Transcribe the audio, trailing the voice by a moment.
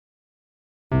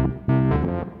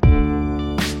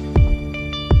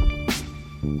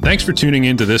Thanks for tuning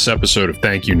in to this episode of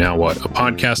Thank You Now What, a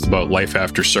podcast about life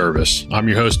after service. I'm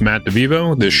your host, Matt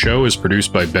DeVivo. This show is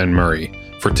produced by Ben Murray.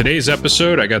 For today's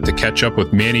episode, I got to catch up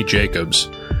with Manny Jacobs.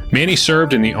 Manny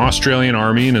served in the Australian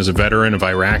Army and is a veteran of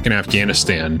Iraq and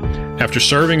Afghanistan. After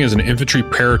serving as an infantry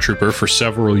paratrooper for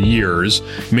several years,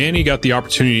 Manny got the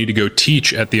opportunity to go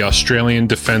teach at the Australian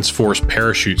Defence Force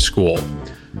Parachute School.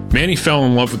 Manny fell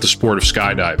in love with the sport of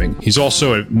skydiving. He's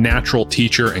also a natural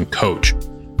teacher and coach.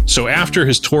 So after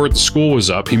his tour at the school was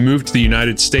up, he moved to the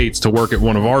United States to work at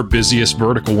one of our busiest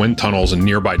vertical wind tunnels in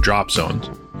nearby drop zones.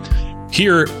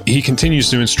 Here, he continues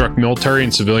to instruct military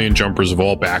and civilian jumpers of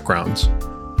all backgrounds.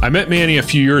 I met Manny a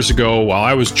few years ago while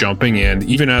I was jumping, and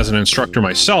even as an instructor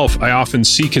myself, I often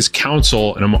seek his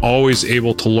counsel and I'm always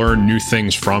able to learn new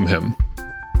things from him.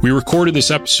 We recorded this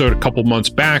episode a couple months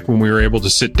back when we were able to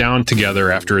sit down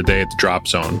together after a day at the drop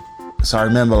zone. So I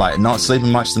remember not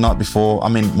sleeping much the night before. I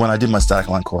mean, when I did my static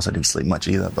line course, I didn't sleep much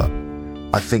either, but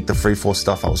I think the free fall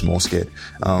stuff, I was more scared.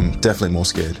 Definitely more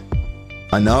scared.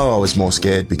 I know I was more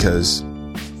scared because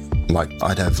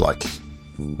I'd have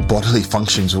bodily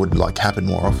functions would happen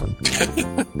more often.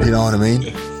 You know what I mean?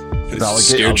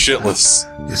 Scared shitless.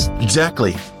 Yes,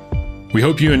 exactly. We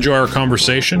hope you enjoy our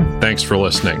conversation. Thanks for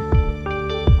listening.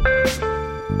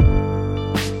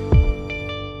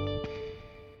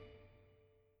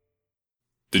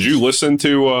 Did you listen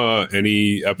to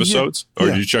any episodes? Or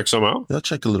did you check some out? I'll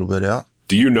check a little bit out.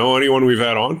 Do you know anyone we've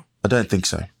had on? I don't think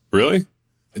so. Really?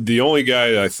 The only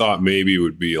guy I thought maybe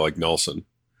would be Nelson.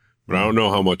 But I don't know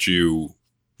how much you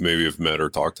maybe have met or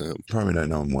talked to him. Probably don't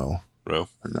know him well. No?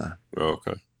 No. Oh,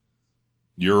 okay.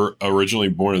 You're originally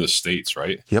born in the States,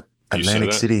 right? Yep. Did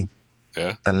Atlantic City.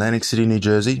 Yeah? Atlantic City, New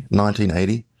Jersey,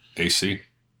 1980. AC?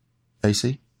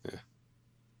 AC? Yeah.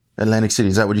 Atlantic City,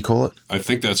 is that what you call it? I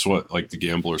think that's what the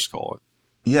gamblers call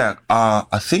it. Yeah.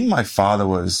 I think my father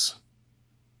was,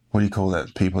 what do you call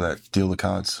that? People that deal the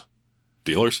cards.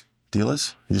 Dealers?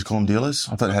 Dealers? You just call them dealers?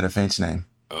 I thought it had a fancy name.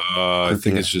 I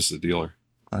think it's just a dealer.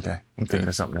 Okay. I'm thinking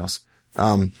of something else.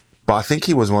 But I think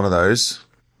he was one of those.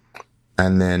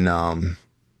 And then,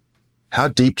 how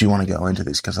deep do you want to go into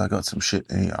this? Because I got some shit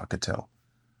in here, I could tell.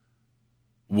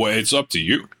 Well, it's up to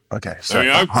you. Okay. So,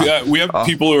 we have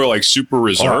people who are super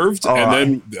reserved. And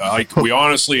then we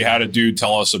honestly had a dude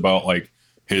tell us about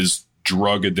his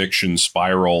drug addiction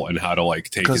spiral and how to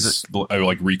take his,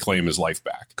 reclaim his life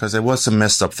back. Because there was some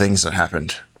messed up things that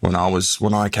happened when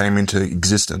I came into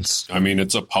existence. I mean,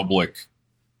 it's a public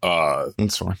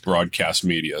that's fine. Broadcast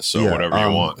media, so whatever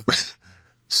you want.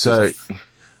 So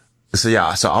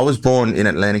I was born in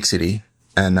Atlantic City,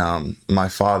 and my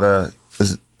father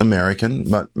is American,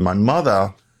 but my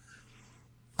mother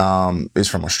is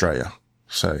from Australia.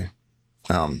 So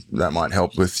that might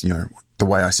help with the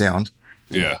way I sound.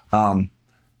 Yeah.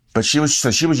 But she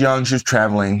was young. She was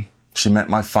traveling. She met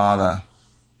my father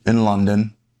in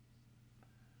London.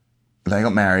 They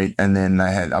got married, and then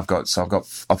I've got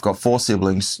 4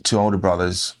 siblings, 2 older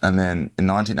brothers, and then in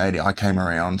 1980 I came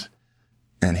around,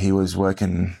 and he was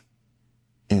working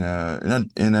in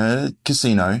a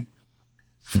casino.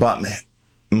 But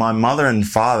my mother and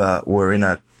father were in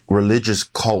a religious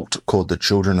cult called the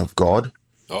Children of God.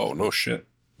 Oh, no shit.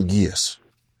 Yes.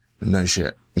 No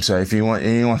shit. So if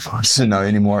anyone wants to know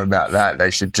any more about that,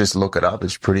 they should just look it up.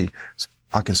 It's pretty,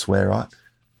 I can swear, right?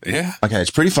 Yeah. Okay.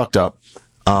 It's pretty fucked up.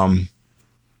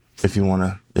 If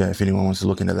anyone wants to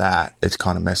look into that, it's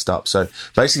kind of messed up. So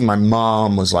basically my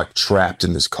mom was trapped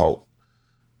in this cult,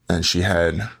 and she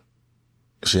had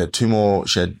 2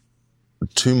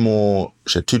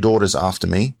 daughters after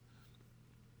me.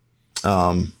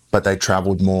 But they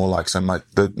traveled more so my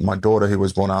daughter who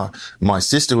was born my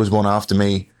sister was born after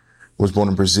me was born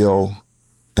in Brazil,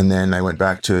 and then they went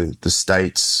back to the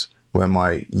States where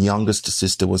my youngest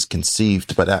sister was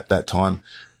conceived. But at that time,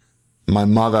 my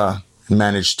mother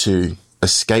managed to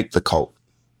escape the cult.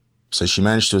 So she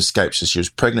managed to escape. So she was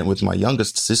pregnant with my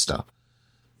youngest sister,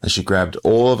 and she grabbed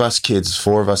all of us kids,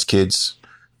 4 of us kids.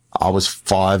 I was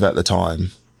 5 at the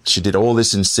time. She did all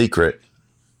this in secret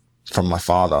from my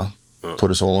father,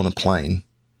 put us all on a plane,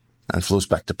 and flew us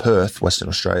back to Perth, Western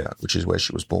Australia, which is where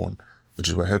she was born, which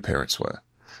is where her parents were.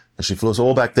 And she flew us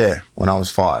all back there when I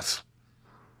was 5.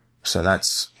 So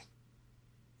that's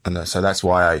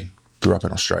why I grew up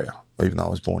in Australia, even though I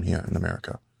was born here in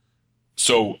America.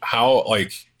 So how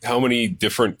many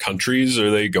different countries are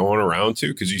they going around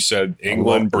to? Because you said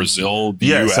England, Brazil,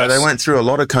 the US. So they went through a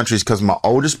lot of countries because my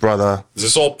oldest brother... Is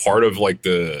this all part of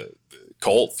the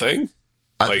cult thing?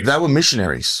 They were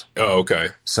missionaries. Oh, okay.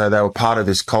 So they were part of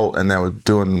this cult, and they were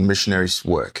doing missionaries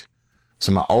work.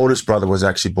 So my oldest brother was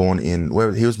actually born in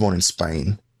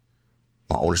Spain,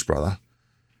 my oldest brother.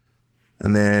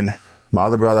 And then my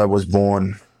other brother was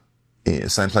born in the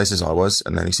same place as I was,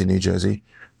 and then he's in New Jersey.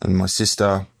 And my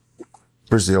sister,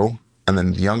 Brazil. And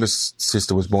then the youngest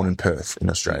sister was born in Perth in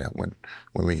Australia when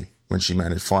she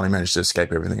finally managed to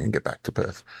escape everything and get back to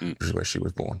Perth, which is where she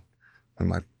was born.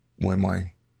 And where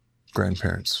my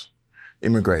grandparents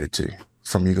immigrated to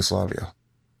from Yugoslavia.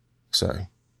 So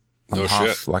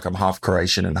I'm half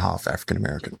Croatian and half African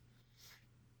American.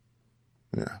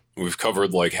 Yeah. We've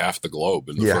covered like half the globe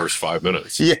in the first 5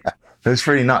 minutes. Yeah. That's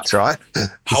pretty nuts, right?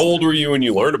 How old were you when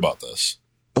you learned about this?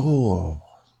 Oh,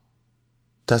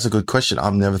 that's a good question.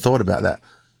 I've never thought about that.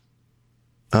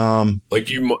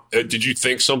 Did you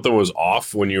think something was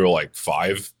off when you were like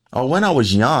 5? Oh, when I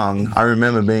was young, I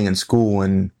remember being in school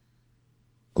and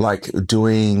like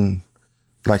doing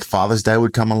like Father's Day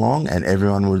would come along and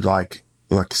everyone would like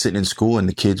sitting in school and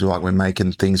the kids were like, we're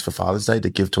making things for Father's Day to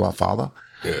give to our father.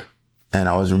 Yeah. And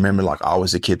I remember like I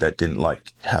was a kid that didn't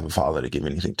like have a father to give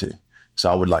anything to.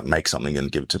 So I would like make something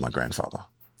and give it to my grandfather.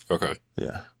 Okay.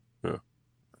 Yeah.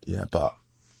 Yeah. But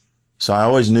so I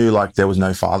always knew like there was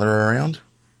no father around.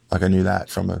 Like I knew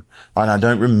that and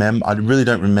I really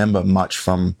don't remember much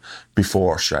from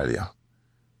before Australia,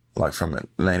 like from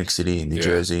Atlantic City and New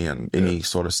Jersey and any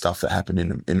sort of stuff that happened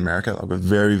in America. Like a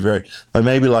very, very, like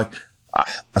maybe like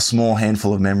a small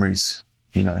handful of memories,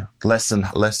 you know, less than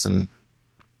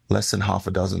half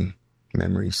a dozen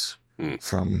memories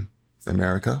from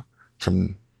America,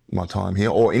 from my time here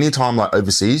or any time like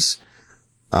overseas.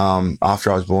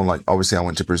 After I was born, like obviously I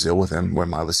went to Brazil with them when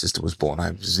my other sister was born. I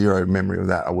have zero memory of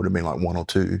that. I would have been like 1 or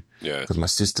 2. Yeah. Because my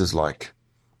sister's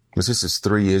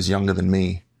 3 years younger than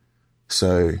me.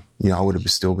 So, you know, I would have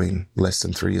still been less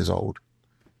than 3 years old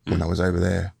when I was over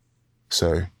there.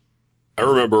 So. I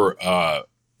remember,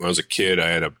 when I was a kid, I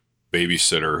had a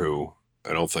babysitter who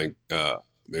I don't think,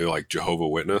 maybe like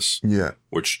Jehovah's Witness. Yeah.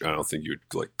 Which I don't think you'd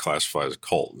like classify as a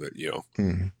cult, you know,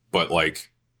 but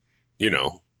like, you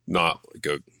know, not like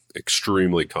a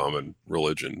extremely common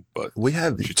religion, but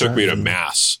she took me to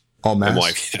mass. Oh, mass. And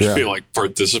like, me, like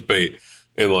participate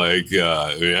in like,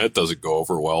 that doesn't go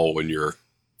over well when you're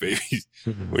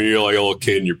when you're like a little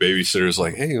kid and your babysitter's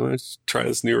like, hey, let's try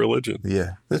this new religion.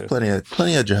 Yeah. There's plenty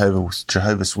of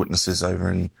Jehovah's Witnesses over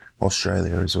in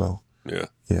Australia as well. Yeah.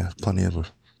 Yeah. Plenty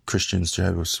of Christians,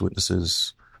 Jehovah's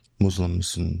Witnesses,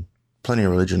 Muslims, and plenty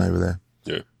of religion over there.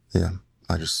 Yeah. Yeah.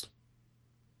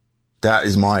 That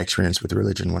is my experience with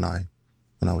religion when I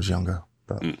was younger.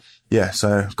 But yeah,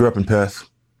 so grew up in Perth,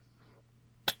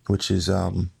 which is,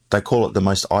 they call it the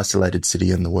most isolated city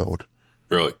in the world.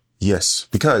 Really? Yes,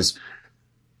 because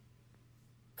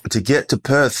to get to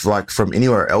Perth, like from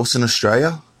anywhere else in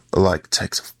Australia, like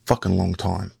takes a fucking long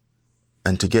time.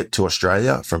 And to get to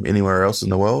Australia from anywhere else in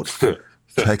the world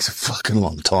takes a fucking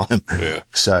long time. Yeah.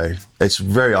 So it's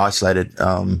very isolated.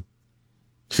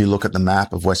 If you look at the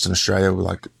map of Western Australia,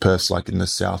 like Perth's like in the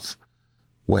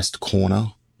southwest corner,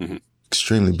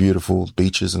 extremely beautiful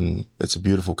beaches and it's a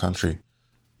beautiful country.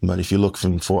 But if you look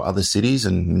for other cities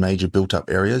and major built up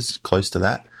areas close to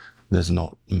that, there's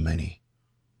not many.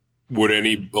 Would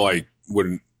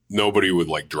nobody would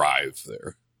like drive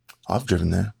there? I've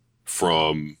driven there.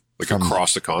 From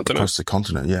across the continent? Across the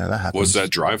continent, yeah, that happens. What's that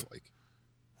drive like?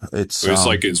 It's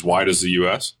like as wide as the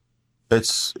US?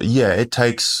 It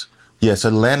takes... Yeah,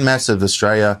 so the landmass of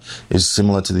Australia is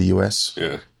similar to the US.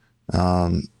 Yeah.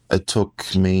 It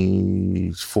took me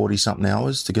 40-something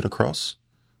hours to get across.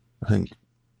 I think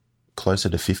closer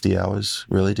to 50 hours,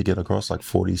 really, to get across, like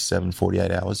 47, 48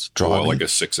 hours driving. Like a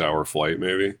 6-hour flight,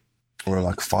 maybe? Or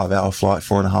like a 5-hour flight,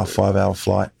 5-hour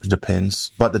flight. It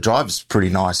depends. But the drive is pretty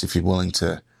nice if you're willing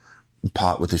to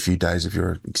part with a few days of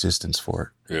your existence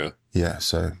for it. Yeah. Yeah,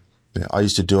 so yeah, I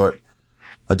used to do it.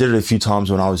 I did it a few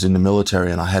times when I was in the military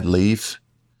and I had leave,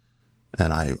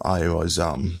 and I was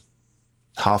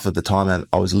half of the time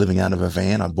I was living out of a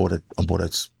van. I bought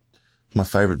my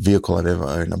favorite vehicle I've ever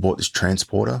owned. I bought this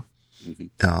transporter,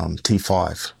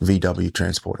 T5 VW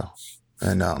transporter,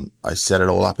 and I set it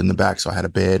all up in the back, so I had a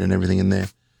bed and everything in there,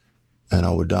 and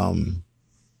I would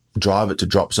drive it to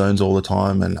drop zones all the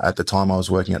time. And at the time I was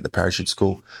working at the parachute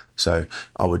school, so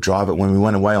I would drive it when we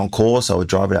went away on course. I would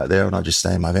drive it out there and I'd just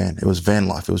stay in my van. It was van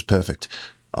life. It was perfect.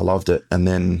 I loved it. And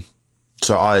then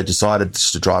so I decided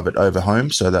to drive it over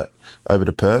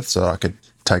to Perth so I could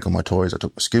take all my toys. I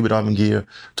took my scuba diving gear,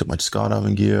 took my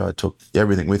skydiving gear, I took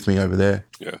everything with me over there.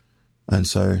 Yeah. And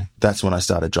so that's when I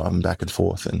started driving back and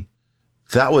forth, and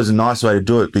that was a nice way to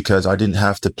do it because I didn't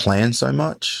have to plan so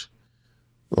much.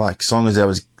 Like, as long as there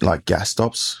was like gas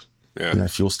stops,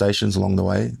 fuel stations along the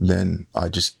way, then I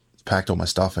just packed all my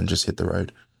stuff and just hit the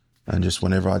road. And just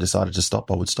whenever I decided to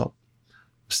stop, I would stop,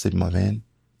 sleep in my van.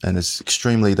 And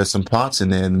there's some parts in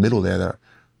there in the middle there that are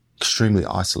extremely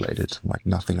isolated, like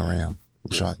nothing around,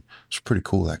 which is pretty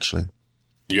cool, actually.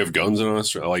 You have guns in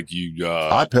Australia? Like you,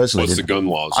 I personally what's the gun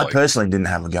laws I like? personally didn't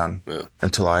have a gun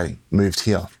until I moved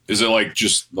here. Is it like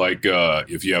just like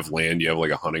if you have land, you have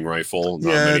like a hunting rifle,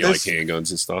 not many like handguns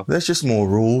and stuff? There's just more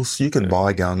rules. You can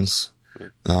buy guns.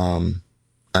 And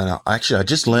I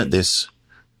just learnt this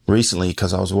recently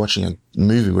because I was watching a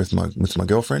movie with my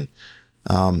girlfriend,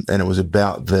 and it was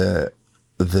about the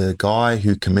guy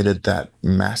who committed that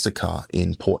massacre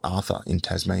in Port Arthur in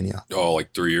Tasmania. Oh,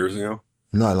 like 3 years ago?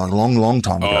 No, like long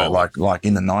time ago, like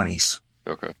in the 90s.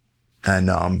 Okay.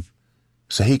 And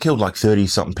so he killed like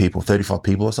 35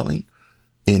 people or something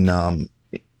in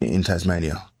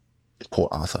Tasmania,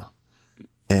 Port Arthur.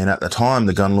 And at the time,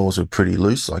 the gun laws were pretty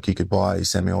loose. Like you could buy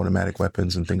semi-automatic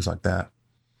weapons and things like that.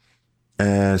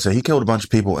 And so he killed a bunch of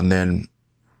people. And then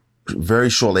very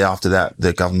shortly after that,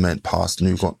 the government passed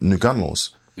new gun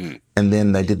laws. And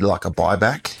then they did like a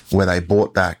buyback where they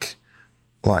bought back,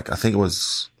 like, I think it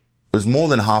was more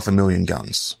than 500,000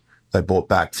 guns they bought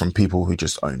back from people who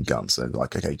just owned guns. They're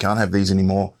like, okay, you can't have these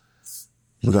anymore.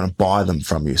 We're going to buy them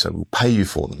from you. So we'll pay you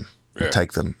for them. We'll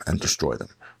take them and destroy them.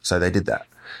 So they did that.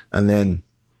 And then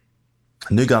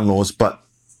new gun laws, but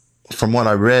from what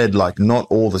I read, like not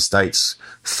all the states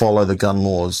follow the gun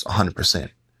laws 100%.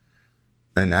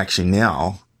 And actually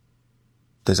now,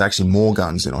 there's actually more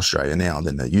guns in Australia now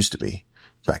than there used to be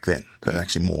back then. There's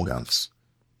actually more guns.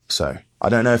 So I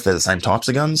don't know if they're the same types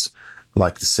of guns,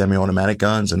 like the semi-automatic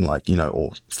guns and like,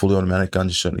 or fully automatic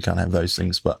guns. You certainly can't have those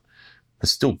things, but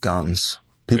it's still guns.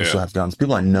 People still have guns.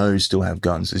 People I know still have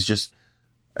guns. It's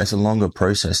a longer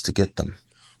process to get them.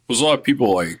 There's a lot of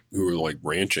people like who are like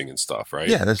ranching and stuff, right?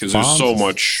 Yeah, because there's so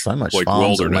much like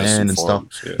farms wilderness and land and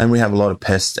farms. stuff. Yeah. And we have a lot of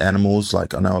pest animals.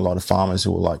 Like I know a lot of farmers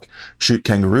who will like shoot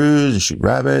kangaroos and shoot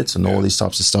rabbits and all these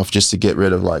types of stuff just to get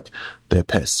rid of like their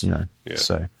pests, Yeah.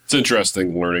 So it's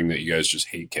interesting learning that you guys just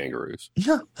hate kangaroos.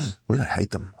 Yeah, we don't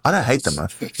hate them. I don't hate them. I'm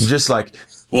just like,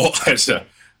 well,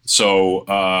 so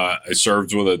I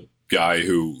served with a guy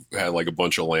who had like a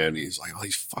bunch of land. He's like, oh,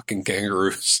 these fucking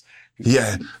kangaroos.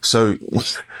 Yeah. So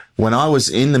when I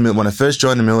first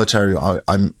joined the military,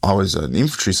 I was an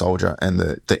infantry soldier, and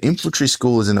the infantry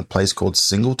school is in a place called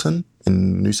Singleton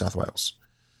in New South Wales.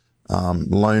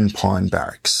 Lone Pine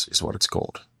Barracks is what it's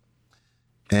called.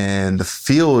 And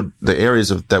the areas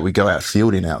that we go out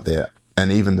fielding out there,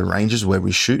 and even the ranges where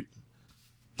we shoot,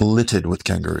 littered with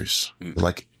kangaroos,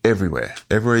 like everywhere.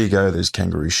 Everywhere you go, there's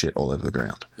kangaroo shit all over the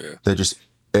ground. Yeah. They're just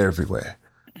everywhere.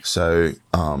 So,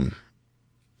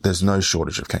 there's no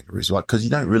shortage of kangaroos, like, because you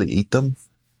don't really eat them.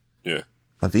 Yeah.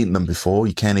 I've eaten them before.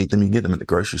 You can eat them. You can get them at the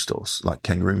grocery stores, like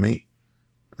kangaroo meat.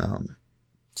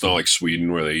 It's not like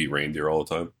Sweden where they eat reindeer all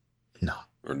the time. No.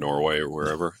 Or Norway or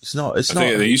wherever. It's not. I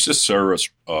think they used to serve us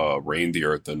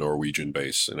reindeer at the Norwegian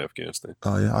base in Afghanistan.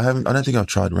 Oh yeah, I don't think I've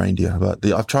tried reindeer, but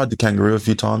I've tried the kangaroo a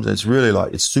few times. And it's really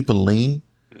like it's super lean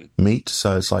meat,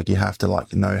 so it's like you have to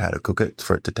like know how to cook it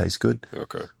for it to taste good.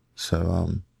 Okay. So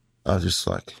I was just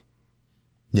like,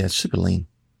 yeah, it's super lean.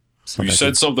 You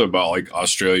said something about like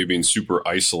Australia being super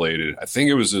isolated. I think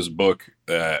it was this book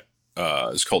that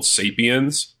is called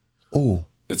Sapiens. Oh.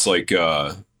 It's like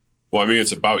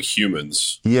it's about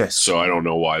humans. Yes. So I don't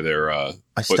know why they're I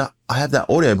have that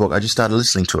audiobook. I just started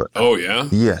listening to it. Oh yeah?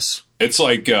 Yes. It's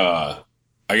like I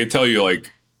can tell you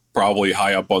like probably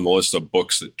high up on the list of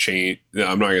books that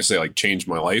I'm not gonna say like changed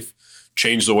my life,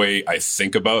 changed the way I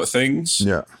think about things.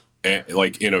 Yeah.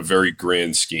 Like in a very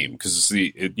grand scheme, because it's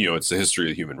it's the history of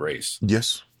the human race.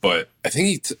 Yes. But I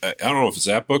think I don't know if it's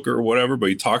that book or whatever, but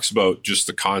he talks about just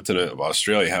the continent of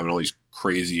Australia having all these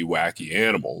crazy, wacky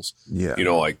animals. Yeah.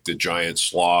 Like the giant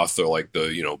sloth or like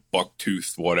the,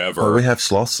 bucktooth, whatever. Oh, we have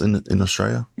sloths in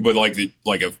Australia. But like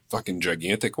a fucking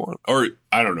gigantic one. Or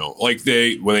I don't know. Like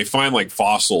when they find like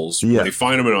fossils, when they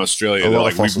find them in Australia, they're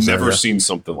like, we've never seen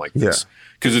something like this.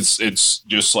 Because it's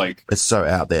just like it's so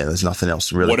out there. There's nothing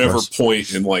else really. Whatever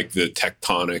point in like the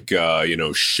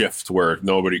tectonic, shift where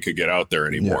nobody could get out there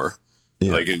anymore.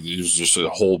 Yeah. Like it was just a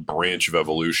whole branch of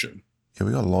evolution. Yeah,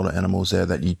 we got a lot of animals there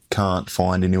that you can't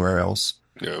find anywhere else.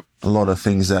 Yeah, a lot of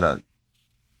things that are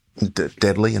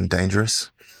deadly and dangerous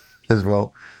as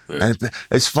well. Yeah. And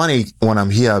it's funny when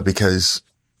I'm here because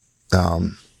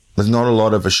there's not a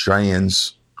lot of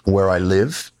Australians where I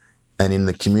live, and in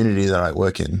the community that I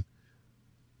work in.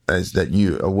 As that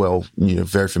you are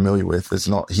very familiar with. There's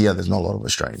not a lot of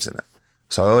Australians in it.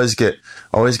 So I always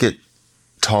get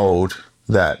told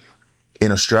that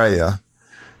in Australia,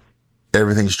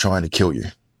 everything's trying to kill you.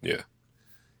 Yeah.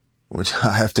 Which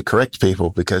I have to correct people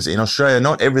because in Australia,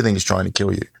 not everything is trying to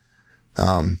kill you.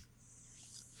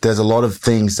 there's a lot of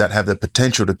things that have the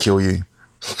potential to kill you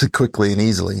quickly and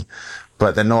easily,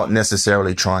 but they're not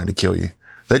necessarily trying to kill you.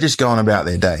 They're just going about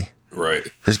their day. Right.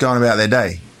 Just going about their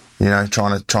day,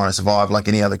 trying to survive like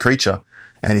any other creature.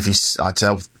 And I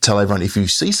tell everyone, if you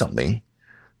see something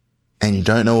and you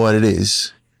don't know what it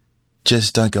is,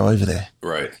 just don't go over there.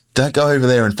 Right. Don't go over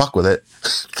there and fuck with it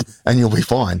and you'll be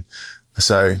fine.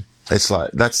 So it's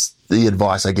like, that's the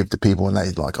advice I give to people when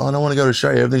they're like, oh, I don't want to go to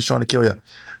Australia. Everything's trying to kill you.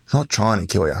 It's not trying to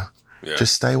kill you. Yeah.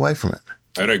 Just stay away from it.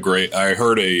 I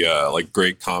heard a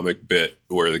great comic bit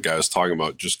where the guy was talking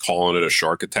about just calling it a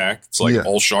shark attack. It's like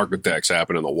all shark attacks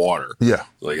happen in the water. Yeah.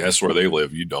 Like that's where they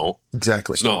live. You don't.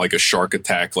 Exactly. It's not like a shark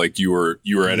attack like you were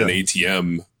at an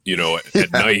ATM,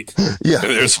 at night. Yeah.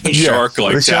 And there's a shark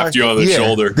tapped you on the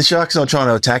shoulder. The shark's not trying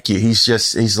to attack you.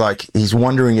 He's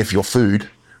wondering if you're food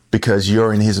because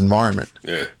you're in his environment.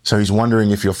 Yeah. So he's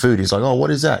wondering if you're food. He's like, oh, what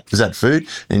is that? Is that food?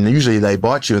 And usually they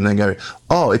bite you and then go,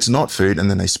 oh, it's not food. And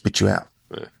then they spit you out.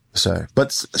 Yeah. So,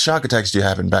 but shark attacks do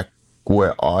happen back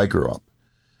where I grew up.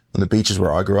 On the beaches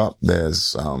where I grew up,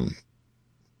 there's,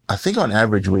 I think on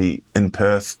average in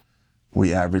Perth,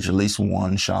 we average at least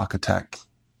one shark attack,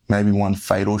 maybe one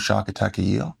fatal shark attack a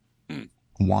year. Mm.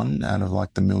 One out of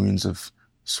like the millions of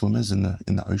swimmers in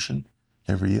the ocean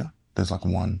every year. There's like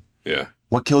one. Yeah.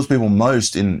 What kills people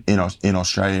most in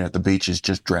Australia at the beach is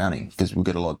just drowning, because we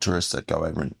get a lot of tourists that go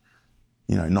over and,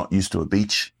 not used to a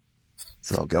beach.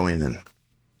 So I'll go in and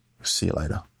see you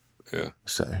later. Yeah.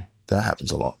 So that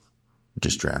happens a lot,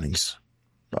 just drownings.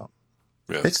 But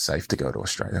it's safe to go to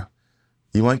Australia.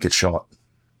 You won't get shot.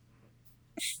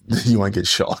 You won't get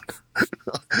shot.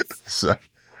 So,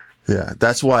 yeah,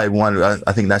 that's why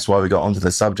I think that's why we got onto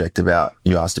the subject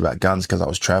you asked about guns, because I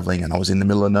was traveling and I was in the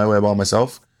middle of nowhere by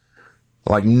myself.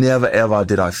 Like, never ever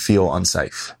did I feel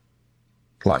unsafe.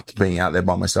 Like, being out there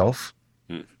by myself,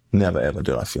 never ever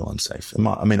did I feel unsafe. It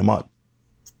might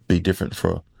be different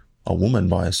for a woman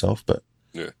by herself, but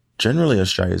generally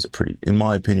Australia's in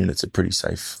my opinion, it's a pretty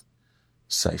safe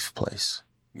place.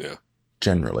 Yeah.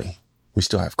 Generally. We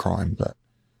still have crime, but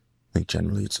I think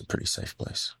generally it's a pretty safe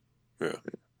place. Yeah.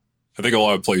 I think a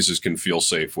lot of places can feel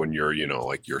safe when you're,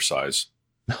 like your size.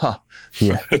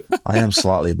 Yeah. I am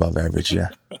slightly above average, yeah.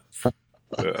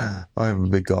 I am a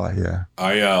big guy, yeah.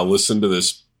 I listened to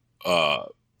this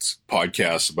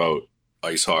podcast about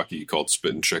ice hockey called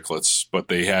Spittin' Chicklets, but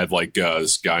they had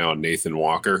this guy on, Nathan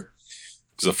Walker.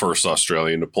 He's the first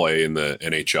Australian to play in the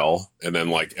NHL, and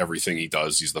then everything he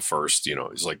does, he's the first.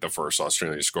 He's like the first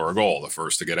Australian to score a goal, the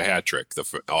first to get a hat trick,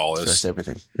 all this, first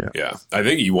everything. Yeah, yeah. I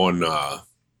think he won.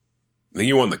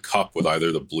 The cup with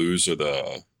either the Blues or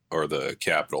the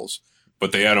Capitals.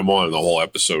 But they had him on, and the whole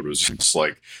episode was just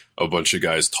like a bunch of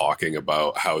guys talking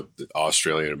about how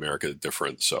Australia and America are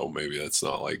different. So maybe that's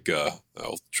not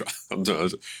I'll try.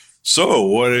 So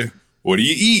what do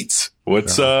you eat?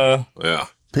 What's yeah.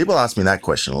 People ask me that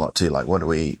question a lot too. Like, what do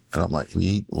we eat? And I'm like, we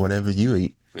eat whatever you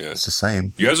eat. Yeah. It's the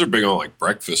same. You guys are big on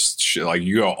breakfast shit. Like,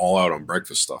 you go all out on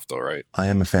breakfast stuff though, right? I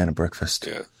am a fan of breakfast.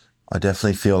 Yeah. I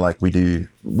definitely feel like we do,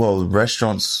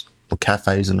 restaurants or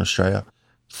cafes in Australia,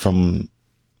 from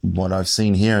what I've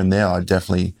seen here and there, I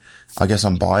guess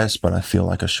I'm biased, but I feel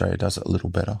like Australia does it a little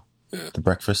better. Yeah. The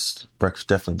breakfast,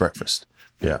 definitely breakfast.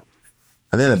 Yeah.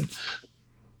 And then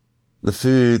the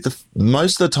food,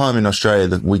 most of the time in Australia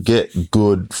that we get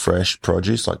good, fresh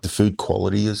produce, like the food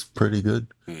quality is pretty good.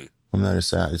 Mm. I've noticed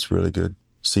that it's really good.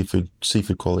 Seafood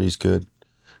quality is good.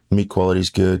 Meat quality is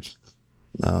good.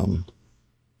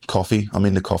 Coffee, I'm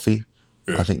into coffee.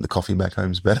 Yeah. I think the coffee back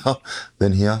home is better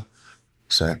than here.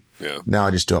 So now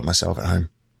I just do it myself at home.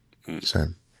 Mm. So,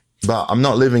 but I'm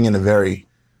not living in a very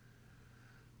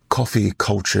coffee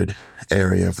cultured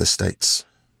area of the States.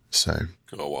 So.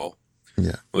 Oh, well.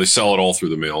 Yeah. Well, they sell it all through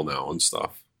the mail now and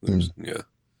stuff. Yeah.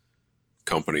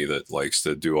 Company that likes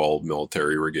to do all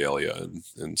military regalia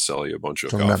and sell you a bunch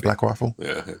of Talking coffee. About Black Rifle?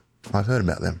 Yeah. I've heard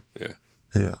about them. Yeah.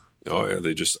 Yeah. Oh, yeah.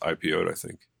 They just IPO'd, I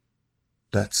think.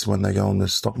 That's when they go on the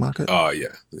stock market?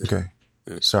 Yeah. Okay.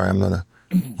 Yeah. Sorry, I'm not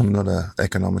a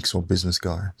economics or business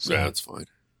guy. So. Yeah, that's fine.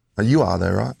 You are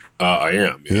though, right? I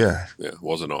am. Yeah. Yeah.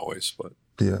 Wasn't always, but.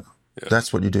 Yeah.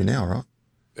 That's what you do now, right?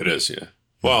 It is, yeah.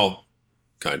 Well,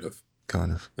 kind of.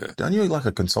 Kind of. Yeah. Aren't you like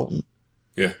a consultant?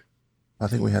 Yeah. I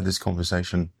think we had this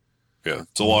conversation. Yeah.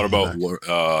 It's a lot about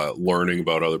learning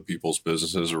about other people's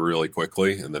businesses really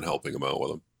quickly and then helping them out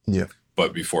with them. Yeah.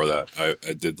 But before that, I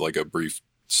did a brief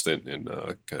stint in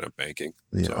kind of banking.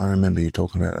 Yeah, so. I remember you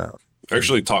talking about that. I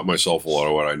actually taught myself a lot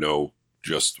of what I know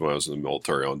just when I was in the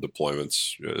military on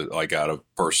deployments, out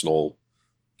of personal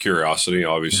curiosity.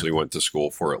 Obviously went to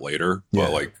school for it later,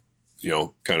 but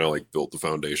kind of built the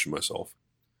foundation myself.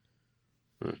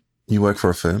 You work for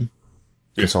a firm?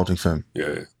 Yeah. Consulting firm?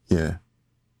 Yeah.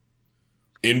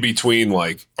 In between,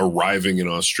 like, arriving in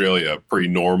Australia, pretty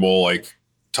normal, like,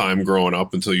 time growing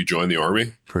up until you joined the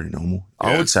Army? Pretty normal. Yeah.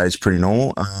 I would say it's pretty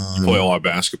normal. You play a lot of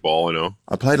basketball, I know.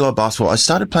 I played a lot of basketball. I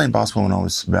started playing basketball when I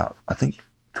was about, I think,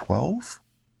 12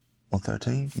 or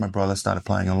 13. My brother started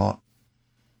playing a lot.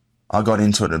 I got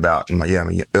into it about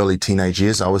my early teenage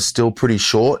years. I was still pretty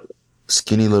short,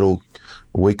 skinny little,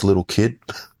 weak little kid,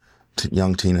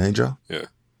 young teenager. Yeah.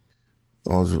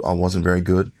 I wasn't very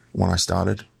good when I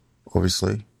started,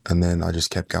 obviously. And then I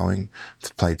just kept going,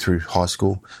 played through high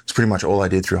school. It's pretty much all I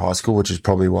did through high school, which is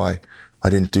probably why I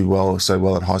didn't do so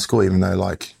well at high school, even though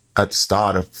like at the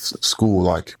start of school,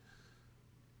 like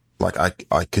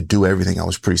I could do everything. I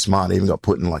was pretty smart. I even got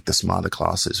put in like the smarter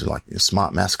classes, like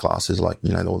smart maths classes, like,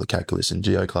 all the calculus and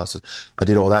geo classes. I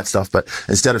did all that stuff. But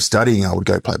instead of studying, I would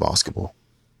go play basketball.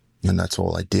 And that's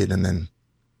all I did. And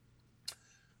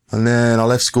then I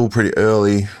left school pretty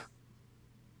early,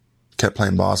 kept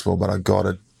playing basketball, but I got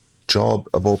a job,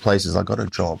 of all places. I got a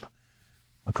job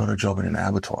in an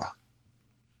abattoir.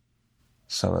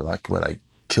 So like where they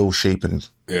kill sheep and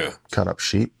cut up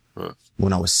sheep. Huh.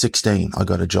 When I was 16, I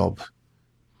got a job.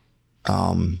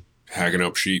 Hacking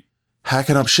up sheep?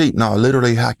 Hacking up sheep. No, I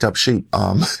literally hacked up sheep.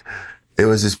 It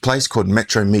was this place called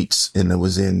Metro Meats, and it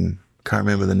was can't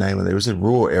remember the name of it. It was in a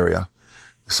rural area.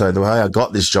 So the way I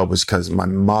got this job was because my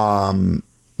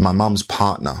mum's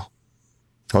partner,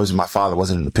 my father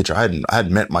wasn't in the picture. I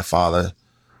hadn't met my father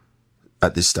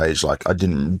at this stage. Like I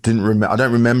don't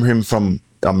remember him from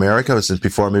America since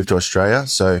before I moved to Australia.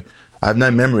 So I have no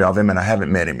memory of him, and I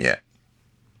haven't met him yet.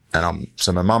 And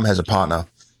so my mum has a partner,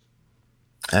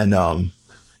 and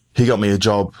he got me a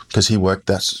job because he worked.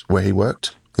 That's where he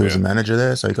worked. He was a manager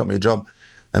there, so he got me a job.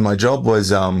 And my job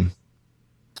was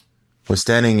we're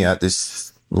standing at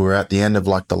this. We're at the end of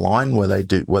like the line where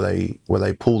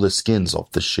they pull the skins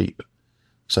off the sheep.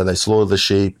 So they slaughter the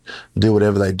sheep, do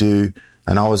whatever they do,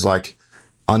 and I was like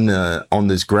on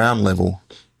this ground level,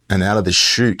 and out of the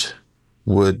chute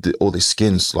would all these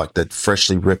skins, like that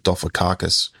freshly ripped off a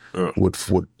carcass, would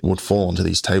fall onto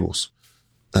these tables.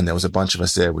 And there was a bunch of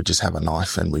us there. We'd just have a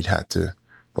knife, and we'd had to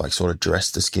like sort of dress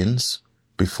the skins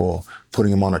before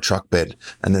putting them on a truck bed.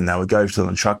 And then they would go to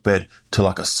the truck bed to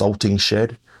like a salting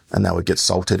shed, and they would get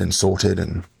salted and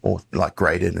sorted or like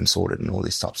graded and sorted and all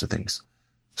these types of things.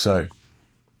 So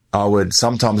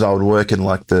sometimes I would work in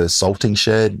like the salting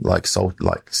shed, like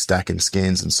stacking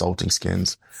skins and salting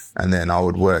skins. And then I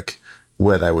would work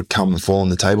where they would come and fall on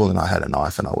the table, and I had a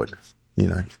knife, and I would,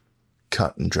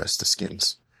 cut and dress the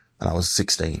skins. And I was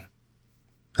 16,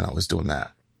 and I was doing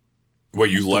that.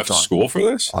 Wait, you left school for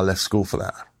this? I left school for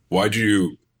that. Why'd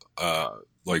you,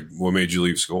 what made you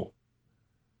leave school?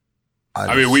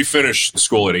 I mean, we finished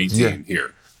school at 18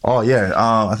 here. Oh, yeah.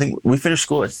 I think we finished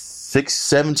school at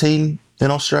 17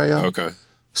 in Australia. Okay.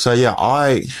 So, yeah,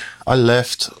 I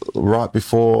left right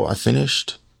before I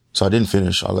finished. So I didn't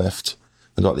finish. I left.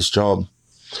 I got this job.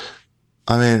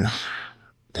 I mean,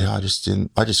 I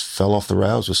just fell off the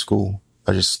rails with school.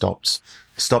 I just stopped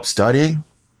studying,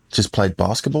 just played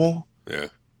basketball. Yeah.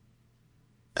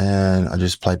 And I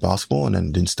just played basketball and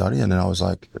then didn't study. And then I was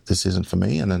like, this isn't for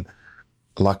me. And then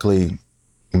luckily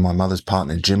my mother's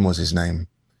partner, Jim was his name.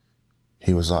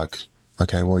 He was like,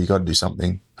 okay, well, you got to do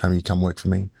something. Have you come work for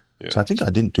me? Yeah. So I think I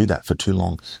didn't do that for too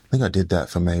long. I think I did that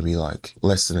for maybe like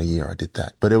less than a year. I did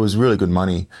that, but it was really good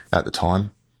money at the time.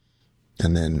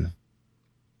 And then,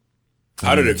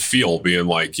 how did it feel being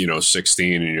like,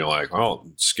 16 and you're like, oh,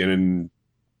 skinning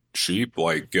sheep,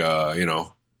 like,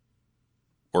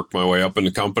 work my way up in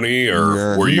the company,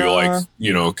 or were you like,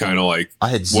 kind of like,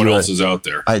 what else is out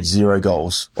there? I had zero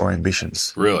goals or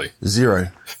ambitions. Really? Zero.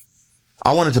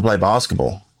 I wanted to play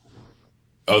basketball.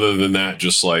 Other than that,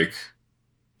 just like,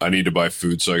 I need to buy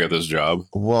food, so I got this job.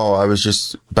 Well, I was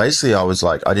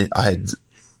like, I had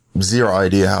zero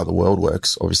idea how the world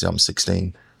works. Obviously I'm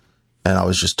 16, and I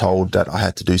was just told that I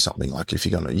had to do something. Like if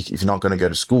you're not going to go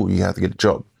to school, you have to get a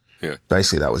job. Yeah.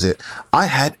 Basically that was it.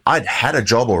 I'd had a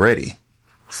job already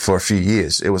for a few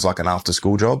years. It was like an after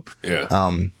school job. Yeah.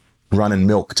 Running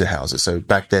milk to houses. So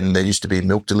back then there used to be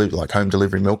milk delivery, like home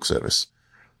delivery milk service.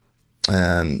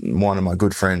 And one of my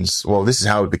good friends, well, this is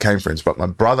how we became friends, but my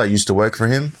brother used to work for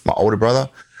him, my older brother.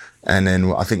 And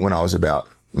then I think when I was about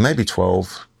maybe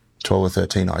 12 or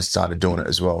 13, I started doing it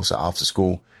as well. So after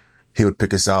school, he would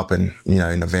pick us up and,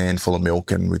 in a van full of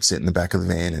milk, and we'd sit in the back of the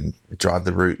van and drive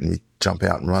the route, and we'd jump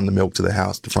out and run the milk to the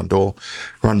house, the front door,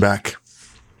 run back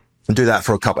and do that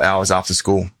for a couple of hours after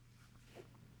school.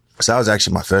 So that was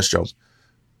actually my first job.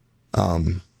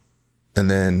 And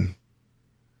then,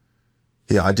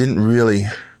 yeah, I didn't really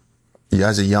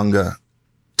as a younger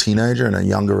teenager and a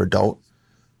younger adult,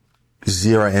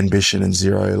 zero ambition and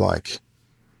zero like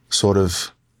sort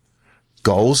of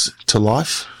goals to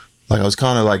life. Like I was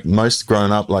kind of like most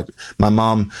growing up, like my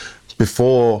mum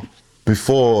before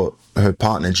her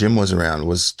partner Jim was around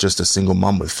was just a single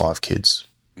mum with 5 kids.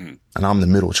 And I'm the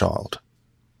middle child.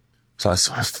 So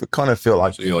I kind of feel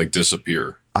like... So you like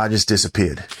disappear. I just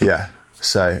disappeared. Yeah.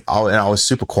 So I was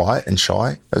super quiet and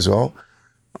shy as well.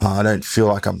 I don't feel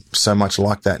like I'm so much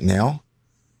like that now.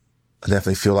 I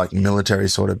definitely feel like military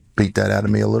sort of beat that out of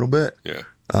me a little bit. Yeah.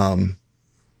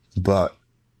 But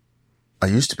I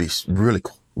used to be really,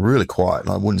 really quiet, and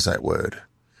I wouldn't say a word.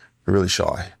 Really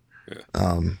shy.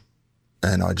 Yeah.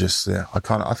 And I just,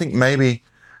 I think maybe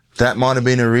that might have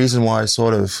been a reason why I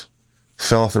sort of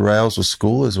fell off the rails with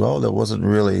school as well. There wasn't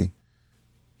really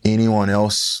anyone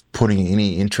else putting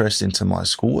any interest into my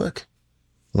schoolwork.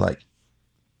 Like,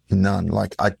 none.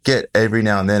 Like, I get every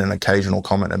now and then an occasional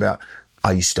comment about,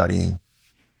 are you studying?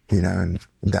 You know, and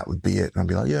that would be it. And I'd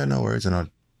be like, yeah, no worries. And I'd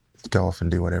go off and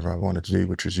do whatever I wanted to do,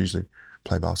 which was usually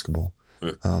play basketball.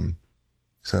 Yeah.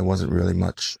 So it wasn't really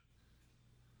much.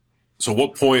 So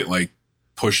what point, like,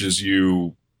 pushes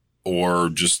you or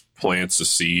just plants a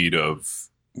seed of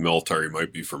military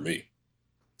might be for me?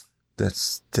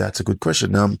 That's a good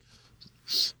question.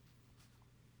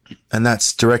 And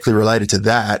that's directly related to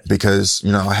that because,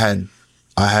 you know, I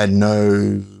had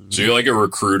no... So you're like a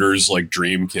recruiter's like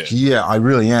dream kid. Yeah, I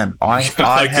really am. I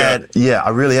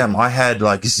really am. I had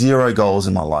like 0 goals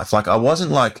in my life. Like I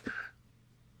wasn't like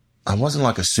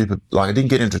a super, like I didn't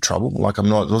get into trouble. Like I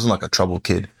wasn't like a trouble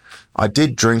kid. I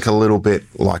did drink a little bit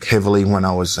like heavily when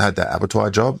I had that abattoir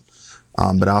job.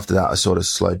 But after that I sort of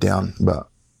slowed down. But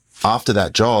after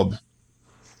that job,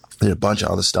 I did a bunch of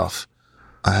other stuff.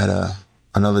 I had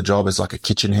another job as like a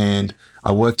kitchen hand.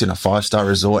 I worked in a 5-star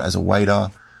resort as a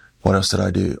waiter. What else did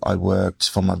I do? I worked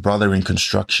for my brother in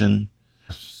construction.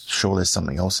 Sure, there's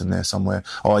something else in there somewhere.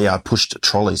 Oh yeah, I pushed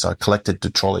trolleys. I collected the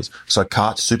trolleys. So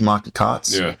carts, supermarket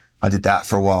carts. Yeah. I did that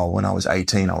for a while. When I was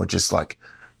 18, I would just like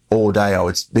all day I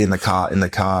would be in the car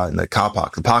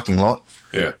park, the parking lot.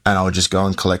 Yeah. And I would just go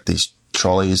and collect these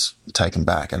trolleys, take them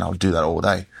back, and I would do that all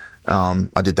day.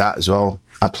 I did that as well.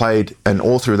 I played, and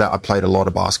all through that, I played a lot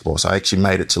of basketball. So I actually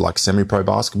made it to like semi-pro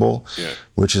basketball,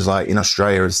 which is like in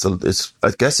Australia, it's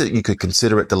I guess you could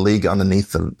consider it the league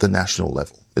underneath the national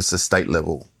level. It's the state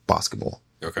level basketball.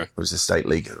 Okay. It was the state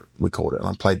league, we called it.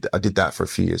 And I did that for a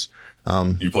few years.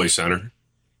 You play center?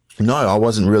 No, I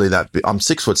wasn't really that big. I'm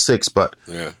 6'6", but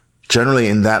generally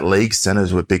in that league,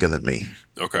 centers were bigger than me.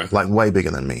 Okay. Like way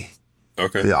bigger than me.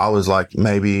 Okay. Yeah, I was like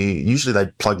usually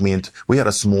they'd plug me into, we had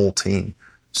a small team.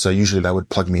 So usually they would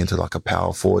plug me into like a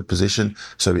power forward position.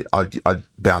 So I'd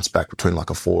bounce back between like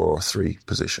a 4 or a 3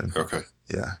 position. Okay.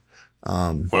 Yeah.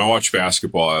 When I watch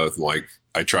basketball,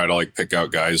 I try to like pick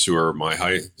out guys who are my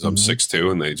height. I'm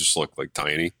 6'2", and they just look like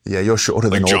tiny. Yeah, you're shorter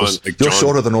than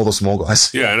shorter than all the small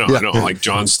guys. Yeah, I know. Like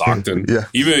John Stockton. Yeah.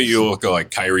 Even you look at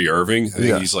like Kyrie Irving. I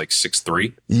think he's like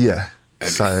 6'3". Yeah.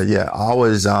 So yeah, I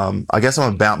was. I guess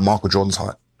I'm about Michael Jordan's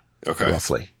height. Okay.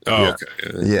 Roughly. Oh, yeah.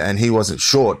 Okay. Yeah, and he wasn't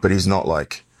short, but he's not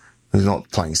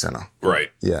playing center.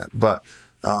 Right. Yeah, but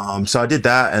so I did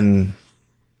that, and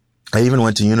I even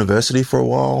went to university for a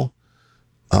while.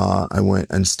 I went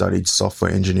and studied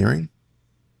software engineering.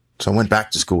 So I went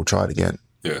back to school, tried again.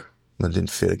 Yeah. And it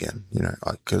didn't fit again, you know,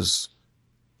 because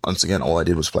once again, all I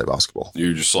did was play basketball.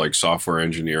 You just like software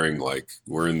engineering, like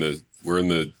we're in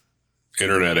the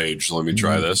internet age. Let me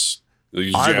try this. Did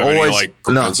you have any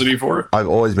propensity for it? I've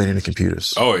always been into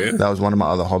computers. Oh yeah. That was one of my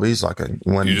other hobbies. Like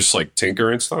when you just like tinker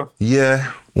and stuff?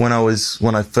 Yeah. When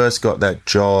I first got that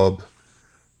job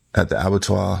at the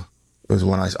abattoir, it was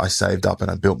when I saved up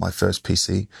and I built my first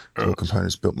PC. All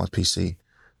components, built my PC.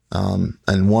 And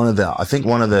I think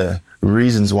one of the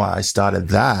reasons why I started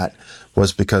that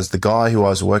was because the guy who I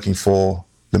was working for,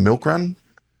 the milk run,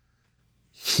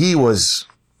 he was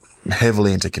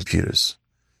heavily into computers.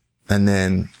 And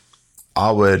then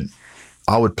I would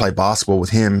play basketball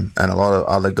with him and a lot of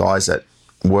other guys that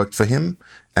worked for him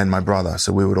and my brother.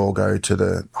 So we would all go to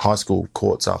the high school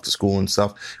courts after school and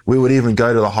stuff. We would even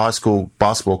go to the high school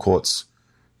basketball courts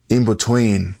in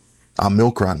between our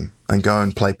milk run and go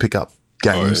and play pickup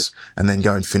games and then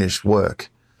go and finish work.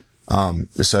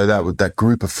 So that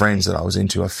group of friends that I was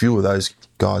into, a few of those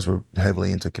guys were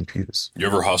heavily into computers. You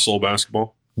ever hustle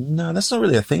basketball? No, that's not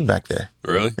really a thing back there.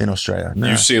 Really? In Australia. No.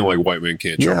 You've seen like white men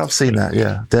can't jump. Yeah, I've seen that.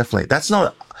 Yeah, definitely.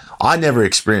 I never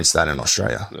experienced that in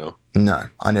Australia. No,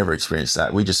 I never experienced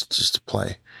that. We just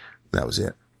play. That was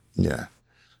it. Yeah.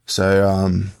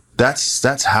 So,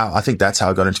 that's how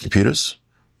I got into computers,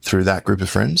 through that group of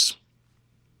friends.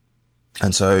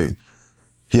 And so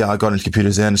yeah, I got into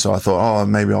computers then. So I thought,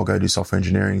 maybe I'll go do software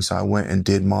engineering. So I went and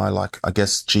did my, like, I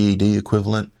guess GED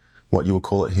equivalent, what you would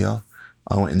call it here.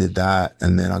 I went and did that.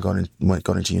 And then I got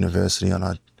into university,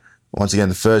 and once again,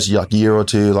 the first year or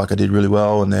two, like, I did really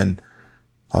well. And then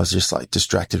I was just like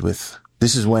distracted with,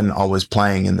 this is when I was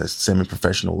playing in the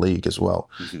semi-professional league as well.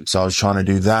 Mm-hmm. So I was trying to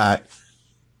do that,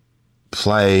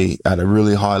 play at a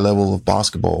really high level of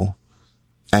basketball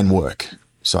and work.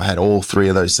 So I had all three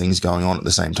of those things going on at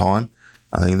the same time.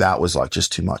 I think that was like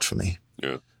just too much for me.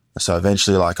 Yeah. So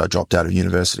eventually, like, I dropped out of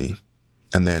university,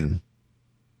 and then,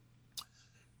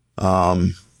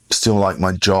 still, like,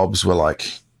 my jobs were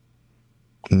like,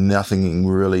 nothing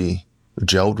really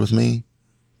gelled with me.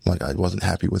 Like, I wasn't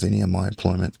happy with any of my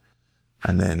employment.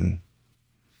 And then,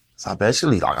 so I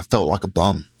basically, like, I felt like a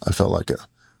bum. I felt like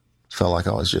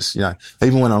I was just, I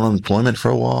even went on unemployment for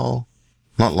a while,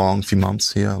 not long, a few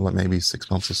months here, like maybe 6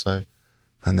 months or so.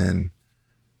 And then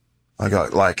I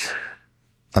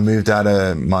moved out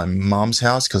of my mom's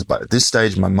house, because at this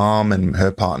stage, my mom and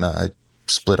her partner had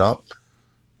split up.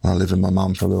 I lived with my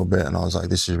mom for a little bit, and I was like,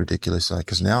 this is ridiculous. Like,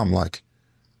 cause now I'm like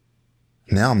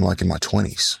in my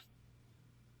 20s,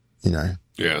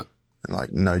 Yeah. And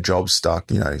like, no job stuck,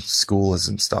 school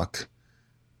isn't stuck.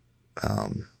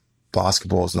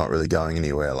 Basketball's not really going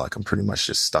anywhere. Like, I'm pretty much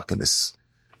just stuck in this,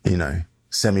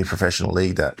 semi-professional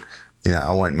league that,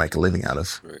 I won't make a living out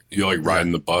of. Right. You like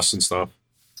riding the bus and stuff?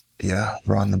 Yeah,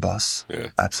 riding the bus. Yeah.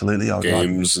 Absolutely.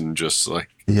 Games and just like...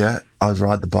 Yeah, I'd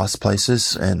ride the bus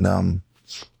places, and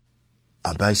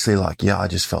I basically, like, I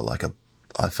just felt like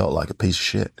I felt like a piece of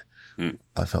shit.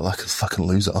 I felt like a fucking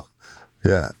loser.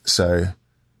 Yeah. So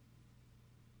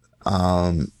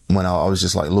when I was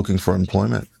just like looking for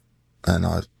employment, and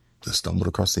I stumbled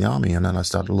across the Army, and then I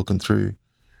started looking through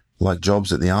like jobs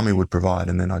that the Army would provide,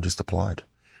 and then I just applied.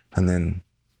 And then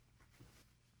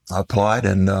I applied,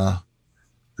 and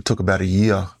it took about a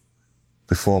year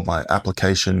before my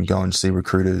application going to see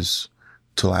recruiters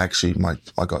till I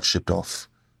got shipped off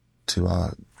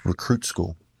to recruit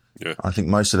school. Yeah. I think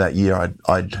most of that year,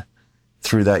 I'd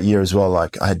through that year as well,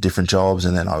 like, I had different jobs,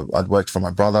 and then I'd worked for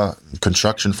my brother in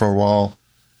construction for a while.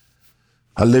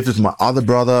 I lived with my other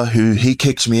brother, he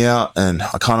kicked me out, and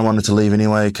I kind of wanted to leave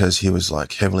anyway because he was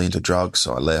like heavily into drugs.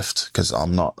 So I left because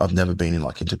I've never been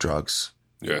into drugs.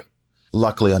 Yeah.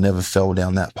 Luckily, I never fell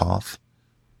down that path.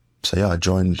 So yeah, I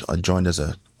joined as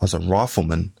a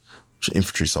rifleman,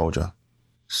 infantry soldier.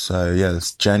 So yeah,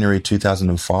 it's January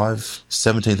 2005,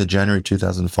 17th of January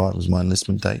 2005 was my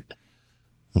enlistment date,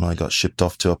 when I got shipped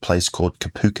off to a place called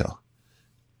Kapooka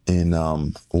in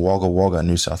Wagga Wagga,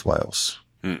 New South Wales.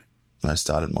 And I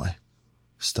started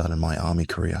my Army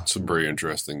career. Some very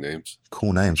interesting names.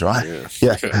 Cool names, right?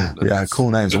 Yeah. Yeah,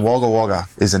 cool names. Wagga Wagga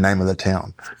is the name of the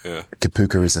town. Yeah.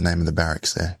 Kapooka is the name of the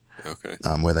barracks there. Okay.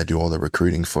 Where they do all the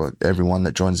recruiting for everyone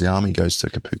that joins the Army goes to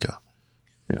Kapooka.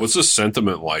 Yeah. What's the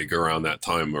sentiment like around that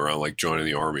time, around like joining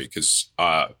the Army? Because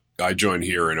I joined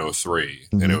here in 2003,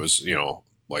 and it was,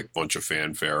 like a bunch of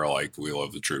fanfare, like, we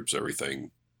love the troops,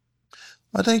 everything.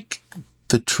 I think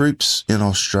the troops in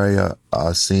Australia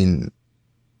are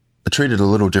treated a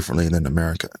little differently than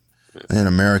America. Yeah. In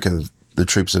America, the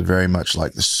troops are very much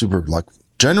like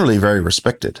generally very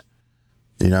respected,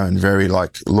 and very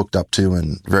like looked up to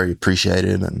and very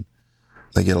appreciated, and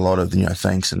they get a lot of,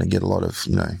 thanks, and they get a lot of,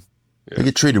 they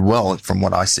get treated well from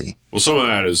what I see. Well, some of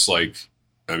that is like,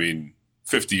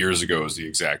 50 years ago is the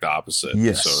exact opposite.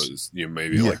 Yes. So it's,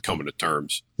 maybe like coming to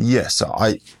terms. Yes. So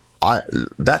I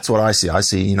that's what I see. I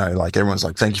see, like, everyone's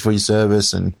like, thank you for your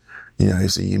service. And,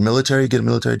 so you're military, get a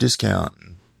military discount,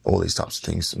 and all these types of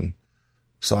things. And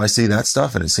so I see that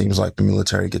stuff, and it seems like the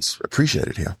military gets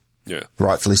appreciated here. Yeah.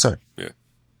 Rightfully so. Yeah.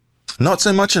 Not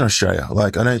so much in Australia.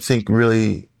 Like, I don't think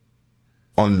really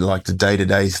on like the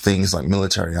day-to-day things, like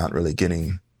military aren't really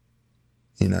getting,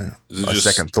 a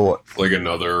second thought. Like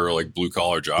another like blue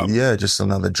collar job. Yeah. Just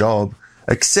another job,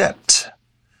 except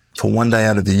for one day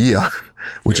out of the year,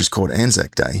 which is called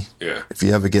Anzac Day. Yeah. If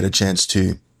you ever get a chance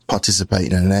to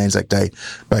participate in an Anzac Day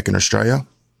back in Australia,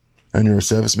 and you're a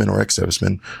serviceman or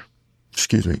ex-serviceman,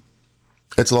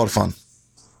 it's a lot of fun.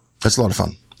 It's a lot of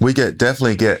fun. We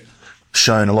definitely get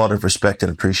shown a lot of respect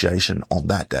and appreciation on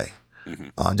that day. Mm-hmm.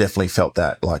 I definitely felt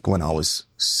that, like, when I was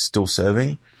still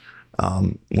serving,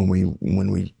 when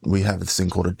we have this thing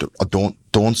called a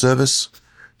dawn service,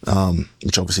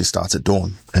 which obviously starts at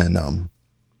dawn, and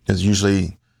there's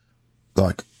usually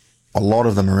like a lot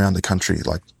of them around the country,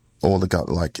 like all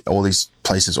these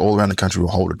places all around the country will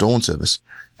hold a dawn service,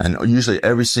 and usually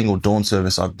every single dawn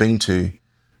service I've been to,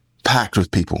 packed with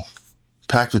people.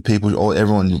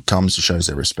 Everyone comes to show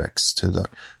their respects to the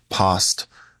past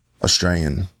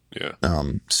Australian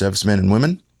servicemen and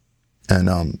women. And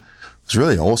it was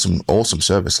really awesome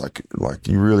service. Like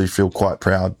you really feel quite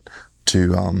proud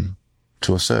to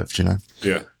have served, you know?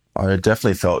 Yeah. I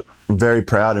definitely felt very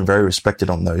proud and very respected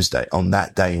on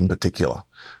that day in particular.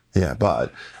 Yeah,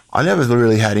 but I never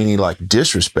really had any like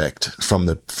disrespect from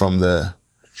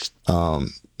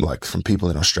people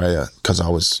in Australia because I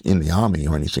was in the army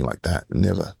or anything like that.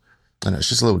 Never. And it's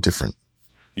just a little different.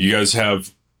 You guys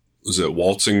have, was it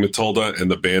Waltzing Matilda,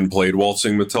 and the band played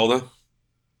Waltzing Matilda?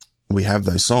 We have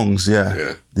those songs,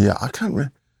 yeah. Yeah, I can't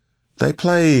remember. They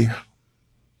play...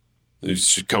 You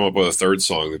should come up with a third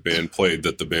song the band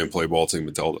played Waltzing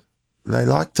Matilda. They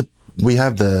like to... We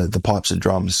have the pipes and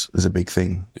drums is a big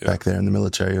thing back there in the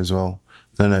military as well.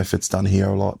 I don't know if it's done here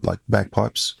a lot, like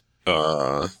bagpipes.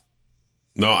 No,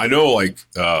 I know like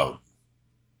the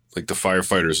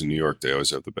firefighters in New York, they always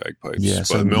have the bagpipes. Yeah, but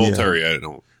so, military, I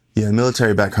don't. Yeah,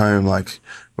 military back home, like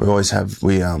we always have.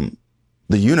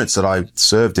 The units that I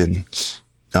served in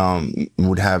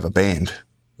would have a band.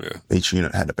 Yeah. Each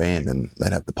unit had a band, and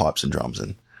they'd have the pipes and drums,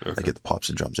 and they get the pipes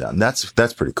and drums out, and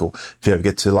that's pretty cool. If you ever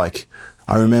get to like,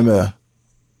 I remember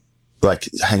like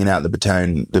hanging out in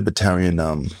the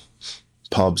battalion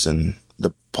pubs and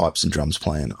the pipes and drums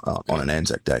playing on an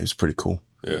Anzac Day. It was pretty cool.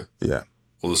 Yeah. Yeah.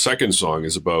 Well, the second song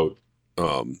is about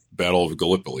Battle of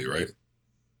Gallipoli, right?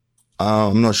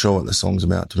 I'm not sure what the song's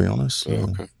about, to be honest. Oh,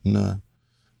 okay. No.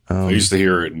 I used to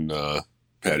hear it in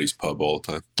Paddy's pub all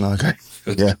the time. Okay.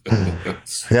 Yeah.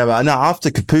 Yeah, but no, after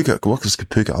Kapuka, what was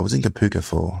Kapuka? I was in Kapuka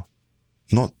for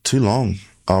not too long.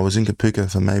 I was in Kapuka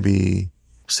for maybe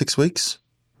 6 weeks.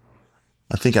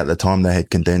 I think at the time they had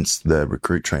condensed the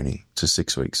recruit training to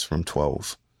 6 weeks from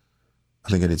 12. I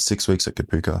think I did 6 weeks at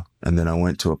Kapuka, and then I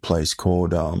went to a place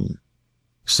called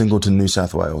Singleton, New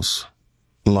South Wales,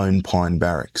 Lone Pine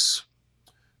Barracks,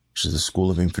 which is a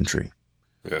school of infantry.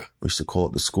 Yeah. We used to call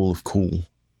it the School of Cool.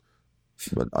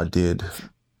 But I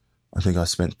think I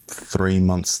spent 3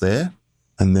 months there.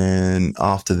 And then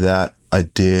after that, I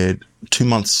did 2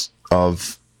 months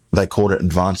of, they called it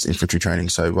advanced infantry training.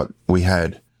 So what we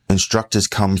had instructors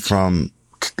come from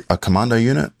a commando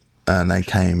unit, and they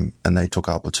came and they took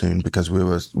our platoon because we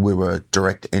were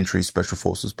direct entry special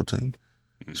forces platoon.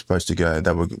 Supposed to go,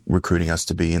 they were recruiting us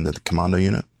to be in the commando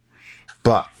unit.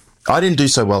 But I didn't do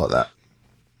so well at that.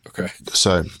 Okay.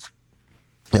 So,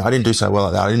 yeah, I didn't do so well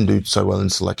at that. I didn't do so well in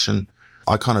selection.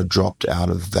 I kind of dropped out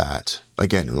of that.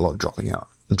 Again, a lot of dropping out.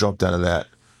 I dropped out of that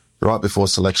right before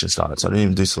selection started. So I didn't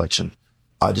even do selection.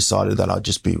 I decided that I'd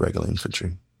just be regular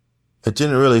infantry. It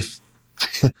didn't really...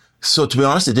 So to be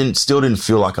honest, still didn't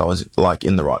feel like I was like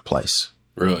in the right place.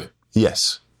 Really?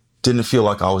 Yes. Didn't feel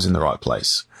like I was in the right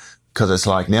place. Because it's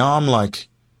like, now I'm like,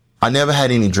 I never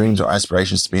had any dreams or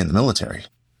aspirations to be in the military.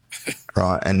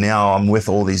 Right. And now I'm with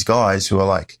all these guys who are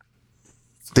like,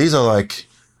 these are like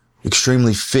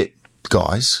extremely fit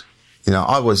guys. You know,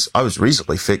 I was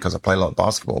reasonably fit because I played a lot of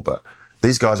basketball, but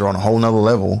these guys are on a whole nother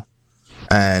level,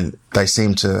 and they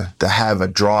seem to have a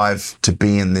drive to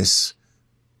be in this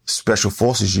special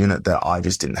forces unit that I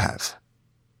just didn't have.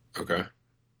 Okay.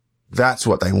 That's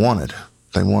what they wanted.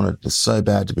 They wanted so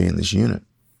bad to be in this unit.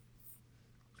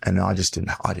 And I didn't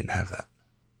have that.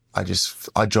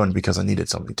 I joined because I needed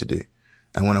something to do.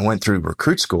 And when I went through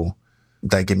recruit school,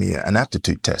 they gave me an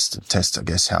aptitude test, I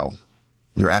guess, how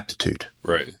your aptitude.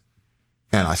 Right.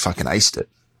 And I fucking aced it.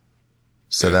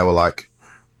 So they were like,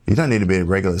 you don't need to be a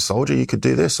regular soldier. You could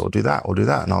do this or do that or do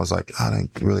that. And I was like, I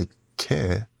don't really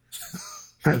care.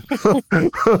 I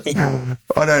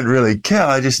don't really care.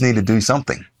 I just need to do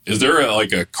something. Is there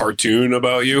a cartoon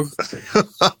about you?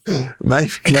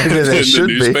 maybe there should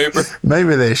be.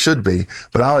 Maybe there should be.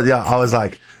 But I was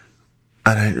like,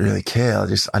 I don't really care.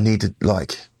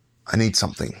 I need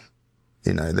something.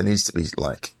 You know, there needs to be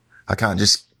like, I can't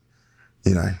just,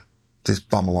 you know, just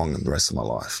bum along the rest of my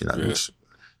life, you know, which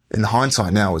in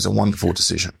hindsight now is a wonderful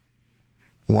decision.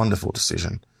 Wonderful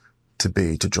decision to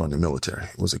join the military.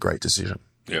 It was a great decision.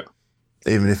 Yeah.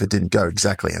 Even if it didn't go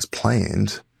exactly as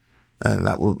planned. And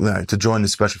that will, you know, to join the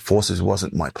special forces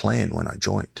wasn't my plan when I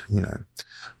joined, you know.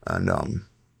 And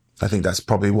I think that's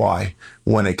probably why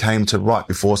when it came to right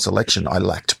before selection, I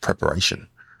lacked preparation,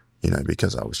 you know,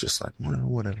 because I was just like, well,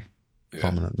 whatever,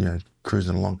 you know,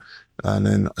 cruising along. And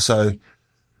then, so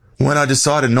when I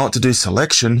decided not to do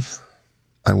selection,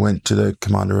 I went to the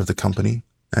commander of the company,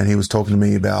 and he was talking to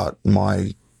me about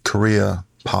my career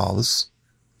paths.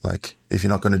 Like, if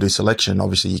you're not going to do selection,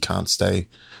 obviously you can't stay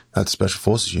at the Special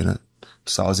Forces unit.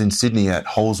 So I was in Sydney at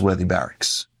Holsworthy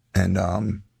Barracks,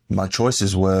 and my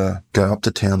choices were go up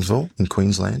to Townsville in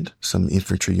Queensland, some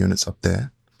infantry units up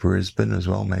there, Brisbane as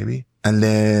well maybe. And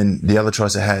then the other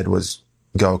choice I had was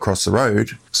go across the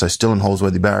road. So still in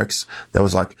Holsworthy Barracks, there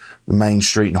was like the main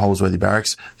street in Holsworthy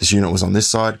Barracks. This unit was on this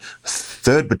side.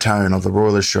 3rd Battalion of the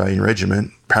Royal Australian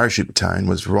Regiment, Parachute Battalion,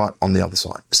 was right on the other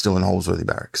side, still in Holsworthy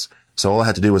Barracks. So all I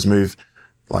had to do was move,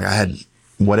 like I had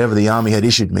whatever the army had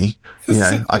issued me,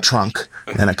 a trunk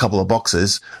and a couple of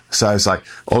boxes. So it's like,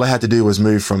 all I had to do was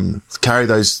carry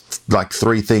those like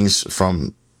 3 things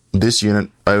from this unit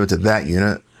over to that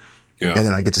unit. Yeah. And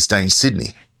then I get to stay in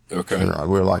Sydney. Okay.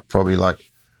 We're like probably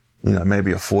like,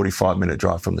 maybe a 45-minute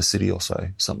drive from the city or so,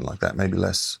 something like that, maybe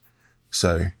less.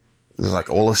 So there's like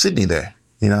all of Sydney there,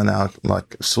 now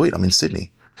like, sweet, I'm in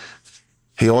Sydney.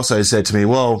 He also said to me,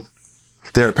 well,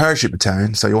 they're a parachute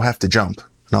battalion, so you'll have to jump.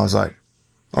 And I was like,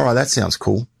 all right, that sounds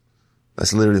cool.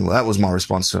 That was my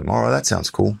response to him. All right, that sounds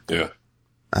cool. Yeah.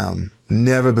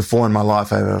 Never before in my life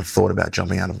have I ever thought about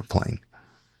jumping out of a plane.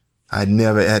 I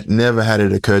never had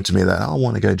it occurred to me that I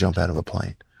want to go jump out of a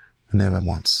plane. Never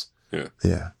once. Yeah.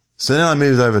 Yeah. So then I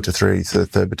moved over to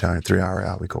 3rd Battalion,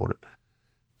 3RAR, we called it.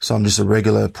 So I'm just a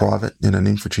regular private in an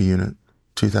infantry unit.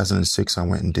 2006, I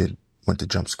went to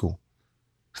jump school.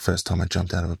 First time I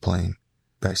jumped out of a plane.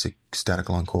 Basic static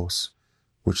line course,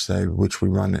 which we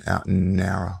run out in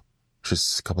Nowra, which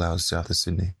is a couple hours south of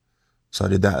Sydney. So I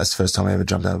did that. That's the first time I ever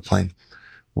jumped out of a plane.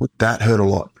 That hurt a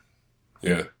lot.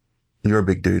 Yeah. You're a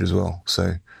big dude as well,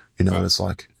 so you know what it's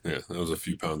like. Yeah, I was a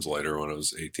few pounds lighter when I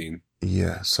was 18.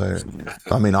 Yeah, so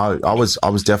I mean, I was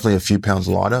definitely a few pounds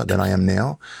lighter than I am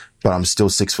now, but I'm still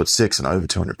 6'6" and over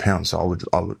 200 pounds. So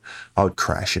I would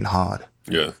crash in hard.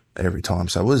 Yeah. Every time.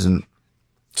 So it wasn't.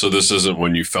 So this isn't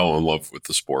when you fell in love with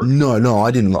the sport? No,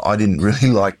 I didn't really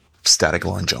like static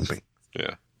line jumping.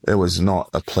 Yeah. It was not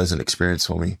a pleasant experience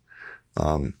for me,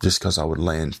 just because I would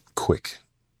land quick.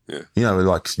 Yeah.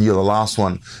 Like you're the last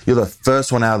one, you're the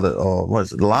first one out of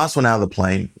the last one out of the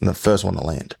plane and the first one to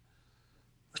land.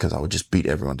 Because I would just beat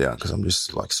everyone down because I'm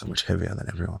just like so much heavier than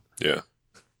everyone. Yeah.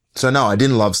 So no, I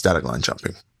didn't love static line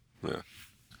jumping. Yeah.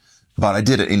 But I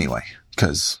did it anyway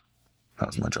because that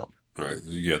was my job. Right.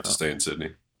 You got to stay in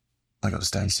Sydney. I got to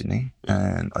stay in Sydney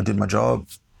and I did my job.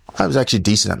 I was actually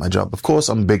decent at my job. Of course,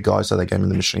 I'm a big guy, so they gave me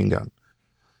the machine gun.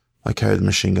 I carried the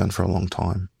machine gun for a long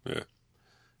time. Yeah.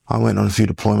 I went on a few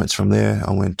deployments from there.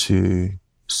 I went to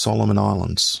Solomon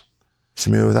Islands.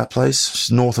 Familiar with that place?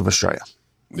 It's north of Australia.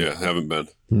 Yeah, haven't been.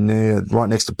 Yeah, right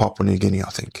next to Papua New Guinea, I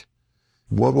think.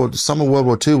 Some of World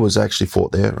War II was actually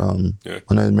fought there. Yeah.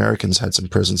 I know the Americans had some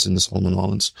presence in the Solomon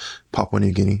Islands, Papua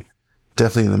New Guinea.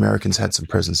 Definitely the Americans had some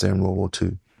presence there in World War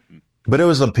II. But it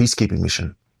was a peacekeeping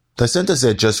mission. They sent us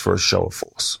there just for a show of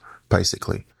force,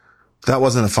 basically. That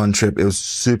wasn't a fun trip. It was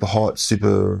super hot,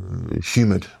 super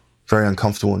humid, very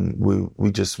uncomfortable, and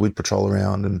we'd patrol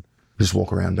around and just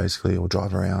walk around basically, or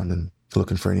drive around and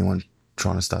looking for anyone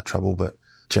trying to start trouble. But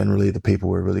generally the people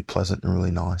were really pleasant and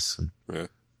really nice. And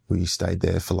we stayed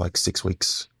there for like 6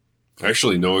 weeks. I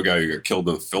actually know a guy who got killed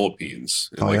in the Philippines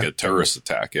in a terrorist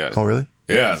attack. Yeah. Oh, really?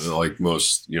 Yeah. Like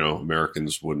most,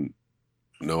 Americans wouldn't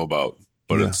know about,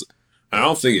 but I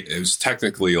don't think it was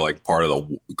technically like part of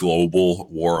the global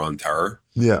war on terror.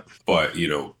 Yeah. But,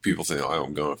 people think, oh,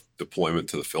 I'm going to deployment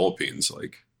to the Philippines.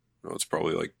 Like, it's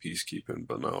probably like peacekeeping,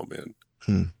 but no,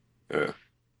 man. Yeah.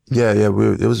 Yeah. It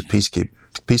was a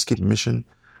peacekeeping mission.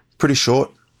 Pretty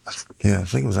short. Yeah. I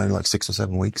think it was only like 6 or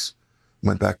 7 weeks.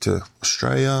 Went back to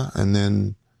Australia. And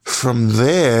then from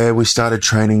there, we started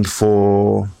training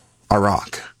for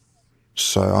Iraq.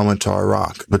 So I went to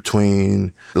Iraq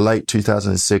between late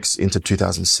 2006 into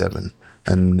 2007.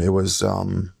 And it was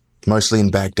mostly in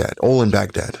Baghdad, all in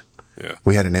Baghdad. Yeah.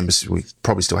 We had an embassy. We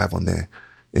probably still have one there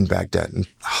in Baghdad. And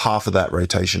half of that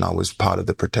rotation, I was part of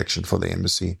the protection for the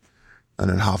embassy. And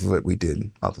then half of it, we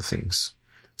did other things.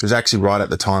 It was actually right at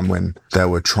the time when they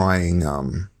were trying,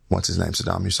 what's his name,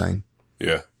 Saddam Hussein.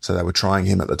 Yeah. So they were trying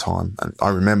him at the time. And I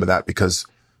remember that because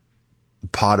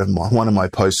one of my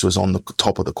posts was on the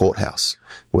top of the courthouse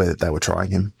where they were trying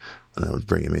him, and they would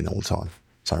bring him in all the time.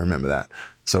 So I remember that.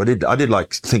 So I did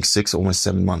like, I think 6, almost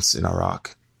 7 months in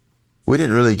Iraq. We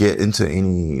didn't really get into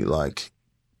any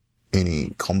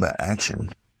combat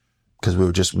action because we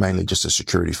were mainly just a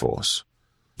security force.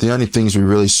 The only things we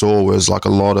really saw was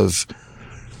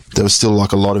there was still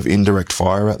like a lot of indirect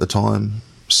fire at the time.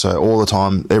 So all the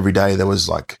time, every day, there was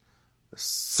like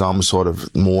some sort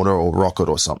of mortar or rocket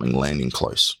or something landing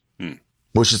close,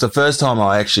 which is the first time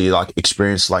I actually like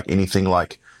experienced like anything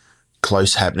like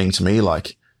close happening to me.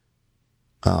 Like,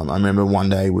 I remember one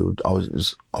day I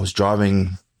was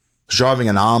driving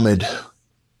an armored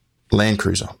Land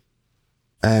Cruiser,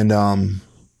 and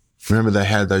remember they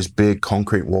had those big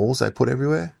concrete walls they put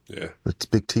everywhere. Yeah, the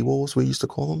big T-walls we used to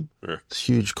call them. Yeah.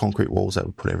 Huge concrete walls they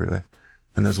would put everywhere.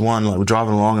 And there's one, like, we're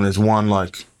driving along and there's one,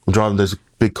 like, there's a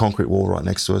big concrete wall right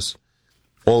next to us.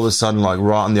 All of a sudden, like,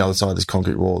 right on the other side of this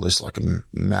concrete wall, there's like a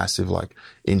massive, like,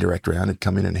 indirect round had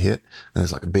come in and hit. And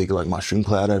there's like a big, like, mushroom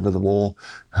cloud over the wall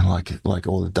and like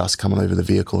all the dust coming over the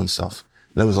vehicle and stuff.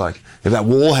 And it was like, if that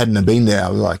wall hadn't have been there, I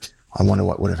was like, I wonder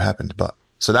what would have happened. But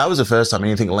so that was the first time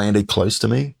anything landed close to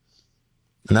me.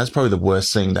 And that's probably the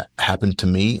worst thing that happened to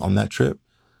me on that trip,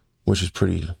 which is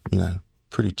pretty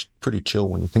chill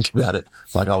when you think about it.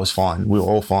 Like, I was fine. We were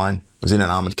all fine. I was in an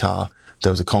armored car.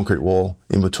 There was a concrete wall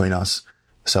in between us.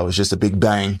 So it was just a big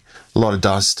bang, a lot of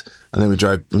dust. And then we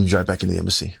drove back into the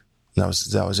embassy. That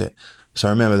was it. So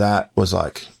I remember that was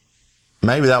like,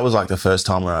 maybe that was like the first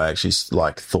time where I actually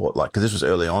like thought, like, cause this was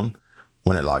early on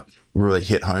when it like really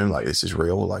hit home. Like, this is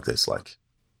real. Like, this, like,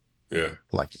 yeah,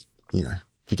 like, you know,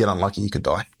 if you get unlucky, you could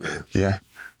die. Yeah.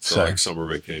 So like summer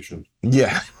vacation.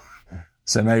 Yeah.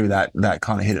 So maybe that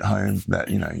kind of hit it home that,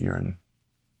 you know, you're in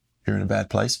a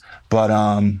bad place. But,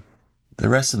 the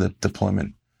rest of the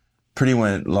deployment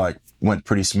went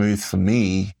pretty smooth for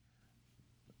me.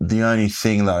 The only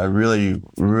thing that I really,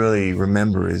 really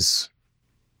remember is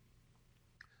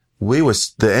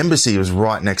the embassy was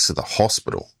right next to the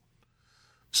hospital.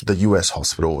 So the US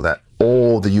hospital that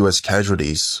all the US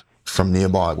casualties from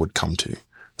nearby would come to.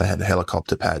 They had the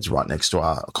helicopter pads right next to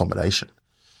our accommodation.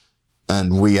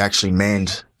 And we actually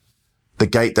manned the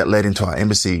gate that led into our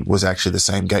embassy was actually the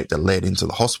same gate that led into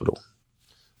the hospital.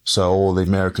 So all the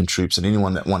American troops and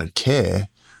anyone that wanted care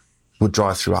would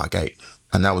drive through our gate.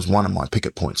 And that was one of my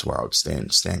picket points where I would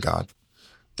stand guard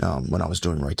when I was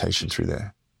doing rotation through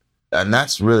there. And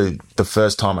that's really the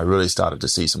first time I really started to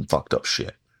see some fucked up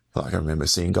shit. Like, I remember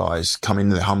seeing guys come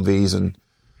into their Humvees and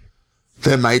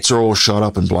their mates are all shot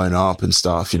up and blown up and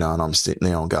stuff, you know, and I'm sitting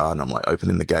there on guard and I'm like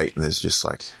opening the gate and there's just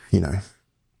like, you know,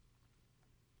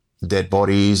 dead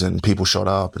bodies and people shot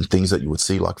up and things that you would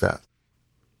see like that.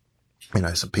 You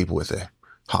know, some people with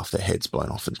half their heads blown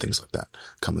off and things like that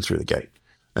coming through the gate.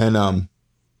 And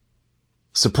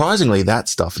surprisingly, that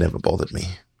stuff never bothered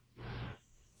me.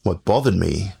 What bothered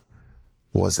me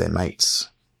was their mates.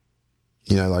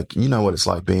 You know, like, you know what it's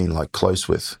like being like close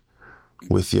with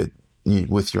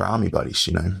your army buddies,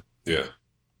 you know? Yeah.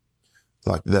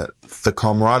 Like the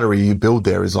camaraderie you build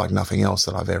there is like nothing else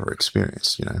that I've ever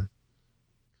experienced, you know?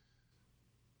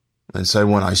 And so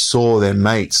when I saw their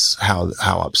mates, how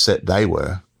upset they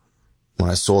were, when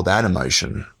I saw that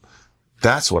emotion,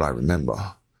 that's what I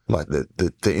remember. Like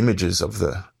the images of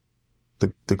the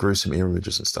gruesome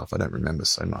images and stuff, I don't remember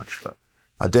so much, but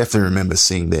I definitely remember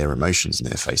seeing their emotions in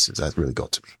their faces. That really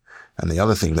got to me. And the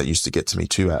other thing that used to get to me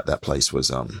too at that place was,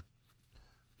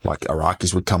 like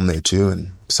Iraqis would come there too,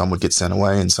 and some would get sent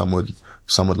away and some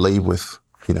would leave with,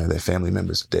 you know, their family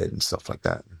members are dead and stuff like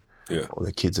that. Yeah. Or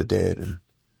their kids are dead. And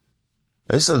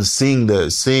I just started seeing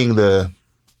the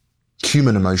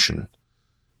human emotion,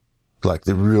 like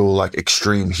the real, like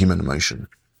extreme human emotion.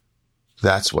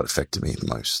 That's what affected me the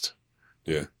most.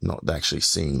 Yeah. Not actually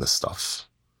seeing the stuff.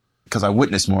 Because I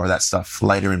witnessed more of that stuff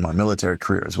later in my military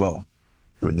career as well.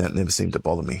 It never seemed to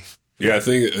bother me. Yeah, I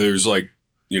think there's like,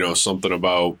 you know, something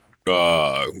about,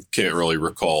 can't really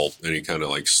recall any kind of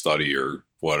like study or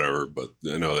whatever, but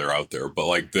I know they're out there. But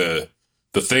like the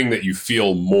thing that you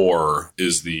feel more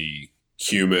is the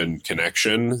human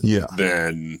connection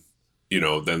than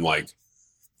like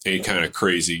any kind of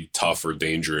crazy, tough or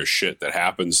dangerous shit that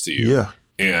happens to you. Yeah.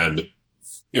 And,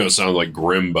 you know, it sounds like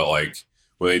grim, but like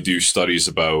when they do studies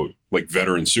about like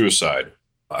veteran suicide,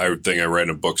 I think I read in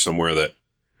a book somewhere that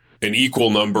an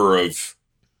equal number of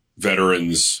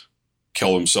veterans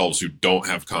kill themselves who don't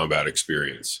have combat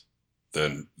experience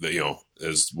than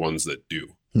as ones that do.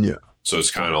 Yeah. So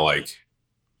it's kind of like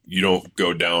you don't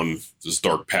go down this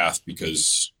dark path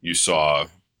because you saw,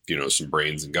 you know, some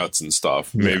brains and guts and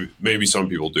stuff. Yeah. Maybe some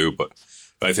people do, but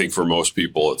I think for most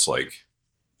people it's like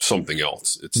something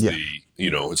else. It's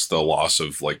it's the loss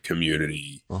of like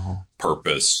community,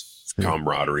 purpose,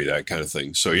 camaraderie, that kind of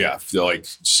thing. So yeah, like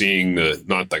seeing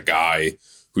not the guy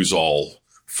who's all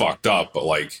fucked up, but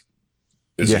like,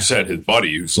 as you said, his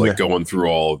buddy who's like going through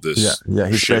all of this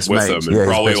shit with him and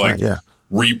probably like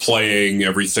replaying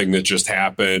everything that just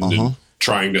happened and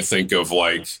trying to think of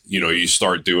like, you know, you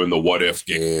start doing the what if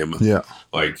game. Yeah.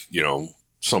 Like, you know,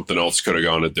 something else could have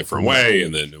gone a different way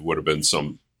and then it would have been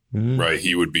some, right,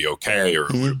 he would be okay, or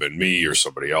it would have been me or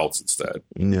somebody else instead.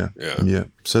 Yeah. Yeah. Yeah.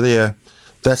 So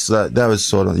that was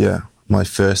sort of, my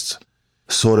first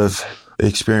sort of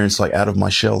experience, like out of my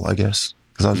shell, I guess,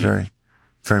 because I was very,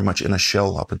 very much in a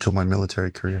shell up until my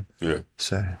military career. Yeah.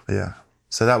 So, yeah.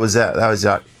 So that was that. That was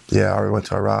that. Yeah, I went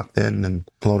to Iraq then and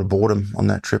a lot of boredom on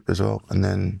that trip as well. And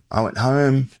then I went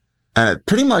home And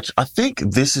pretty much, I think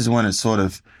this is when it sort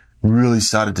of really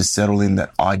started to settle in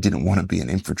that I didn't want to be an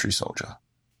infantry soldier.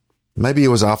 Maybe it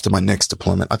was after my next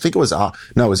deployment. I think it was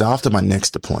after my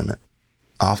next deployment.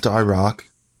 After Iraq,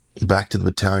 back to the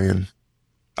battalion,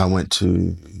 I went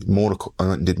to I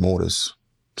went and did mortars.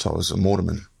 So I was a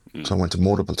mortarman. So I went to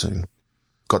mortar platoon,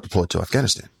 got deployed to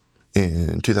Afghanistan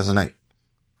in 2008.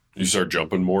 You start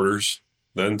jumping mortars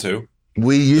then too?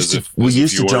 We used to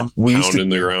jump pounding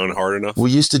the ground hard enough.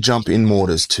 We used to jump in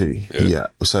mortars too. Yeah.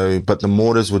 So, but the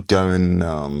mortars would go in,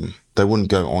 they wouldn't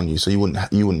go on you. So you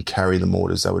wouldn't carry the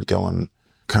mortars. They would go on,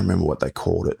 can't remember what they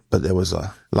called it, but there was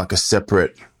a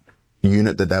separate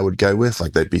unit that they would go with.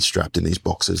 Like they'd be strapped in these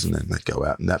boxes and then they'd go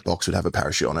out and that box would have a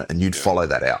parachute on it and you'd follow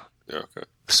that out. Yeah. Okay.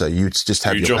 So you'd just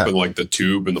have you jump in like the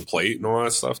tube and the plate and all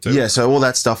that stuff too? Yeah, so all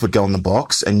that stuff would go in the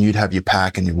box and you'd have your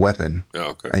pack and your weapon. Oh,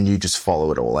 okay. And you just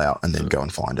follow it all out and then go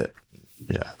and find it.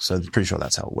 Yeah, so I'm pretty sure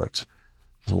that's how it worked.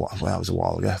 It was a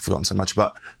while ago. I've forgotten so much.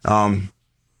 But,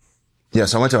 yeah,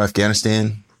 so I went to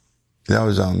Afghanistan. That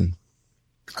was an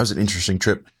interesting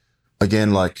trip.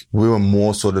 Again, like we were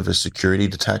more sort of a security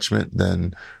detachment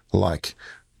than like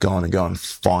go and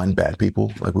find bad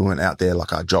people. Like we went out there,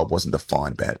 like our job wasn't to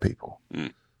find bad people.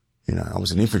 Mm. You know, I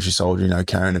was an infantry soldier, you know,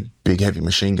 carrying a big heavy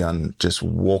machine gun, just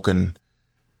walking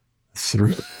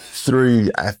through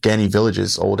Afghani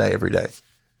villages all day, every day.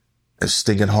 It's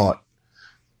stinking hot.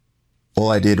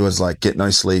 All I did was like get no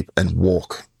sleep and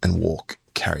walk,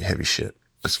 carry heavy shit.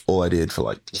 That's all I did for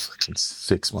like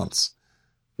 6 months.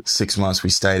 6 months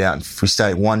we stayed out.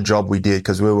 One job we did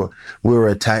because we were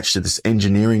attached to this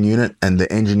engineering unit and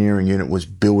the engineering unit was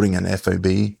building an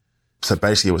FOB. So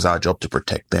basically it was our job to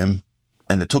protect them.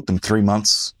 And it took them 3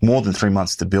 months, more than 3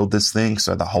 months to build this thing.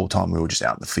 So the whole time we were just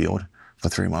out in the field for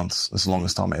 3 months. That's the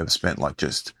longest time I ever spent, like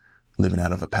just living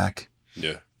out of a pack.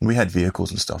 Yeah. We had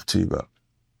vehicles and stuff too, but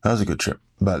that was a good trip.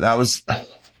 But that was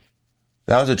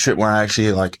a trip where I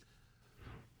actually like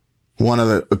one of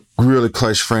a really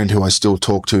close friend who I still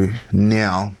talk to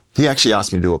now. He actually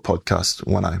asked me to do a podcast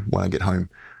when I get home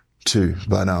too.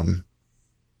 But,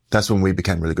 that's when we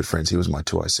became really good friends. He was my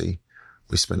 2IC.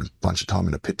 We spent a bunch of time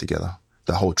in a pit together.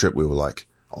 The whole trip we were like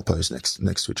opposed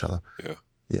next to each other. Yeah.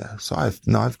 Yeah. So I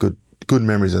have good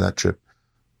memories of that trip.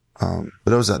 But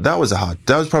that was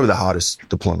probably the hardest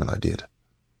deployment I did.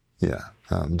 Yeah.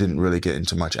 Didn't really get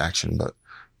into much action, but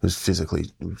it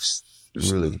was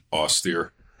really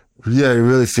austere. Yeah.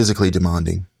 Really physically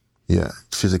demanding. Yeah.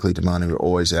 Physically demanding. We're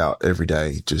always out every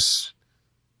day. Just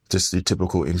the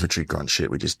typical infantry grunt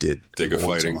shit we just did. Take a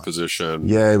fighting position.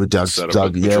 Yeah, we dug shit.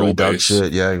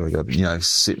 Yeah, we got, you know,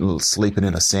 sleeping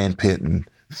in a sand pit and,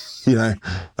 you know,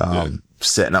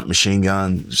 setting up machine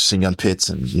gun pits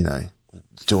and, you know,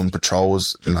 doing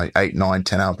patrols, like 8, 9,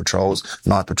 10 hour patrols,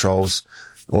 night patrols,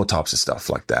 all types of stuff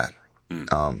like that.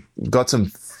 Got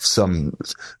some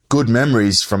good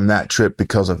memories from that trip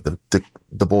because of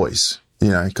the boys, you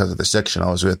know, because of the section I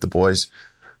was with, the boys.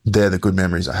 They're the good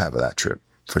memories I have of that trip.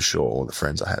 For sure, all the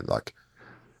friends I had, like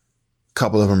a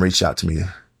couple of them reached out to me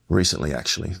recently.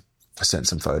 Actually, I sent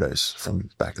some photos from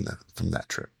that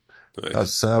trip.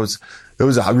 Nice. It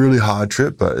was a really hard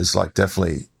trip, but it's like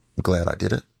definitely glad I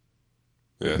did it.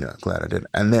 Yeah, glad I did it.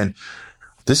 And then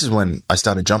this is when I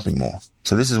started jumping more.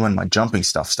 So this is when my jumping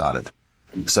stuff started.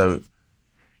 So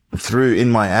in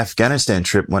my Afghanistan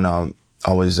trip, when I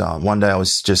was one day I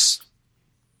was just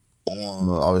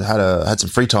I had some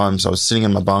free time, so I was sitting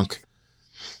in my bunk.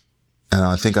 And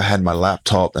I think I had my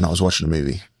laptop and I was watching a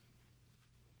movie.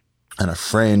 And a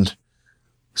friend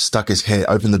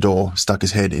opened the door, stuck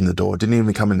his head in the door. Didn't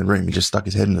even come in the room. He just stuck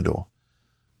his head in the door.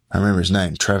 I remember his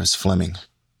name, Travis Fleming.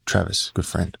 Travis, good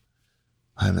friend.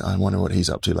 I wonder what he's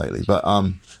up to lately. But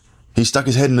he stuck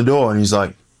his head in the door and he's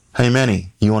like, "Hey,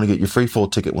 Manny, you want to get your free fall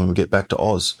ticket when we get back to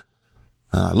Oz?"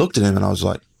 And I looked at him and I was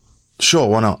like, "Sure,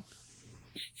 why not?"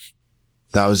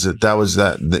 That was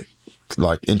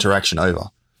like interaction over.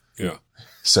 Yeah.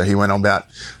 So he went on about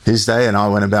his day and I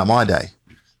went about my day.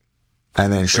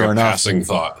 And then sure enough. Passing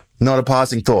thought. Not a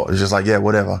passing thought. It was just like, yeah,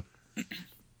 whatever.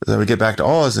 So we get back to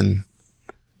Oz and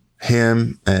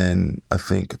him and I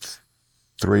think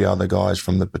 3 other guys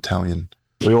from the battalion.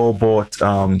 We all bought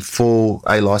full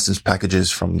A license packages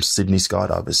from Sydney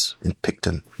Skydivers in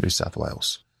Picton, New South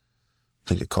Wales. I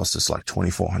think it cost us like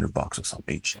 $2,400 or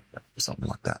something each, something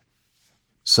like that.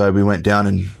 So we went down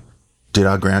and did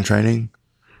our ground training.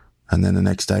 And then the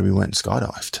next day we went and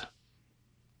skydived.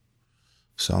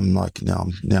 So I'm like, now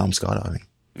I'm skydiving.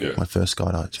 Yeah. My first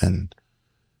skydive. And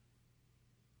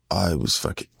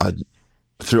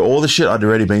through all the shit I'd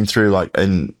already been through, like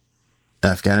in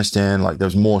Afghanistan, like there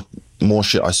was more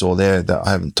shit I saw there that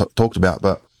I haven't talked about,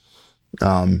 but,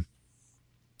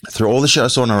 through all the shit I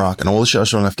saw in Iraq and all the shit I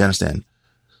saw in Afghanistan,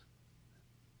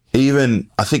 even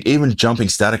jumping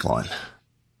static line,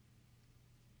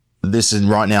 this is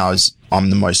right now is, I'm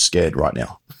the most scared right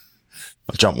now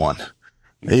of jump 1.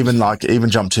 Even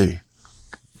jump 2.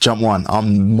 Jump 1,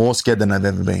 I'm more scared than I've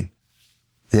ever been.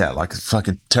 Yeah, like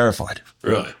fucking terrified.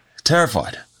 Really?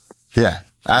 Terrified. Yeah,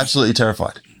 absolutely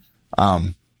terrified.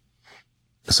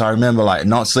 So I remember like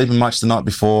not sleeping much the night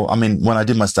before. I mean, when I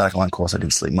did my static line course, I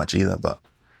didn't sleep much either, but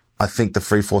I think the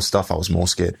free fall stuff, I was more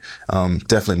scared.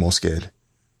 Definitely more scared.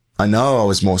 I know I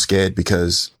was more scared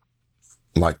because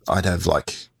like I'd have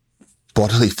like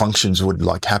bodily functions would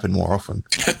like happen more often.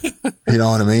 You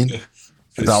know what I mean?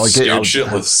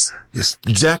 Shitless. Yes,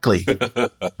 exactly.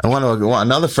 And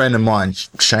another friend of mine,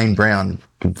 Shane Brown,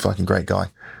 fucking great guy,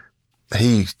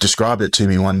 he described it to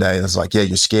me one day. I was like, yeah,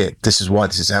 you're scared. This is why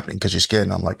this is happening, because you're scared.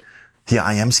 And I'm like, yeah,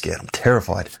 I am scared. I'm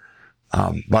terrified.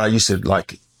 But I used to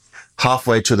like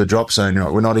halfway to the drop zone,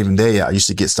 we're not even there yet. I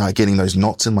used to start getting those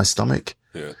knots in my stomach.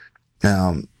 Yeah.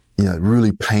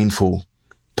 Really painful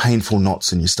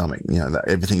knots in your stomach. That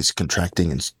everything's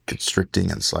contracting and constricting.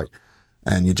 And it's like,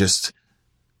 and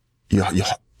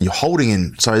you're holding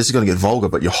in, sorry, this is going to get vulgar,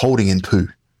 but you're holding in poo.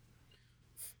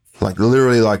 Like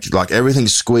literally like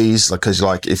everything's squeezed, like, cause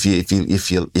like if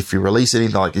you release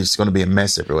anything, like it's going to be a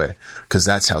mess everywhere, cause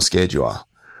that's how scared you are.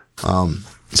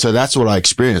 So that's what I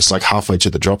experienced like halfway to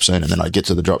the drop zone. And then I get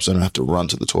to the drop zone and I have to run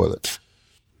to the toilet,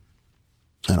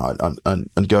 and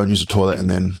I'd go and use the toilet, and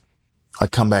then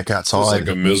I'd come back outside. It's like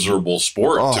a miserable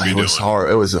sport to be doing.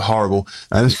 It was horrible.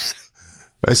 And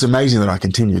it's amazing that I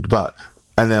continued,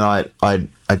 and then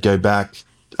I'd go back,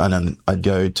 and then I'd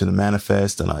go to the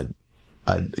manifest, and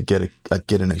I'd get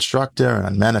an instructor, and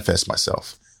I'd manifest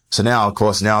myself. So now, of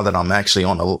course, now that I'm actually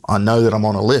I know that I'm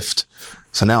on a lift.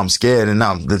 So now I'm scared, and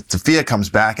now the fear comes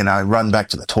back, and I run back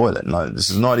to the toilet. And this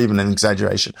is not even an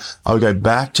exaggeration. I would go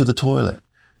back to the toilet,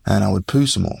 and I would poo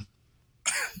some more.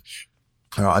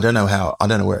 I don't know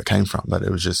where it came from, but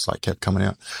it was just like kept coming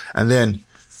out. And then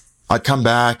I'd come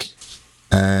back,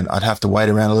 and I'd have to wait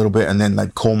around a little bit, and then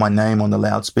they'd call my name on the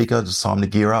loudspeaker. It's time to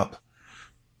gear up.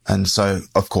 And so,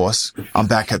 of course, I'm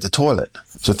back at the toilet.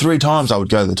 So 3 times I would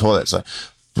go to the toilet. So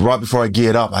right before I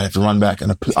geared up, I'd have to run back,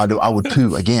 and I would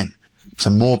poo again. So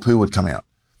more poo would come out.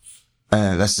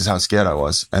 And that's just how scared I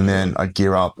was. And then I'd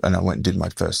gear up, and I went and did my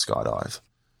first skydive.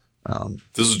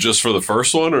 This is just for the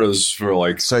first one, or is this for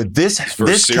like... So this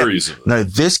series?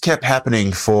 This kept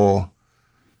happening for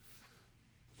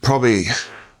probably...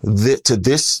 to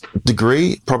this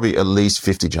degree, probably at least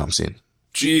 50 jumps in.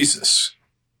 Jesus.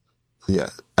 Yeah.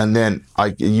 And then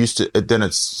then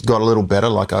it's got a little better.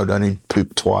 Like I would only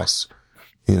poop twice,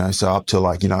 so up to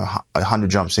like, 100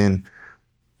 jumps in.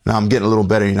 Now I'm getting a little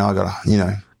better, I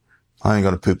only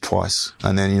got to poop twice.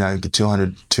 And then, get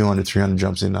 200, 300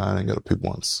 jumps in, I only got to poop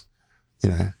once,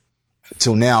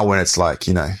 till now when it's like,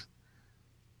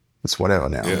 it's whatever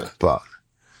now. Yeah. But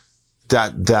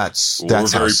that's we're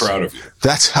very proud of you.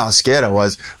 That's how scared I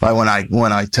was. Like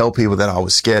when I tell people that I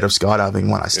was scared of skydiving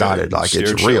when I started, like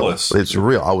it's real. Shitless. It's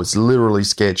real. I was literally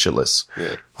scared shitless.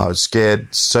 Yeah. I was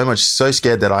scared so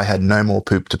scared that I had no more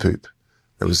poop to poop.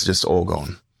 It was just all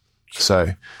gone.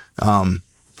 So,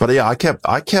 but yeah, I kept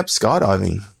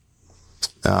skydiving.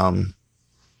 And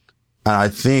I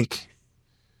think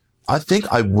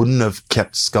I wouldn't have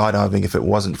kept skydiving if it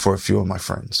wasn't for a few of my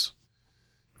friends.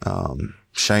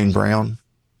 Shane Brown,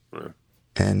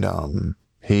 and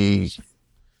he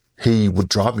would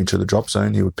drive me to the drop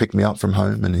zone. He would pick me up from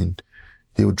home, and then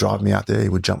he would drive me out there. He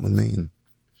would jump with me. And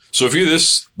so if you're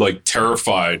this like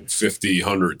terrified 50,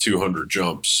 100, 200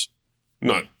 jumps,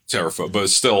 not terrified, but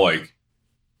still like,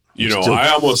 I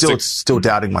almost still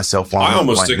doubting myself. I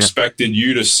almost expected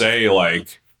you to say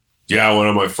like, yeah, when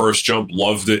on my first jump,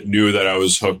 loved it, knew that I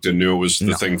was hooked, and knew it was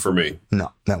the thing for me.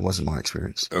 No, that wasn't my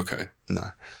experience. Okay.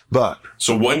 No. But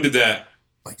so when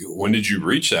did you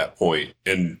reach that point?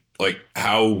 And like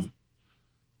how,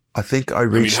 I think I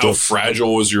reached, how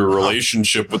fragile was your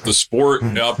relationship with the sport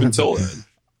up until then?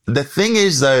 The thing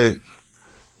is though,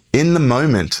 in the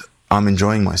moment, I'm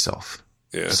enjoying myself.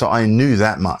 Yeah. So I knew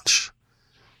that much.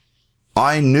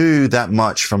 I knew that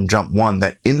much from jump 1,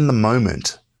 that in the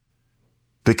moment,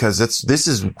 because this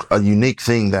is a unique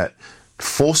thing that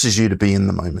forces you to be in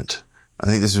the moment. I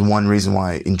think this is one reason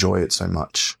why I enjoy it so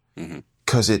much,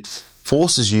 because it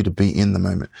forces you to be in the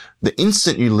moment. The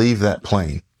instant you leave that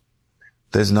plane,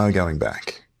 there's no going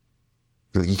back.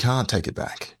 You can't take it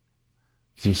back.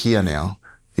 You're here now.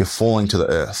 You're falling to the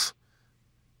earth.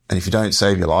 And if you don't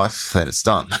save your life, then it's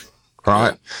done.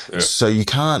 Right? Yeah. So you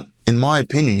can't, in my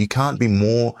opinion, you can't be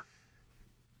more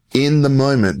in the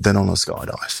moment than on a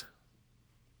skydive.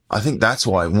 I think that's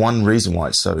one reason why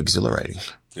it's so exhilarating.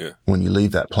 Yeah. When you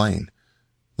leave that plane,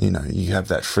 you have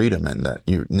that freedom and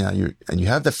you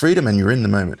have the freedom and you're in the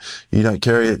moment. You don't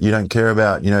care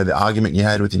about, the argument you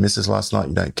had with your missus last night.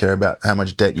 You don't care about how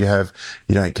much debt you have.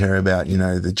 You don't care about,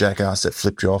 the jackass that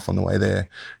flipped you off on the way there.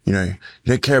 You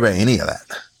don't care about any of that.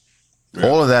 Yeah.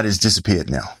 All of that is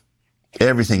disappeared now.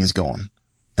 Everything is gone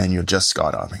and you're just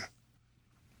skydiving.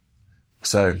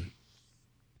 So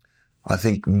I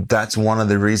think that's one of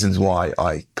the reasons why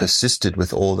I persisted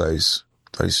with all those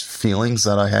feelings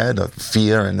that I had of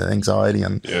fear and the anxiety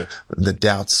and the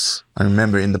doubts. I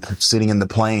remember sitting in the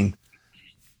plane,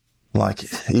 like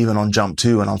even on jump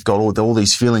 2, and I've got all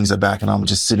these feelings are back, and I'm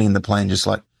just sitting in the plane, just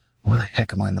like, why the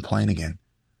heck am I in the plane again?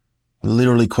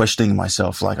 Literally questioning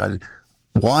myself, like,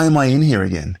 why am I in here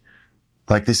again?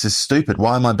 Like, this is stupid.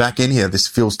 Why am I back in here? This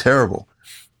feels terrible.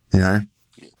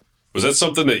 Was that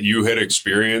something that you had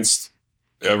experienced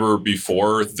ever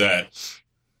before, that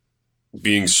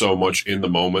being so much in the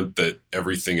moment that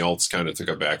everything else kind of took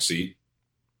a back seat?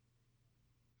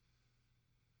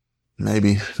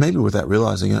 Maybe without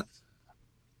realizing it.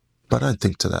 But I don't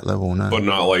think to that level, no. But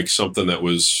not like something that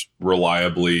was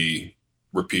reliably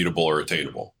repeatable or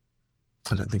attainable?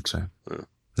 I don't think so.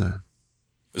 No.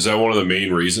 Is that one of the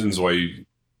main reasons why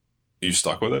you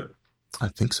stuck with it? I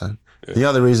think so. Yeah. The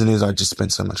other reason is I just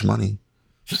spent so much money.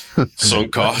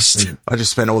 Sunk cost. I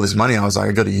just spent all this money. I was like,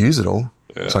 I got to use it all.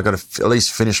 Yeah. So I got to at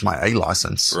least finish my A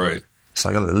license. Right. So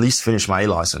I got to at least finish my A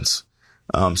license.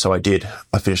 So I did.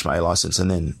 I finished my A license. And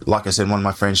then, like I said, one of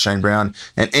my friends, Shane Brown,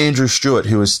 and Andrew Stewart,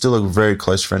 who is still a very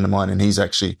close friend of mine, and he's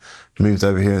actually moved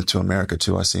over here to America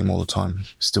too. I see him all the time.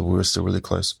 We're still really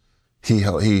close.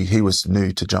 He was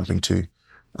new to jumping too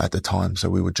at the time. So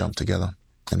we would jump together,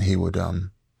 and he would,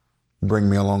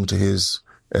 bring me along to his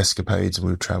escapades, and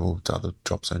we would travel to other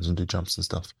drop zones and do jumps and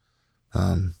stuff.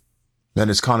 And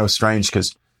it's kind of strange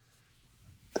because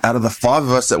out of the 5 of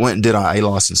us that went and did our A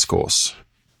license course,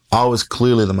 I was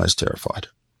clearly the most terrified.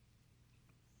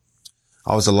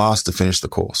 I was the last to finish the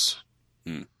course.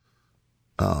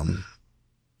 I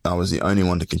was the only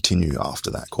one to continue after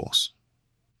that course.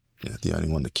 Yeah, the only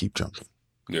one to keep jumping.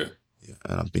 Yeah.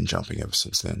 And I've been jumping ever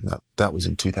since then. That was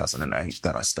in 2008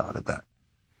 that I started that.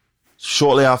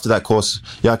 Shortly after that course,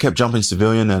 I kept jumping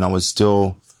civilian, and I was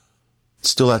still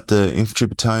at the infantry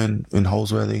battalion in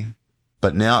Holsworthy.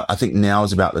 But I think now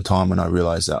is about the time when I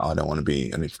realized that I don't want to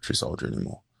be an infantry soldier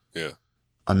anymore. Yeah.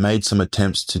 I made some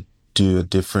attempts to do a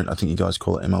different, I think you guys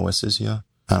call it MOSs here.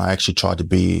 And I actually tried to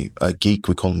be a geek.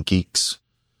 We call them geeks,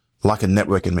 like a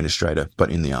network administrator, but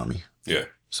in the army. Yeah.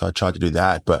 So I tried to do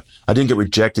that, but I didn't get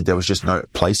rejected. There was just no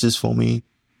places for me.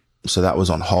 So that was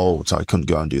on hold. So I couldn't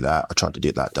go and do that. I tried to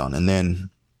get that done. And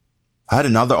then I had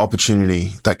another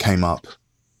opportunity that came up.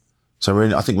 So we're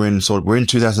in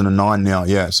 2009 now.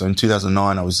 Yeah. So in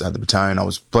 2009, I was at the battalion. I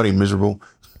was bloody miserable.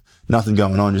 Nothing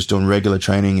going on, just doing regular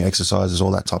training, exercises,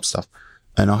 all that type of stuff.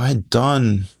 And I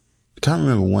can't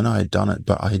remember when I had done it,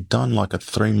 but I had done like a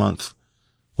 3-month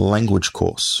language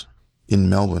course in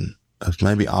Melbourne,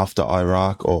 maybe after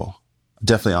Iraq, or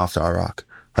definitely after Iraq.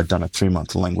 I'd done a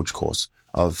 3-month language course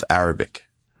of Arabic,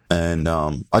 and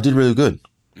I did really good.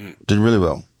 Did really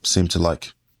well. Seemed to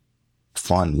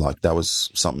find that was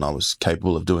something I was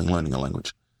capable of doing, learning a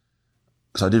language.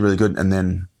 So I did really good. And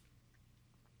then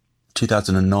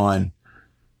 2009,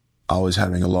 I was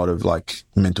having a lot of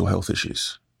mental health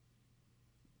issues,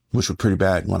 which were pretty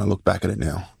bad when I look back at it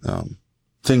now.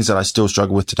 Things that I still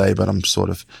struggle with today, but I'm sort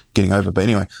of getting over. But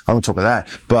anyway, I won't talk about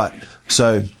that. But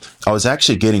so I was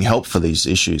actually getting help for these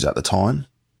issues at the time.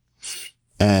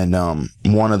 And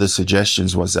one of the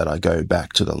suggestions was that I go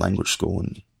back to the language school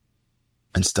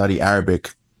and study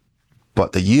Arabic,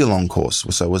 but the year-long course.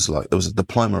 So it was a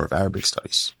diploma of Arabic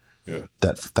studies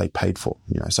that they paid for.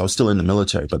 So I was still in the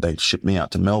military, but they shipped me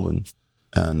out to Melbourne,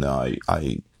 and I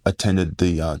attended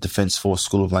the Defence Force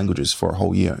School of Languages for a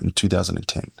whole year in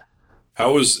 2010.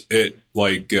 How was it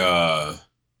if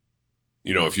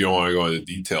you don't want to go into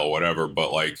detail, whatever,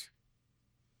 but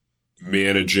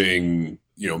managing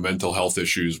mental health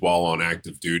issues while on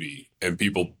active duty, and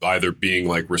people either being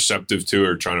receptive to it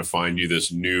or trying to find you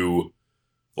this new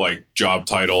job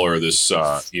title or this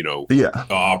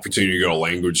opportunity to go to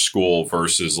language school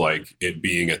versus it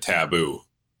being a taboo?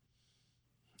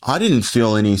 I didn't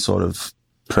feel any sort of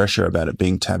pressure about it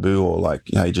being taboo or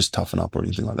hey, just toughen up or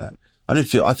anything like that.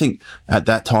 I think at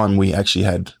that time we actually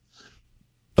had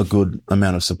a good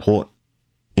amount of support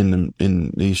in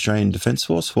the Australian Defence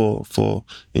Force for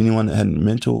anyone that had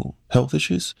mental health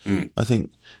issues. I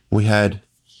think we had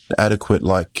adequate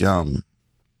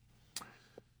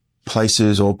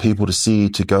places or people to see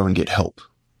to go and get help.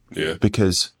 Yeah.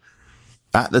 Because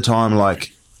at the time,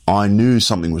 like, I knew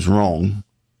something was wrong,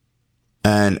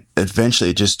 and eventually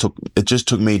it just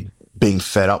took me being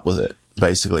fed up with it,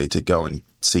 basically, to go and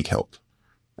seek help.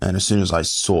 And as soon as I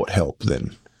sought help,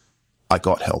 then I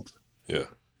got help. Yeah.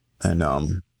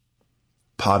 And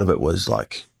part of it was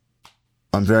like,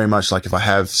 I'm very much like, if I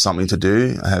have something to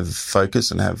do, I have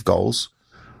focus and have goals,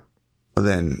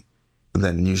 then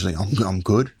usually I'm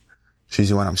good. It's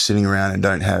usually when I'm sitting around and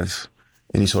don't have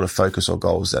any sort of focus or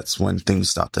goals, that's when things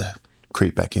start to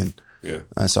creep back in. Yeah.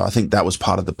 And so I think that was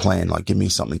part of the plan, like, give me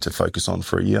something to focus on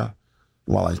for a year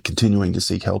while I'm continuing to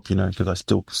seek help, because I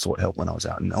still sought help when I was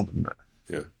out in Melbourne. But,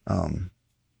 yeah.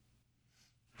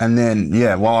 And then,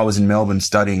 while I was in Melbourne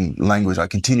studying language, I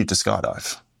continued to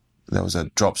skydive. There was a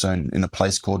drop zone in a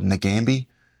place called Nagambie,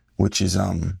 which is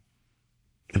about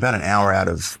an hour out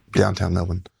of downtown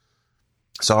Melbourne.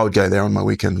 So I would go there on my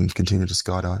weekend and continue to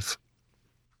skydive.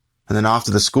 And then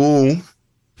after the school,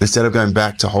 instead of going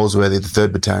back to Holsworthy, the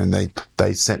 3rd Battalion,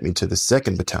 they sent me to the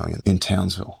 2nd Battalion in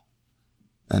Townsville.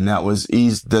 And that was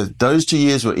those 2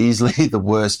 years were easily the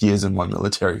worst years of my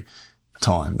military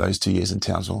time, those 2 years in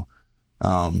Townsville.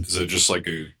 Is it just like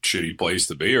a shitty place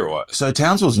to be or what? So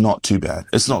Townsville's not too bad.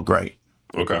 It's not great.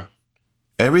 Okay.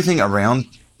 Everything around,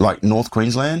 like, North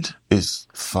Queensland is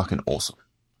fucking awesome.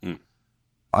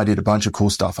 I did a bunch of cool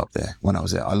stuff up there when I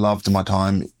was there. I loved my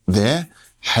time there,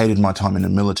 hated my time in the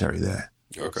military there.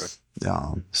 Okay.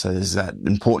 So there's that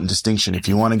important distinction. If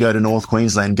you want to go to North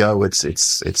Queensland, go.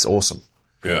 It's awesome.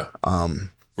 Yeah.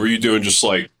 Were you doing just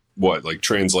like what, like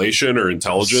translation or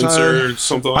intelligence or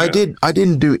something like that? I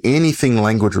didn't do anything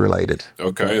language related.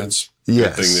 Okay. That's a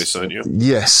good thing they sent you.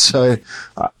 Yes. So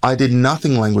I did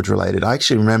nothing language related. I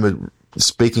actually remember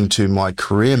speaking to my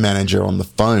career manager on the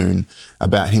phone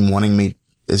about him wanting me.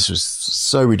 This was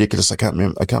so ridiculous. I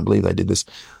can't believe they did this.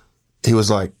 He was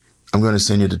like, I'm going to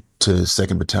send you to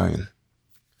 2nd Battalion.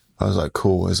 I was like,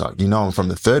 cool. He's like, I'm from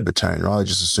the 3rd Battalion, right? I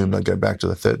just assumed I'd go back to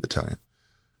the 3rd Battalion.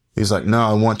 He's like, no,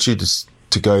 I want you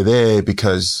to go there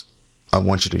because I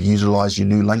want you to utilize your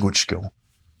new language skill.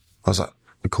 I was like,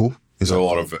 cool. Is there a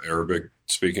lot of Arabic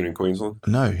speaking in Queensland?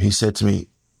 No, he said to me,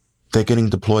 they're getting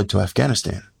deployed to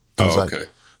Afghanistan. I was like,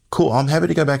 cool, I'm happy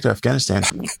to go back to Afghanistan.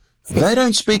 They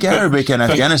don't speak Arabic in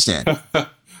Afghanistan.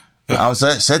 I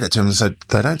said that to him and said,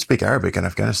 they don't speak Arabic in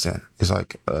Afghanistan. He's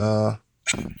like, I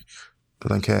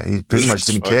don't care. He pretty much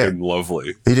didn't care.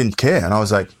 Lovely. He didn't care. And I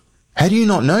was like, how do you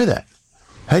not know that?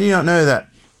 How do you not know that?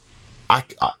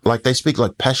 Like, they speak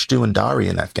like Pashto and Dari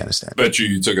in Afghanistan. Bet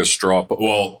you took a straw.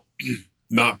 Well,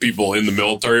 not people in the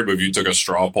military, but if you took a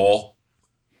straw poll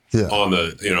on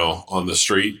the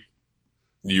street,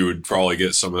 you would probably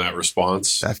get some of that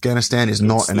response. Afghanistan is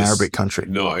not an Arabic country.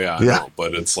 No, I know,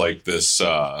 but it's like this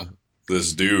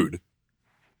dude,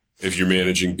 if you're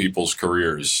managing people's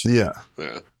careers. Yeah.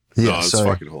 No, it's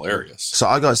fucking hilarious. So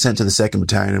I got sent to the 2nd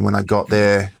Battalion, and when I got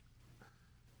there,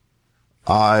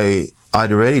 I'd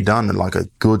already done like a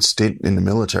good stint in the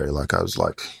military. Like, it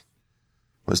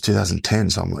was 2010,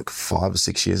 so I'm like 5 or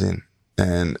 6 years in.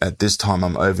 And at this time,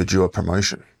 I'm overdue a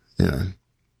promotion,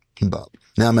 But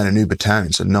now I'm in a new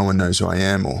battalion, so no one knows who I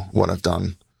am or what I've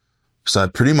done. So I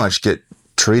pretty much get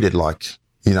treated like,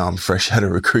 I'm fresh out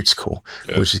of recruit school,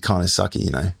 which is kind of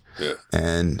sucky, Yeah.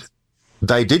 And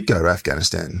they did go to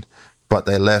Afghanistan, but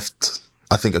they left,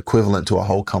 I think, equivalent to a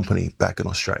whole company back in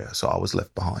Australia. So I was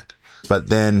left behind. But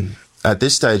then at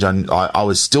this stage, I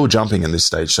was still jumping in this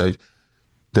stage. So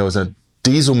there was a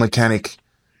diesel mechanic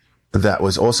that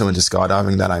was also into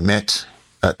skydiving that I met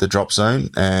at the drop zone,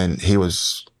 and he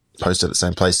was posted at the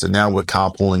same place. So now we're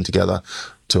carpooling together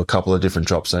to a couple of different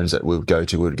drop zones that we would go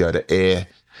to. We would go to a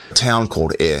town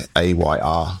called Ayr, Ayr,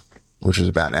 which was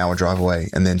about an hour drive away.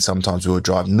 And then sometimes we would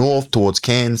drive north towards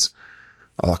Cairns,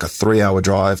 like a 3-hour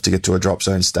drive to get to a drop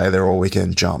zone, stay there all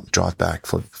weekend, drive back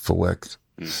for work.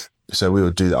 So I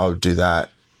would do that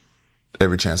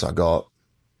every chance I got.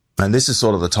 And this is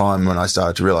sort of the time when I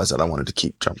started to realize that I wanted to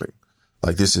keep jumping.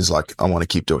 Like, this is like, I want to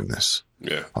keep doing this.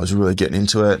 Yeah. I was really getting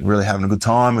into it, really having a good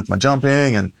time with my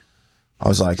jumping. And I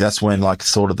was like, that's when like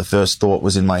sort of the first thought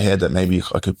was in my head that maybe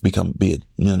I could be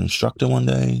an instructor one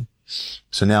day.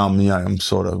 So now I'm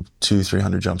sort of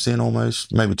 200-300 jumps in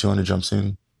almost, maybe 200 jumps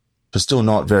in, but still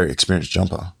not very experienced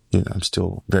jumper. I'm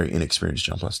still very inexperienced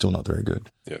jumper, still not very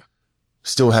good. Yeah.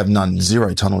 Still have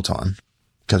zero tunnel time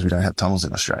because we don't have tunnels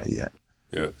in Australia yet.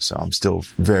 Yeah. So I'm still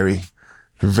very,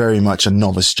 very much a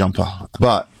novice jumper,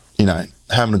 but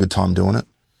having a good time doing it.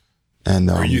 And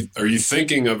are you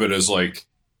thinking of it as like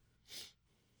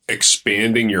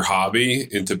expanding your hobby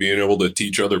into being able to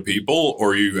teach other people,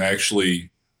 or are you actually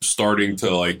starting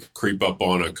to like creep up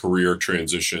on a career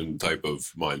transition type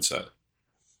of mindset?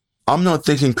 I'm not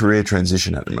thinking career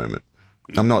transition at the moment.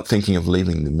 I'm not thinking of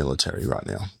leaving the military right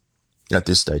now at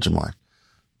this stage of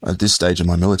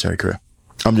my military career.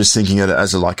 I'm just thinking of it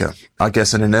as I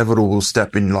guess an inevitable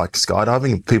step in like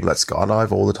skydiving. People that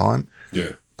skydive all the time.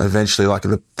 Yeah. Eventually, like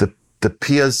the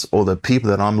peers or the people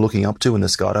that I'm looking up to in the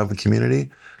skydiving community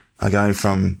are going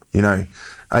from,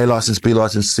 A license, B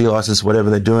license, C license, whatever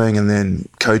they're doing, and then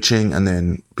coaching, and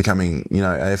then becoming,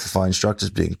 AFFI instructors,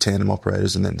 being tandem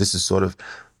operators. And then this is sort of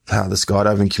how the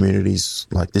skydiving communities,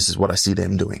 like, this is what I see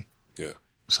them doing. Yeah.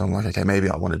 So I'm like, okay, maybe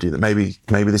I want to do that. Maybe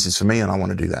this is for me and I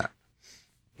want to do that.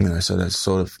 So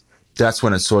that's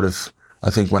when it sort of,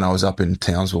 I think when I was up in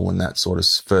Townsville, when that sort of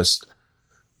first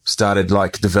started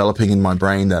like developing in my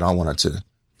brain that I wanted to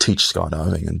teach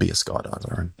skydiving and be a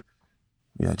skydiver and,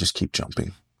 just keep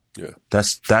jumping. Yeah.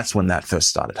 That's when that first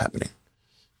started happening.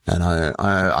 And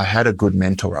I had a good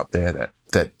mentor up there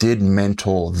that did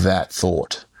mentor that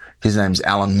thought. His name's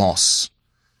Alan Moss.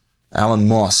 Alan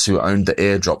Moss, who owned the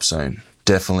airdrop zone,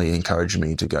 definitely encouraged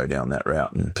me to go down that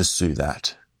route and pursue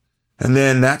that. And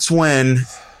then that's when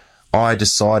I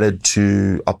decided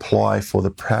to apply for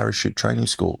the parachute training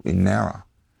school in Nowra,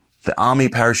 the Army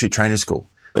Parachute Training School.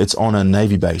 It's on a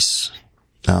Navy base.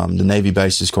 The Navy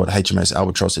base is called HMS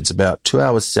Albatross. It's about 2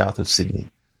 hours south of Sydney.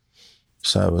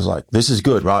 So I was like, this is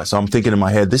good, right? So I'm thinking in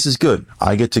my head, this is good.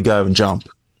 I get to go and jump.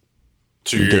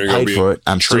 So you're going to for it.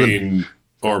 I'm train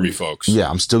Army folks. Yeah,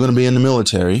 I'm still going to be in the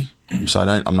military. So I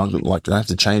don't have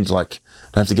to change, I don't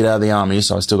have to get out of the Army.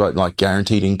 So I still got like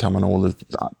guaranteed income and all the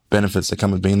benefits that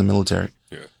come with being in the military.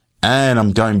 Yeah. And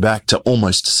I'm going back to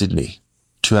almost Sydney,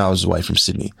 2 hours away from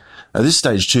Sydney. At this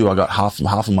stage too, I got half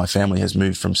of my family has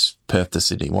moved from Perth to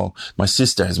Sydney. Well, my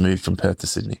sister has moved from Perth to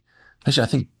Sydney. Actually, I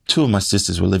think two of my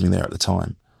sisters were living there at the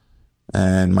time,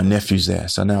 and my nephew's there.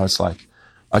 So now it's like,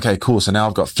 okay, cool. So now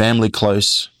I've got family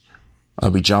close.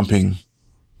 I'll be jumping,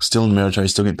 still in the military,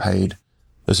 still get paid.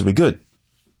 This will be good.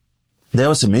 There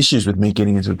were some issues with me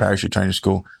getting into the parachute training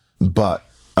school, but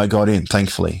I got in,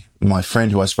 thankfully. My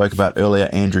friend who I spoke about earlier,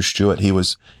 Andrew Stewart, he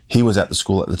was at the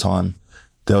school at the time.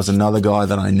 There was another guy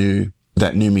that I knew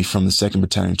that knew me from the 2nd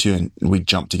Battalion too, and we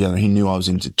jumped together. He knew I was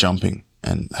into jumping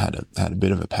and had a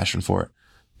bit of a passion for it.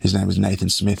 His name was Nathan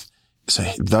Smith. So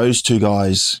those two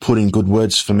guys put in good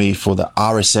words for me for the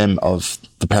RSM of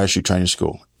the parachute training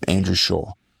school, Andrew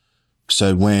Shaw.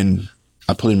 So when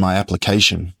I put in my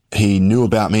application, he knew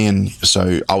about me, and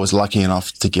so I was lucky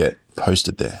enough to get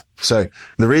posted there. So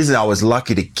the reason I was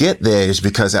lucky to get there is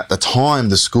because at the time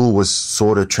the school was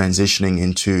sort of transitioning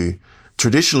into,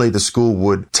 traditionally the school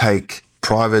would take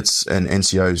privates and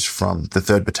NCOs from the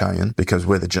 3rd Battalion because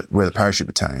we're the parachute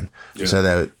battalion. Yeah. So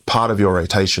that part of your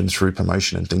rotation through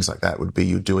promotion and things like that would be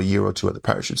you do a year or two at the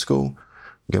parachute school,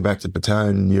 go back to the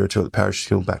battalion, year or two at the parachute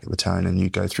school, back at the battalion, and you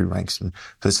go through ranks. And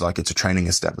it's like it's a training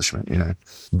establishment,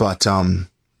 But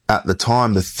at the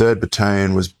time, the 3rd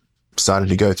Battalion was starting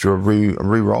to go through a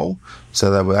re-roll. So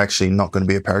they were actually not going to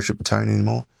be a parachute battalion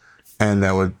anymore. And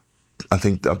they were, I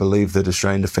believe that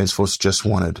Australian Defence Force just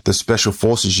wanted the Special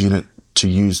Forces unit to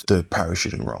use the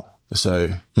parachuting role.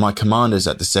 So my commanders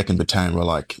at the 2nd Battalion were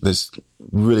like, this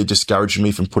really discouraged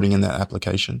me from putting in that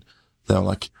application. They were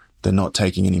like, they're not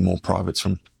taking any more privates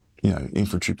from,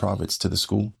 infantry privates to the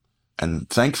school. And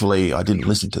thankfully I didn't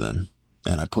listen to them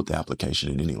and I put the application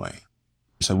in anyway.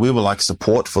 So we were like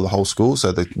support for the whole school.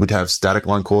 So that we'd have static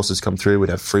line courses come through. We'd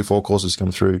have free fall courses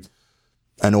come through,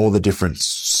 and all the different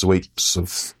suites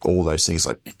of all those things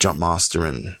like jump master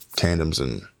and tandems,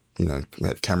 and, we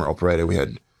had camera operator. We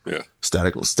had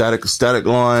static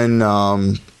line,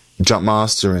 jump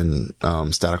master, and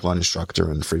static line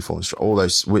instructor and free fall instructor. All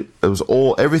those,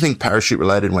 everything parachute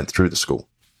related went through the school.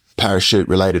 Parachute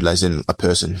related as in a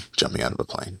person jumping out of a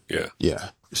plane. Yeah. Yeah.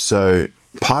 So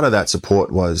part of that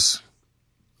support was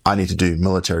I need to do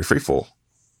military free fall.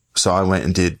 So I went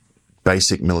and did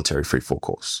basic military free fall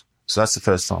course. So that's the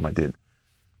first time I did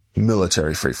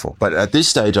military free fall. But at this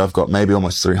stage, I've got maybe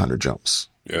almost 300 jumps.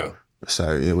 Yeah.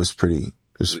 So it was pretty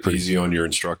easy on your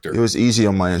instructor. It was easy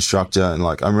on my instructor. And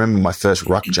I remember my first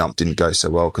ruck jump didn't go so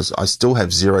well because I still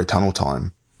have 0 tunnel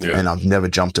time and I've never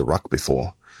jumped a ruck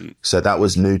before. So that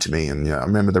was new to me. And I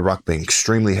remember the ruck being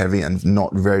extremely heavy and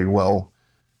not very well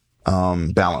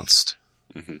balanced.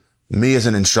 Mm-hmm. Me as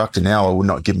an instructor now, I would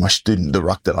not give my student the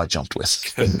ruck that I jumped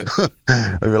with.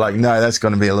 I'd be like, no, that's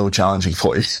going to be a little challenging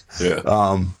for you.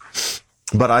 Yeah.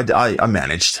 But I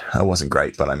managed. I wasn't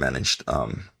great, but I managed.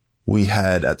 We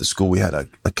had at the school, we had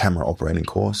a camera operating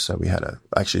course. So we had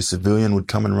actually a civilian would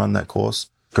come and run that course.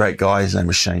 Great guy. His name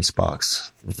was Shane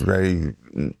Sparks. Very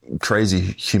crazy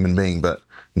human being, but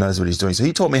knows what he's doing. So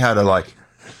he taught me how to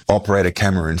operate a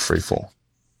camera in free fall.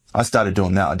 I started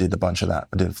doing that. I did a bunch of that.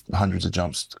 I did hundreds of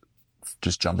jumps,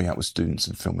 just jumping out with students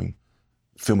and filming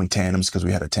tandems because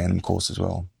we had a tandem course as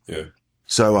well. Yeah.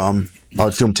 So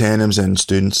I'd film tandems and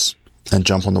students and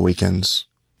jump on the weekends.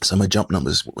 So my jump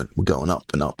numbers were going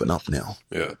up and up and up now.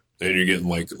 Yeah. And you're getting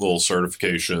like little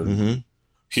certification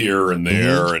here and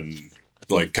there and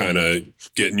like kind of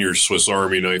getting your Swiss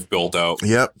Army knife built out.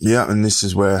 Yep. Yeah. And this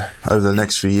is where over the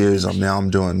next few years, now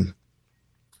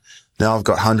I've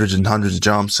got hundreds and hundreds of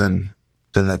jumps, and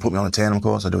then they put me on a tandem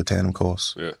course. I do a tandem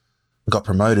course. Yeah. I got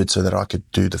promoted so that I could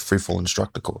do the freefall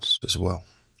instructor course as well.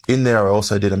 In there, I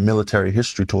also did a military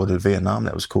history tour to Vietnam.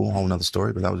 That was cool. A whole nother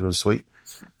story, but that was really sweet.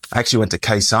 I actually went to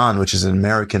Khe Sanh, which is an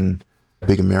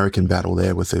big American battle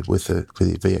there with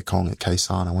the Viet Cong at Khe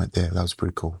Sanh. I went there. That was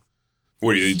pretty cool.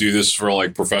 What, do you do this for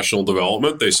like professional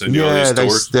development? They send you on these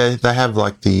tours? They have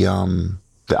like the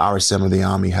RSM of the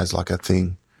Army has like a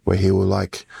thing where he will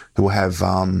have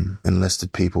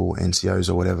enlisted people, NCOs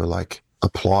or whatever, like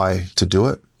apply to do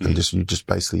it. And you just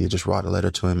write a letter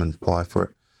to him and apply for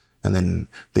it. And then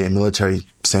the military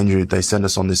they send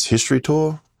us on this history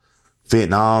tour.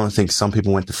 Vietnam, I think some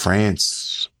people went to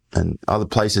France and other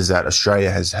places that Australia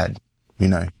has had,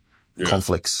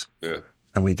 conflicts. Yeah.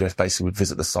 And we just basically would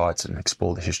visit the sites and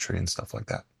explore the history and stuff like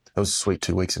that. It was a sweet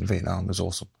 2 weeks in Vietnam. It was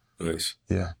awesome. Nice.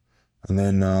 Yeah. And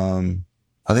then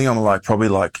I think I'm probably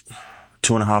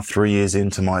 2.5, 3 years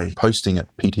into my posting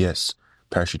at PTS,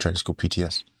 Parachute Training School,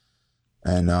 PTS.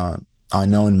 And I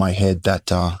know in my head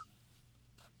that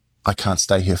I can't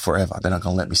stay here forever. They're not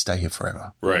going to let me stay here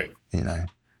forever. Right.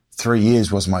 3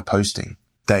 years was my posting.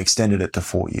 They extended it to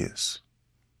 4 years.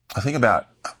 I think about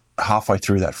halfway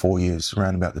through that 4 years,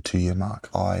 around about the 2 year mark,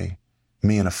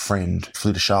 me and a friend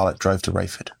flew to Charlotte, drove to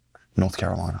Rayford, North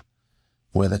Carolina,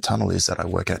 where the tunnel is that I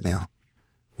work at now.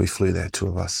 We flew there, 2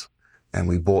 of us, and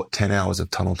we bought 10 hours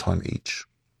of tunnel time each.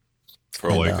 For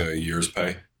a year's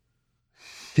pay?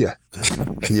 Yeah.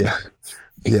 Yeah.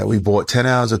 Yeah, we bought 10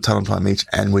 hours of tunnel time each,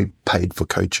 and we paid for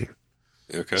coaching.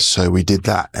 Okay. So we did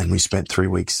that, and we spent 3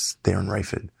 weeks there in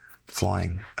Rayford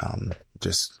flying,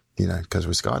 because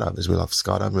we're skydivers. We love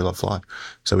skydiving, we love flying.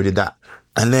 So we did that.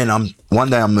 And then one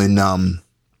day I'm in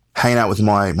hanging out with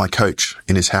my coach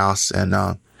in his house, and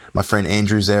my friend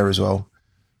Andrew's there as well.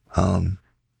 And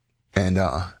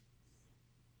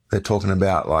they're talking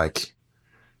about like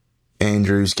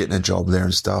Andrew's getting a job there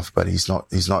and stuff, but he's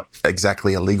not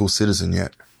exactly a legal citizen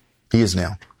yet. He is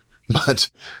now. But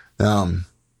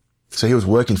so he was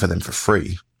working for them for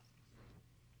free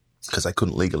because they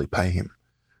couldn't legally pay him.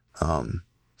 And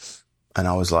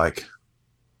I was like,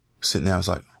 sitting there, I was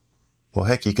like, well,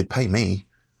 heck, you could pay me,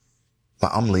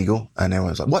 but I'm legal. And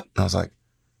everyone was like, what? And I was like,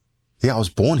 yeah, I was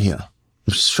born here.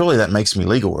 Surely that makes me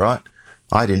legal, right?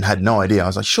 I had no idea. I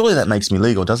was like, surely that makes me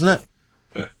legal, doesn't it?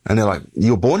 Yeah. And they're like,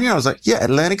 you're born here? I was like, yeah,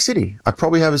 Atlantic City. I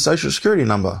probably have a social security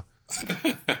number.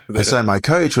 And so my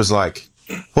coach was like,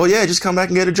 well, yeah, just come back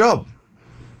and get a job.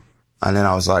 And then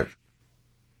I was like,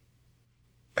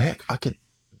 heck,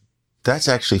 that's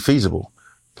actually feasible.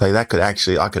 Like I could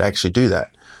actually do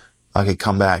that. I could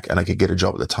come back and I could get a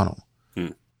job at the tunnel.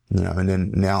 And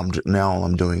then now all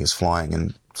I'm doing is flying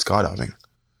and skydiving,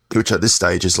 which at this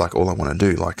stage is like all I want to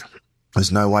do. Like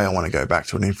there's no way I want to go back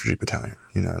to an infantry battalion.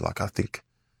 I think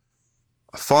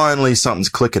finally something's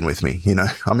clicking with me,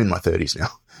 I'm in my 30s now.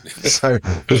 So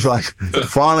it's like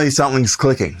finally something's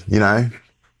clicking,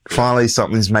 finally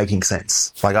something's making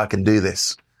sense. Like I can do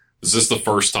this. Is this the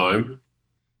first time?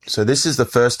 So this is the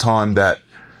first time that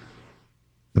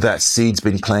seed's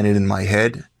been planted in my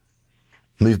head,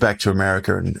 move back to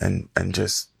America and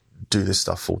just do this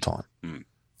stuff full time.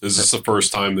 Is this the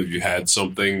first time that you had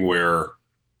something where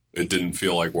it didn't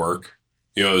feel like work?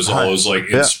 There's all those like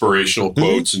inspirational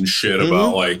quotes and shit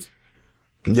about like.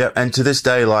 Yeah. And to this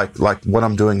day, like what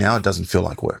I'm doing now, it doesn't feel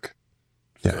like work.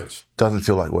 Yeah. Nice. It doesn't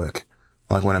feel like work.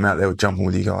 Like when I'm out there jumping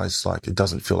with you guys, like it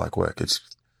doesn't feel like work.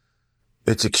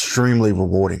 It's extremely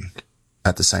rewarding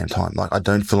at the same time. Like I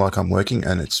don't feel like I'm working,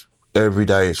 and it's every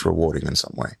day it's rewarding in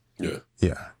some way. Yeah.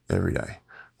 Yeah. Every day.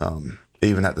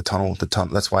 Even at the tunnel,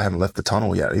 that's why I haven't left the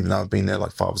tunnel yet, even though I've been there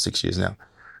like 5 or 6 years now,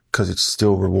 because it's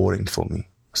still rewarding for me.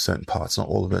 Certain parts, not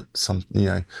all of it. Some,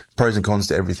 pros and cons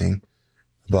to everything,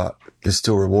 but it's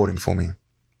still rewarding for me.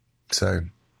 So.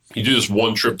 You do this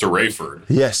one trip to Rayford.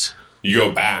 Yes. You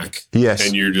go back. Yes.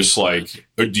 And you're just like,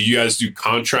 do you guys do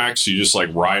contracts? You just like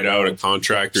ride out a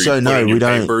contract, or so you no, put in we your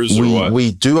don't. Papers, or what?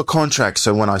 We do a contract.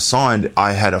 So when I signed,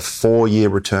 I had a 4-year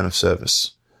return of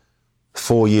service.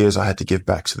 4 years I had to give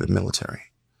back to the military.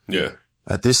 Yeah.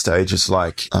 At this stage, it's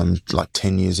like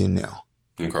 10 years in now.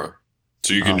 Okay.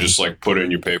 So you can just like put it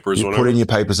in your papers. You put in your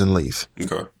papers and leave.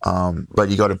 Okay. But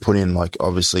you got to put in like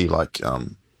obviously like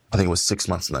I think it was 6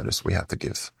 months notice we have to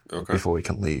give before we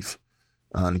can leave.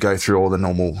 And go through all the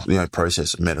normal,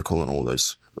 process of medical and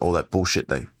all that bullshit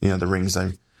the rings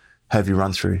they have you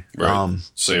run through. Right.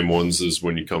 Same ones as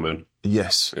when you come in.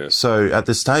 Yes. Yeah. So at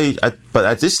this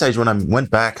stage when I went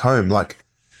back home, like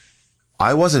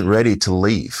I wasn't ready to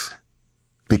leave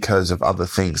because of other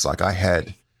things. Like I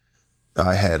had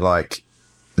like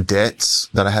debts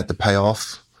that I had to pay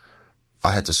off.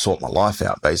 I had to sort my life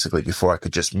out basically before I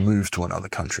could just move to another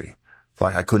country.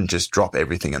 Like I couldn't just drop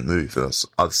everything and move. There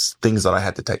was things that I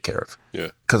had to take care of. Yeah.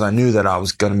 Because I knew that I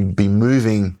was going to be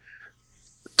moving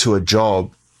to a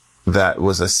job that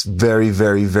was a very,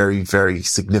 very, very, very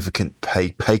significant pay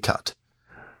cut.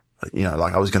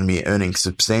 Like I was going to be earning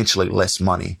substantially less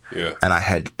money. Yeah. And I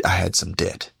had some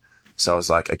debt. So I was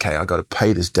like, okay, I got to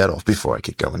pay this debt off before I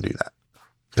could go and do that.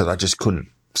 Because I just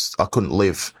couldn't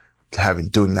live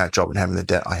doing that job and having the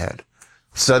debt I had.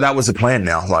 So that was the plan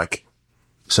now.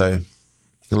 So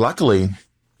luckily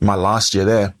my last year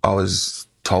there, I was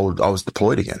told I was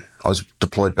deployed again. I was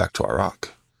deployed back to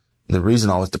Iraq. The reason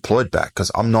I was deployed back,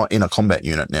 because I'm not in a combat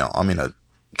unit now. I'm in a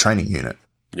training unit.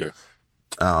 Yeah.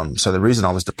 So the reason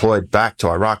I was deployed back to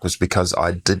Iraq was because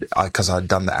I'd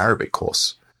done the Arabic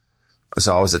course.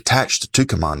 So I was attached to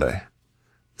Commando,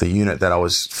 the unit that I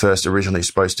was first originally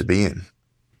supposed to be in,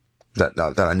 that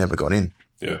I never got in.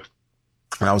 Yeah.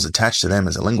 And I was attached to them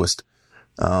as a linguist.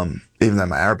 Even though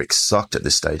my Arabic sucked at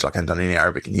this stage, like I hadn't done any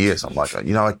Arabic in years, I'm like,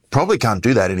 I probably can't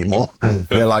do that anymore.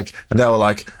 They were like,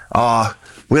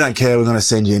 we don't care, we're going to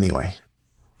send you anyway.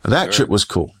 And that trip was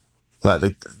cool. Like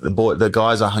the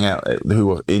guys I hung out who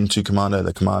were into Commando,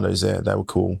 the commandos there, they were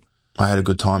cool. I had a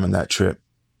good time on that trip.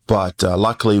 But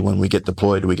luckily when we get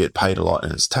deployed, we get paid a lot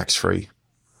and it's tax free.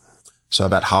 So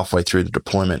about halfway through the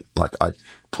deployment, like I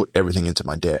put everything into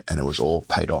my debt and it was all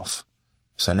paid off.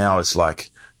 So now it's like,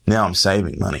 now I'm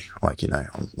saving money. I'm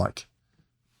like,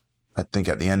 I think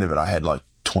at the end of it, I had like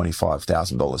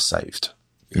 $25,000 saved,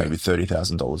 maybe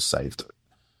 $30,000 saved.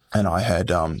 And I had,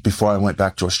 before I went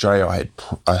back to Australia,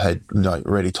 I had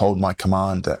already told my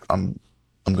command that I'm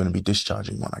going to be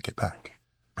discharging when I get back.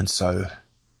 And so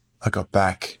I got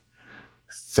back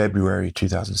February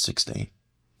 2016.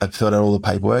 I filled out all the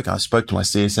paperwork and I spoke to my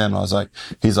CSM and I was like,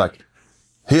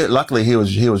 luckily he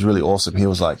was really awesome. He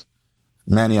was like,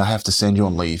 Manny, I have to send you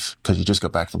on leave because you just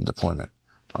got back from deployment.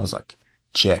 I was like,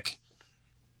 check.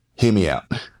 Hear me out.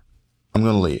 I'm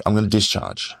going to leave. I'm going to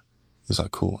discharge. He's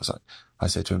like, cool. I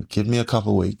said to him, give me a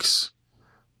couple of weeks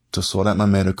to sort out my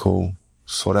medical,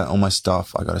 sort out all my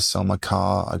stuff. I got to sell my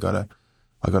car. I got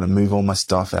to move all my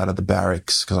stuff out of the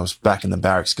barracks because I was back in the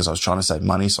barracks because I was trying to save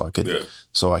money so I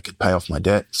could pay off my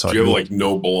debt. So do you have like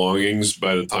no belongings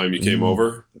by the time you came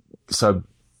over? So,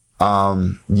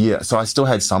 so I still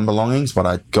had some belongings, but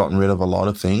I'd gotten rid of a lot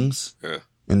of things. Yeah.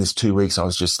 In this 2 weeks, I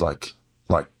was just like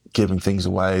giving things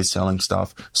away, selling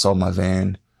stuff, sold my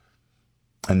van.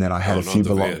 And then I had a few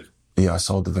belongings. Yeah, I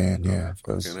sold the van. Yeah.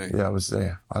 I was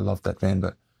there. I loved that van.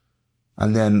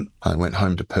 And then I went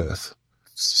home to Perth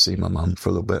to see my mum for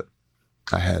a little bit.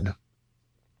 I had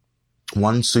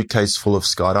one suitcase full of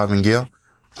skydiving gear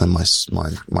and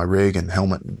my rig and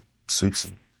helmet and suits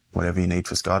and whatever you need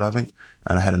for skydiving.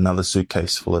 And I had another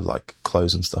suitcase full of like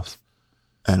clothes and stuff.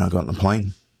 And I got on a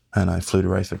plane and I flew to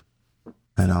Rayford.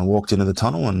 And I walked into the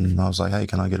tunnel and I was like, hey,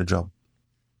 can I get a job?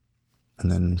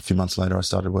 And then a few months later, I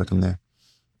started working there.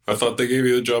 I thought they gave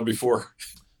you the job before.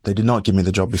 They did not give me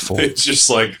the job before. It's just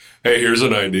like, hey, here's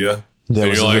an idea. And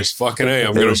you're like, fucking A,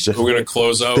 I'm going to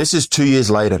close out. This is 2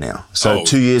 years later now. So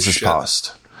 2 years has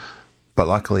passed. But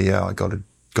luckily, I got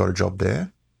a job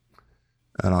there.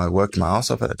 And I worked my ass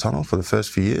off at the tunnel for the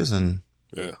first few years. And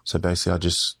so basically I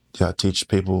just teach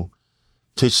people,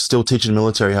 still teaching the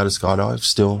military how to skydive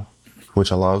still,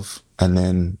 which I love. And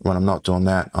then when I'm not doing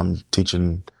that, I'm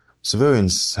teaching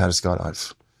civilians how to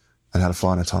skydive and how to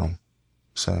fly in a tunnel.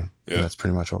 So that's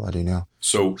pretty much all I do now.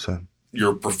 So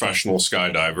you're a professional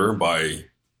skydiver by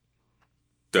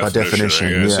definition. By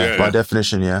definition, by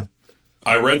definition, yeah.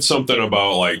 I read something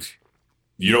about like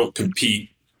you don't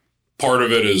compete. Part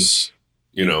of it is,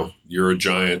 you're a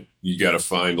giant. You got to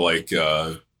find like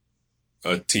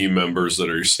team members that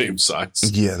are your same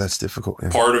size. Yeah, that's difficult. Yeah.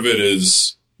 Part of it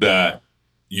is that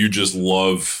you just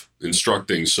love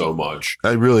instructing so much.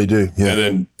 I really do. Yeah.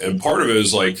 And part of it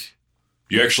is like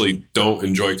you actually don't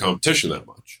enjoy competition that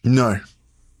much. No.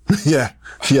 Yeah,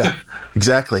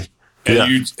 exactly.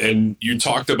 And you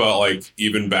talked about like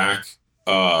even back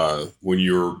when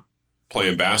you were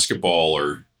playing basketball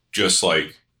or just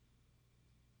like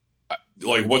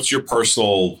what's your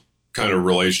personal kind of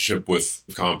relationship with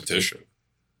competition?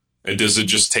 And does it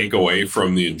just take away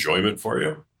from the enjoyment for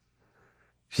you?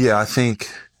 Yeah, I think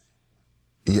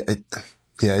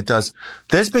Yeah, it does.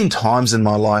 There's been times in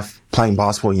my life playing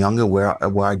basketball younger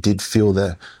where I did feel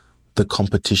the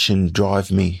competition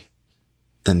drive me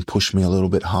and push me a little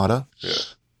bit harder.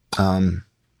 Yeah.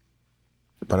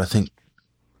 But I think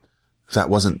that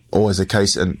wasn't always the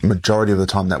case, and majority of the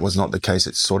time that was not the case.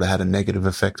 It sort of had a negative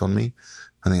effect on me.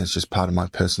 I think it's just part of my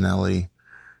personality.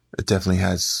 It definitely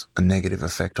has a negative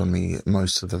effect on me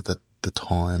most of the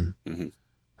time. Mm-hmm.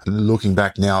 Looking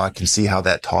back now, I can see how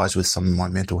that ties with some of my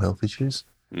mental health issues.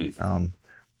 Mm.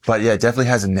 But yeah, it definitely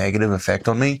has a negative effect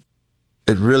on me.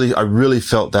 I really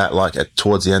felt that like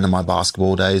towards the end of my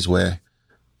basketball days where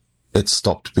it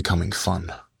stopped becoming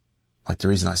fun. Like the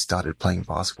reason I started playing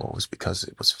basketball was because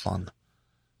it was fun.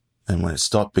 And when it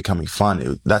stopped becoming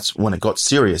fun, that's when it got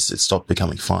serious, it stopped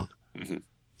becoming fun. Mm-hmm.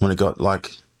 When it got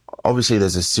like, obviously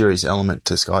there's a serious element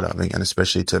to skydiving and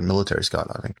especially to military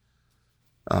skydiving.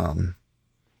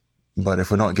 But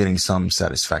if we're not getting some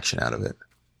satisfaction out of it,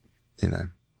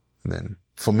 then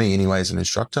for me anyway, as an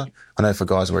instructor, I know for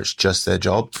guys where it's just their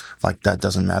job, like that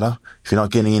doesn't matter. If you're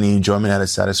not getting any enjoyment out of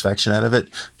satisfaction out of it,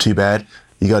 too bad.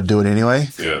 You got to do it anyway.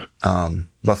 Yeah.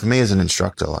 But for me as an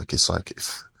instructor, like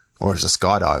or as a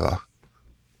skydiver,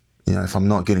 if I'm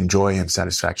not getting joy and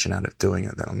satisfaction out of doing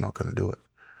it, then I'm not going to do it.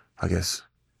 I guess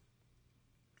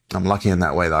I'm lucky in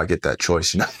that way that I get that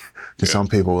choice, Some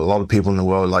people, a lot of people in the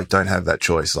world don't have that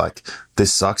choice. Like,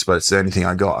 this sucks, but it's the only thing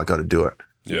I got to do it.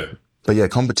 Yeah. But yeah,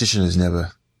 competition has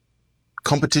never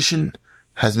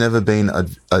been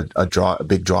a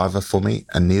big driver for me,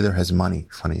 and neither has money,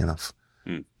 funny enough.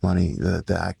 Mm. Money,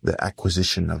 the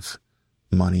acquisition of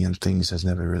money and things has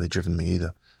never really driven me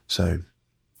either. So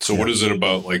what is it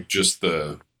about just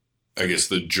the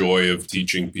joy of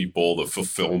teaching people, the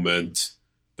fulfillment,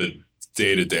 the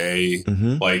day to day?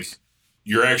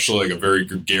 You're actually a very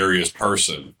gregarious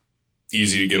person,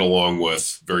 easy to get along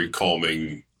with, very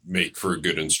calming, make for a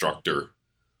good instructor.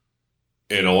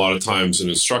 And a lot of times an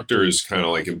instructor is kind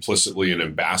of implicitly an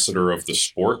ambassador of the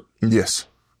sport. Yes.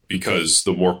 Because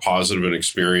the more positive an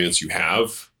experience you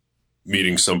have,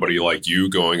 meeting somebody like you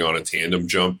going on a tandem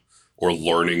jump or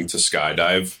learning to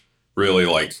skydive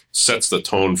really sets the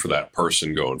tone for that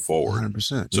person going forward.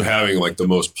 100%. So having the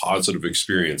most positive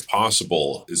experience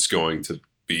possible is going to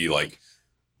be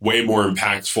way more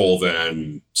impactful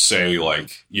than say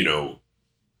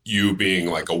you being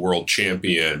a world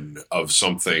champion of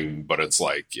something, but it's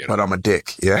but I'm a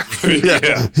dick. Yeah.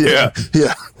 Yeah.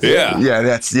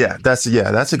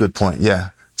 That's a good point. Yeah.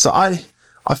 So I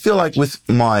feel with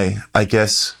my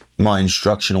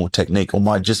instructional technique, or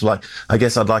I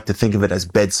guess I'd like to think of it as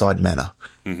bedside manner.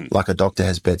 Mm-hmm. Like a doctor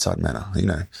has bedside manner,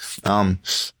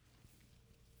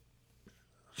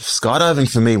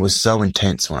 skydiving for me was so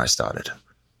intense when I started.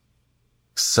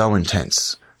 So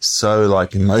intense. So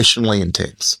emotionally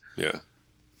intense. Yeah.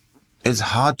 It's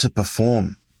hard to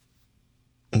perform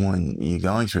when you're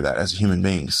going through that as human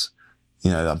beings.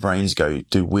 Our brains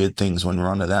do weird things when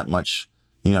we're under that much.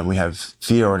 We have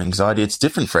fear and anxiety. It's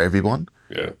different for everyone.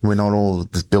 Yeah. We're not all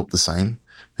built the same.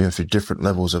 We have different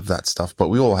levels of that stuff, but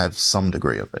we all have some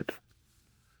degree of it.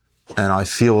 And I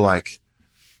feel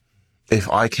if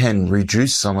I can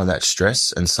reduce some of that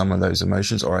stress and some of those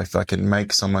emotions, or if I can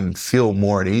make someone feel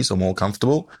more at ease or more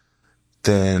comfortable,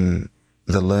 then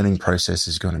the learning process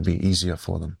is going to be easier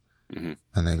for them. Mm-hmm.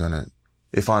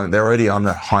 And they're already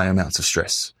under high amounts of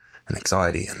stress and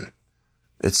anxiety, and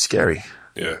it's scary.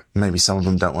 Yeah. Maybe some of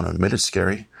them don't want to admit it's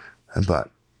scary, but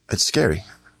it's scary.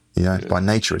 By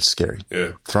nature, it's scary.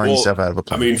 Yeah. Throwing yourself out of a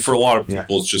plane. I mean, for a lot of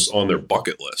people, it's just on their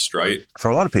bucket list, right?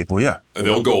 For a lot of people, yeah. And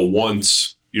they'll go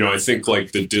once. I think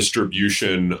the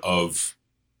distribution of,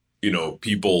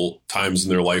 people times in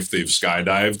their life they've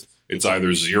skydived, it's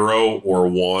either 0 or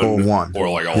 1 or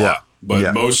a lot.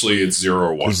 But mostly it's 0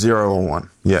 or 1. 0 or 1.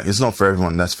 Yeah, it's not for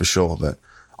everyone, that's for sure. But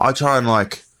I try and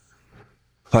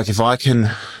if I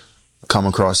can come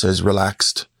across as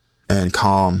relaxed and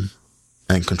calm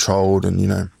and controlled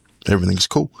and, everything's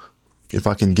cool. If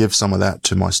I can give some of that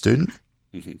to my student,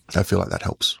 mm-hmm. I feel like that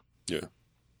helps. Yeah.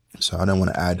 So I don't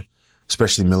want to add,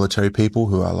 especially military people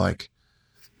who are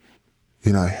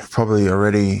probably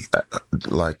already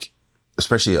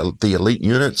especially the elite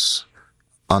units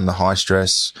under high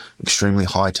stress, extremely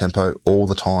high tempo all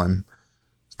the time,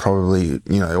 probably,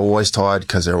 always tired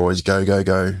because they're always go,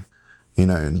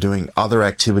 and doing other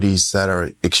activities that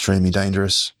are extremely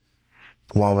dangerous.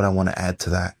 Why would I want to add to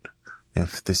that?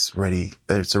 If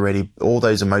all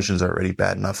those emotions are already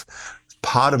bad enough.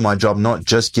 Part of my job, not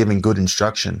just giving good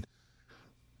instruction,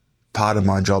 part of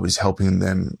my job is helping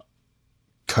them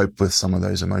cope with some of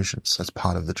those emotions. That's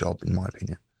part of the job, in my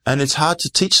opinion. And it's hard to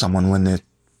teach someone when they're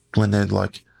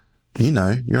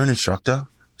you're an instructor.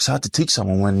 It's hard to teach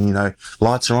someone when, you know,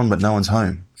 lights are on, but no one's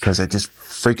home because they're just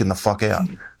freaking the fuck out.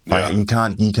 Like, you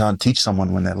can't teach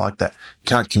someone when they're like that. You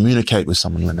can't communicate with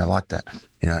someone when they're like that,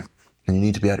 you know, and you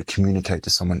need to be able to communicate to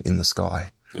someone in the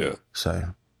sky. Yeah.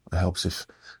 So it helps. If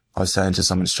I was saying to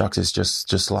some instructors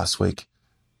just last week,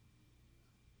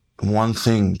 one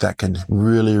thing that can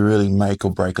really, really make or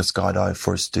break a skydive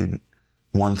for a student,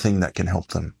 one thing that can help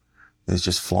them is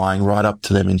just flying right up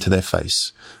to them into their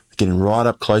face, getting right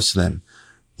up close to them.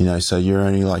 You know, so you're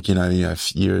only like, you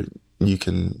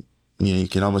can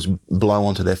almost blow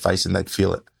onto their face and they'd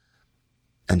feel it,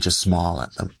 and just smile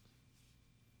at them.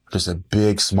 Just a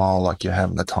big smile like you're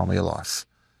having the time of your life.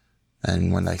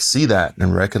 And when they see that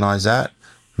and recognize that,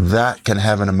 that can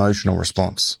have an emotional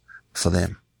response for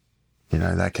them. You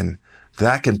know, that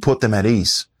can put them at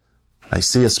ease. They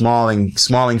see a smiling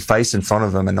face in front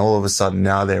of them, and all of a sudden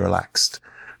now they're relaxed.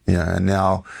 You know, and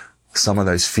now some of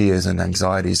those fears and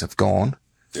anxieties have gone.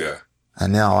 Yeah.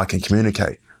 And now I can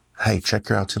communicate. Hey, check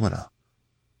your altimeter.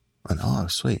 And oh,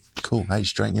 sweet, cool. Hey,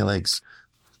 straighten your legs.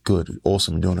 Good,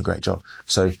 awesome, you're doing a great job.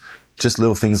 So just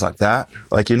little things like that.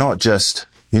 Like you're not just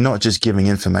giving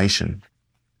information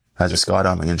as a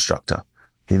skydiving instructor.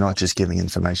 You're not just giving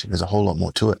information. There's a whole lot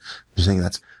more to it. I think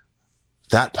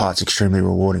that part's extremely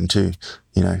rewarding too.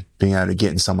 You know, being able to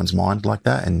get in someone's mind like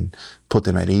that and put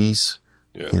them at ease.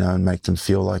 Yeah. You know, and make them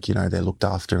feel like, you know, they're looked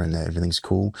after and everything's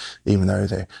cool, even though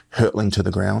they're hurtling to the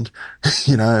ground.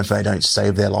 You know, if they don't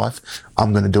save their life,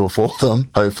 I'm going to do it for them,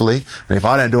 hopefully. And if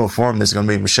I don't do it for them, there's going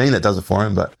to be a machine that does it for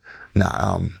them. But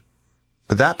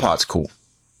but that part's cool.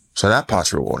 So that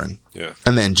part's rewarding. Yeah.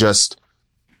 And then just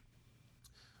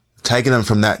taking them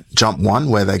from that jump one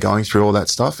where they're going through all that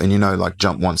stuff. And, you know, like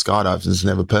jump one skydives is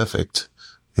never perfect.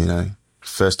 You know,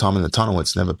 first time in the tunnel,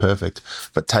 it's never perfect.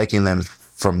 But taking them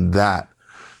from that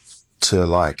to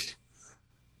like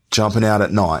jumping out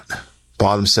at night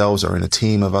by themselves or in a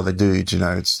team of other dudes, you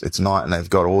know, it's night and they've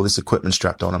got all this equipment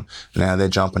strapped on them. Now they're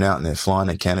jumping out and they're flying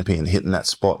a canopy and hitting that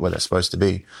spot where they're supposed to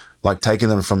be. Like taking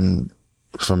them from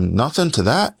nothing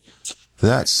to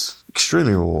that's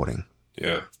extremely rewarding.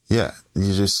 Yeah. Yeah.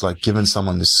 You're just like giving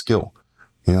someone this skill.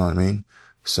 You know what I mean?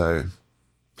 So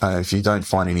if you don't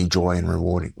find any joy in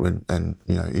rewarding, and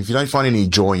you know, if you don't find any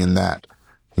joy in that,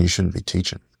 you shouldn't be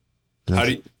teaching.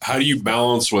 How do you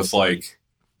balance with like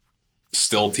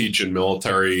still teaching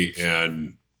military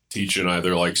and teaching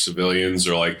either like civilians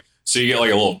or like, so you get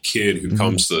like a little kid who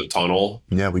comes to the tunnel.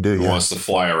 Yeah, we do. Who wants to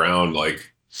fly around.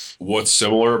 Like what's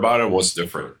similar about it? What's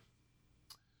different?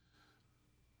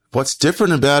 What's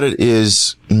different about it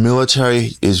is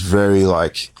military is very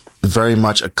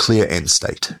much a clear end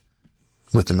state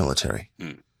with the military.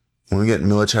 When we get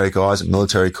military guys at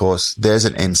military course, there's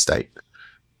an end state.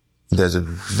 There's a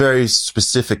very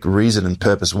specific reason and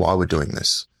purpose why we're doing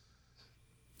this.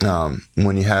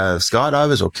 When you have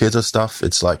skydivers or kids or stuff,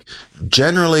 it's like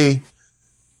generally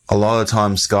a lot of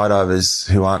times skydivers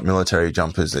who aren't military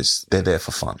jumpers, they're there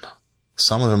for fun.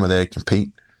 Some of them are there to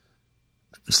compete.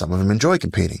 Some of them enjoy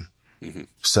competing. Mm-hmm.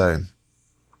 So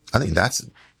I think that's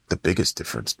the biggest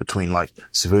difference between like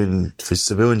civilian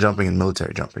jumping and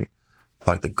military jumping.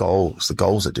 Like the goals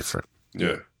are different.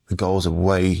 Yeah. The goals are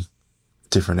way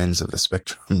different ends of the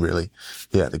spectrum, really.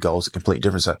 Yeah, the goals are completely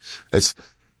different. So it's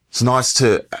nice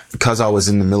because I was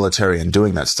in the military and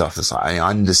doing that stuff, it's like I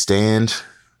understand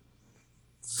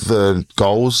the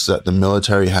goals that the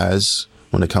military has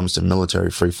when it comes to military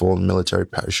freefall and military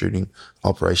parachuting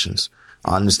operations.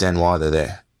 I understand why they're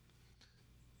there.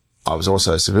 I was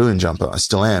also a civilian jumper. I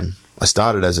still am. I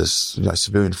started as a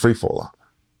civilian freefaller.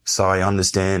 So I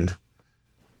understand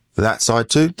that side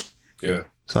too. Yeah.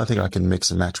 So I think I can mix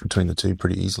and match between the two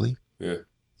pretty easily. Yeah.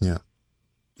 Yeah.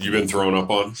 You've been thrown up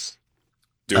on?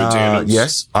 Doing tandems?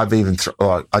 Yes. I've even,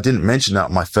 I didn't mention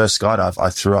that my first skydive, I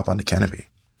threw up under canopy.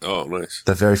 Oh, nice.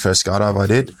 The very first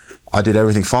skydive I did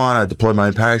everything fine. I deployed my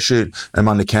own parachute. I'm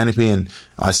under canopy and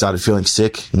I started feeling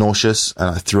sick, nauseous, and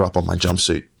I threw up on my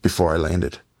jumpsuit before I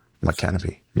landed my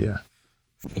canopy. Yeah.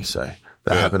 So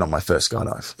that happened on my first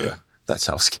skydive. Yeah. That's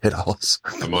how scared I was.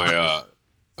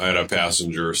 I had a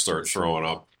passenger start throwing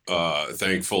up.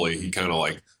 Thankfully, he kind of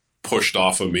like pushed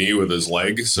off of me with his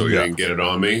leg, so he didn't get it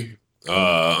on me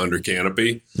under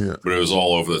canopy. Yeah. But it was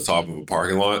all over the top of a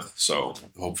parking lot, so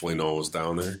hopefully no one was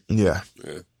down there. Yeah.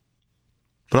 Yeah.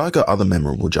 But I got other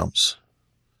memorable jumps.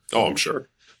 Oh, I'm sure.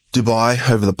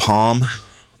 Dubai over the Palm.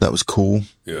 That was cool.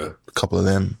 Yeah. A couple of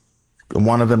them. And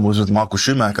one of them was with Michael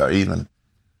Schumacher even.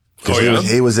 Oh, yeah?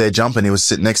 He was there jumping. He was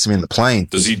sitting next to me in the plane.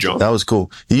 Does he jump? That was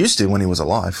cool. He used to when he was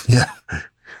alive. Yeah.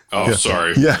 Oh, yeah.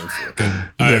 sorry.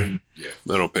 Yeah. Yeah,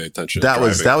 they don't pay attention. That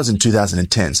was in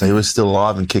 2010, so he was still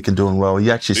alive and kicking, doing well.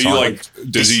 He actually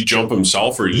does he jump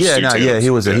himself or he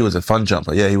was a fun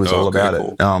jumper. Yeah, he was all about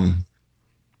it.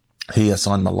 He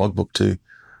signed my logbook too,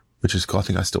 which is cool. I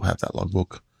think I still have that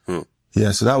logbook.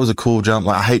 Yeah, so that was a cool jump.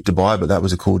 Like, I hate Dubai, but that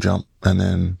was a cool jump. And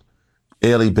then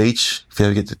Airlie Beach, if you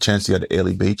ever get the chance to go to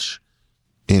Airlie Beach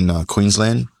in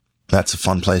Queensland, that's a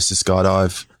fun place to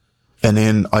skydive. And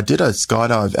then I did a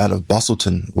skydive out of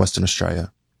Busselton, Western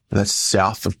Australia. That's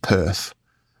south of Perth.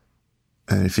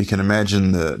 And if you can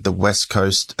imagine the west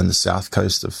coast and the south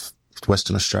coast of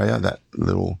Western Australia, that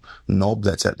little knob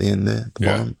that's at the end there, at the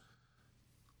bottom.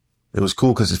 It was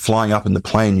cool because it's flying up in the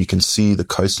plane. You can see the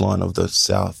coastline of the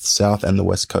south and the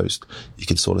west coast. You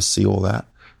can sort of see all that.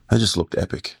 It just looked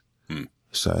epic.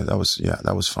 So that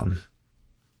was fun.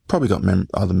 Probably got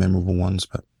other memorable ones,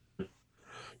 but.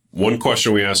 One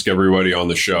question we ask everybody on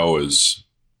the show is,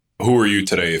 who are you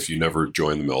today if you never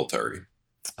joined the military?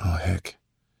 Oh, heck.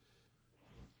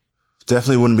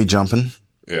 Definitely wouldn't be jumping.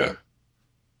 Yeah.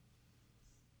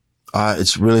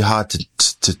 It's really hard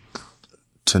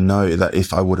to know that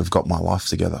if I would have got my life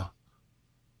together.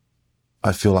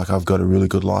 I feel like I've got a really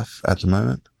good life at the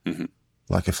moment.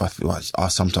 Like if I feel like I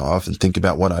often think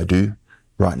about what I do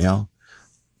right now.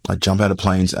 I jump out of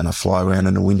planes and I fly around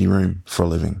in a windy room for a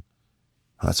living.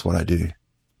 That's what I do.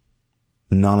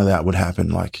 None of that would happen.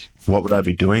 Like, what would I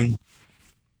be doing?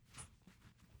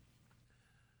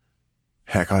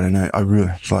 Heck, I don't know. I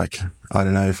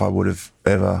don't know if I would have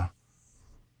ever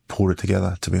pulled it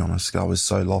together, to be honest. I was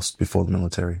so lost before the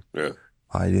military. Yeah.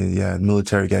 The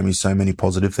military gave me so many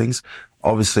positive things.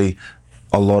 Obviously,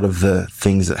 a lot of the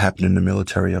things that happen in the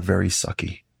military are very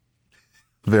sucky,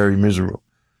 very miserable.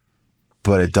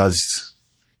 But it does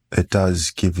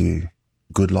give you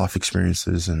good life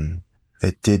experiences, and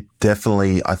it did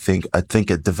definitely, I think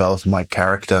it developed my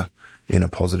character in a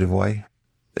positive way.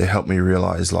 It helped me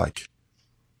realize like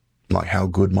how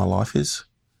good my life is.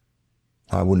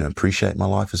 I wouldn't appreciate my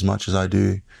life as much as I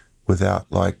do without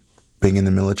like being in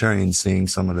the military and seeing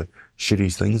some of the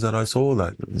shitty things that I saw,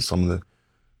 like some of the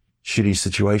shitty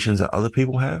situations that other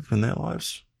people have in their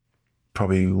lives.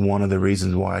 Probably one of the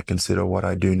reasons why I consider what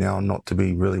I do now not to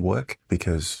be really work,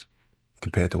 because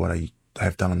compared to what I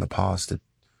have done in the past, it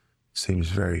seems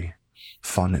very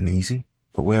fun and easy.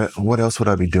 But what else would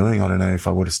I be doing? I don't know if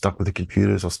I would have stuck with the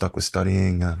computers or stuck with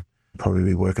studying. Probably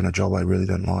be working a job I really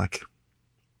don't like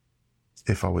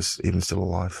if I was even still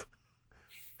alive.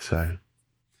 So,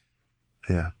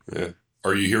 yeah.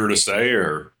 Are you here to stay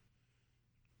or?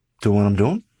 Doing what I'm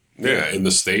doing? Yeah, in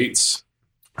the States.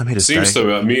 I'm here to stay. Seems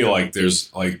to me like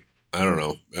there's like, I don't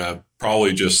know,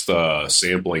 probably just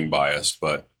sampling bias,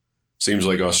 but seems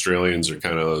like Australians are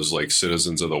kind of those like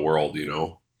citizens of the world, you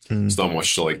know? It's not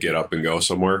much to like get up and go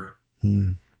somewhere.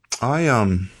 I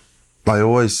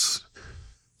always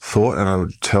thought, and I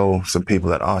would tell some people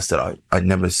that asked, that I'd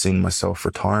never seen myself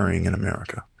retiring in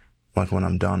America. Like when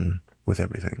I'm done with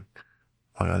everything.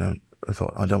 Like I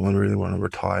thought I don't really want to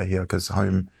retire here because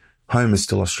home is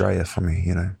still Australia for me,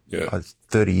 you know. Yeah.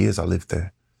 30 years I lived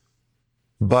there.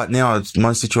 But now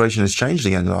my situation has changed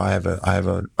again. I have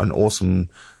an awesome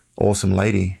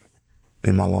lady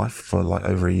in my life for like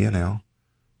over a year now.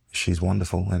 She's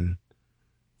wonderful, and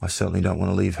I certainly don't want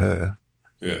to leave her.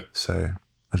 Yeah. So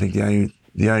I think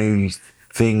the only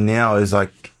thing now is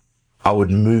like I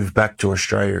would move back to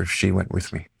Australia if she went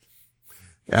with me,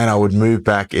 and I would move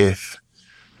back if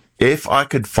I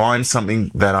could find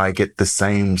something that I get the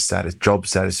same job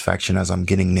satisfaction as I'm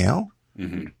getting now.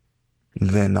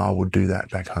 Then I would do that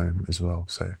back home as well.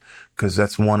 So, because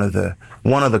that's one of the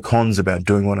cons about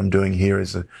doing what I'm doing here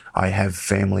is that I have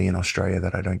family in Australia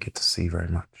that I don't get to see very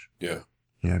much. Yeah.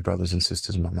 You know, brothers and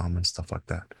sisters, my mum and stuff like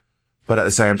that. But at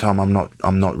the same time, I'm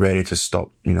not ready to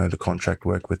stop, you know, the contract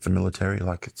work with the military.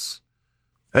 Like it's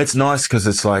nice because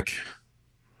it's like,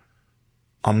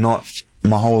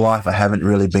 my whole life I haven't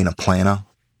really been a planner.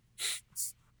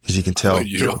 As you can tell,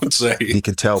 you don't say. You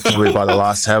can tell probably by the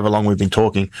last however long we've been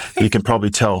talking, you can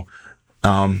probably tell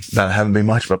that I haven't been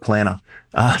much of a planner.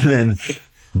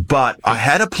 But I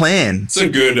had a plan. It's a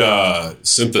good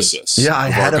synthesis. Yeah, I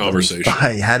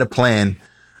had a plan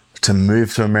to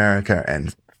move to America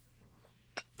and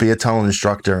be a tunnel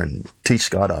instructor and teach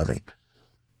skydiving,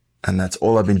 and that's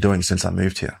all I've been doing since I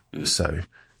moved here. So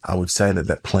I would say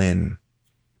that plan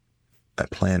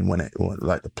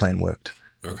worked.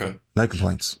 Okay. No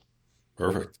complaints.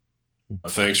 Perfect.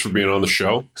 Thanks for being on the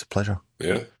show. It's a pleasure.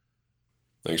 Yeah.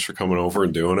 Thanks for coming over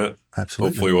and doing it.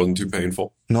 Absolutely. Hopefully it wasn't too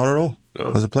painful. Not at all. No.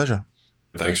 It was a pleasure.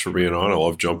 Thanks for being on. I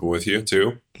love jumping with you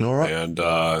too. All right. And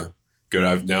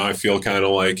Good. Now I feel kind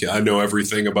of like I know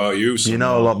everything about you. So you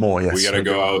know a lot more, yes. We got to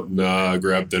go out and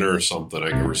grab dinner or something.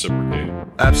 I can reciprocate.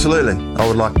 Absolutely. I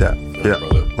would like that. Yeah,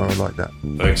 brother. I would like that.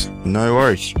 Thanks. No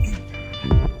worries.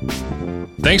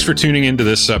 Thanks for tuning into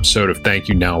this episode of Thank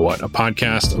You Now What, a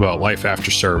podcast about life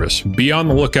after service. Be on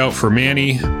the lookout for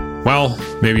Manny. Well,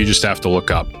 maybe you just have to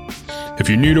look up. If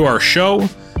you're new to our show,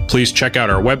 please check out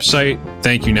our website,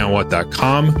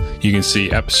 thankyounowwhat.com. You can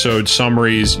see episode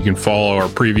summaries. You can follow our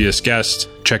previous guests,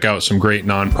 check out some great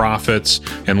nonprofits,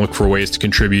 and look for ways to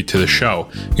contribute to the show.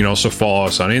 You can also follow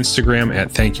us on Instagram at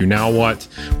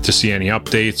thankyounowwhat to see any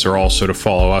updates, or also to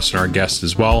follow us and our guests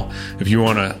as well. If you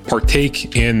want to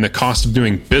partake in the cost of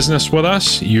doing business with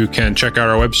us, you can check out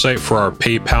our website for our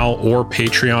PayPal or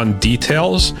Patreon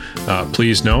details.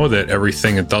 Please know that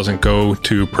everything that doesn't go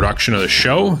to production of the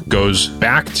show goes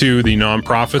back to the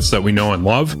nonprofits that we know and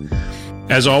love.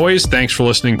 As always, thanks for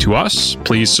listening to us.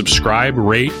 Please subscribe,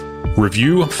 rate,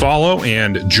 review, follow,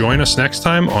 and join us next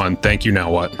time on Thank You Now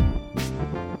What.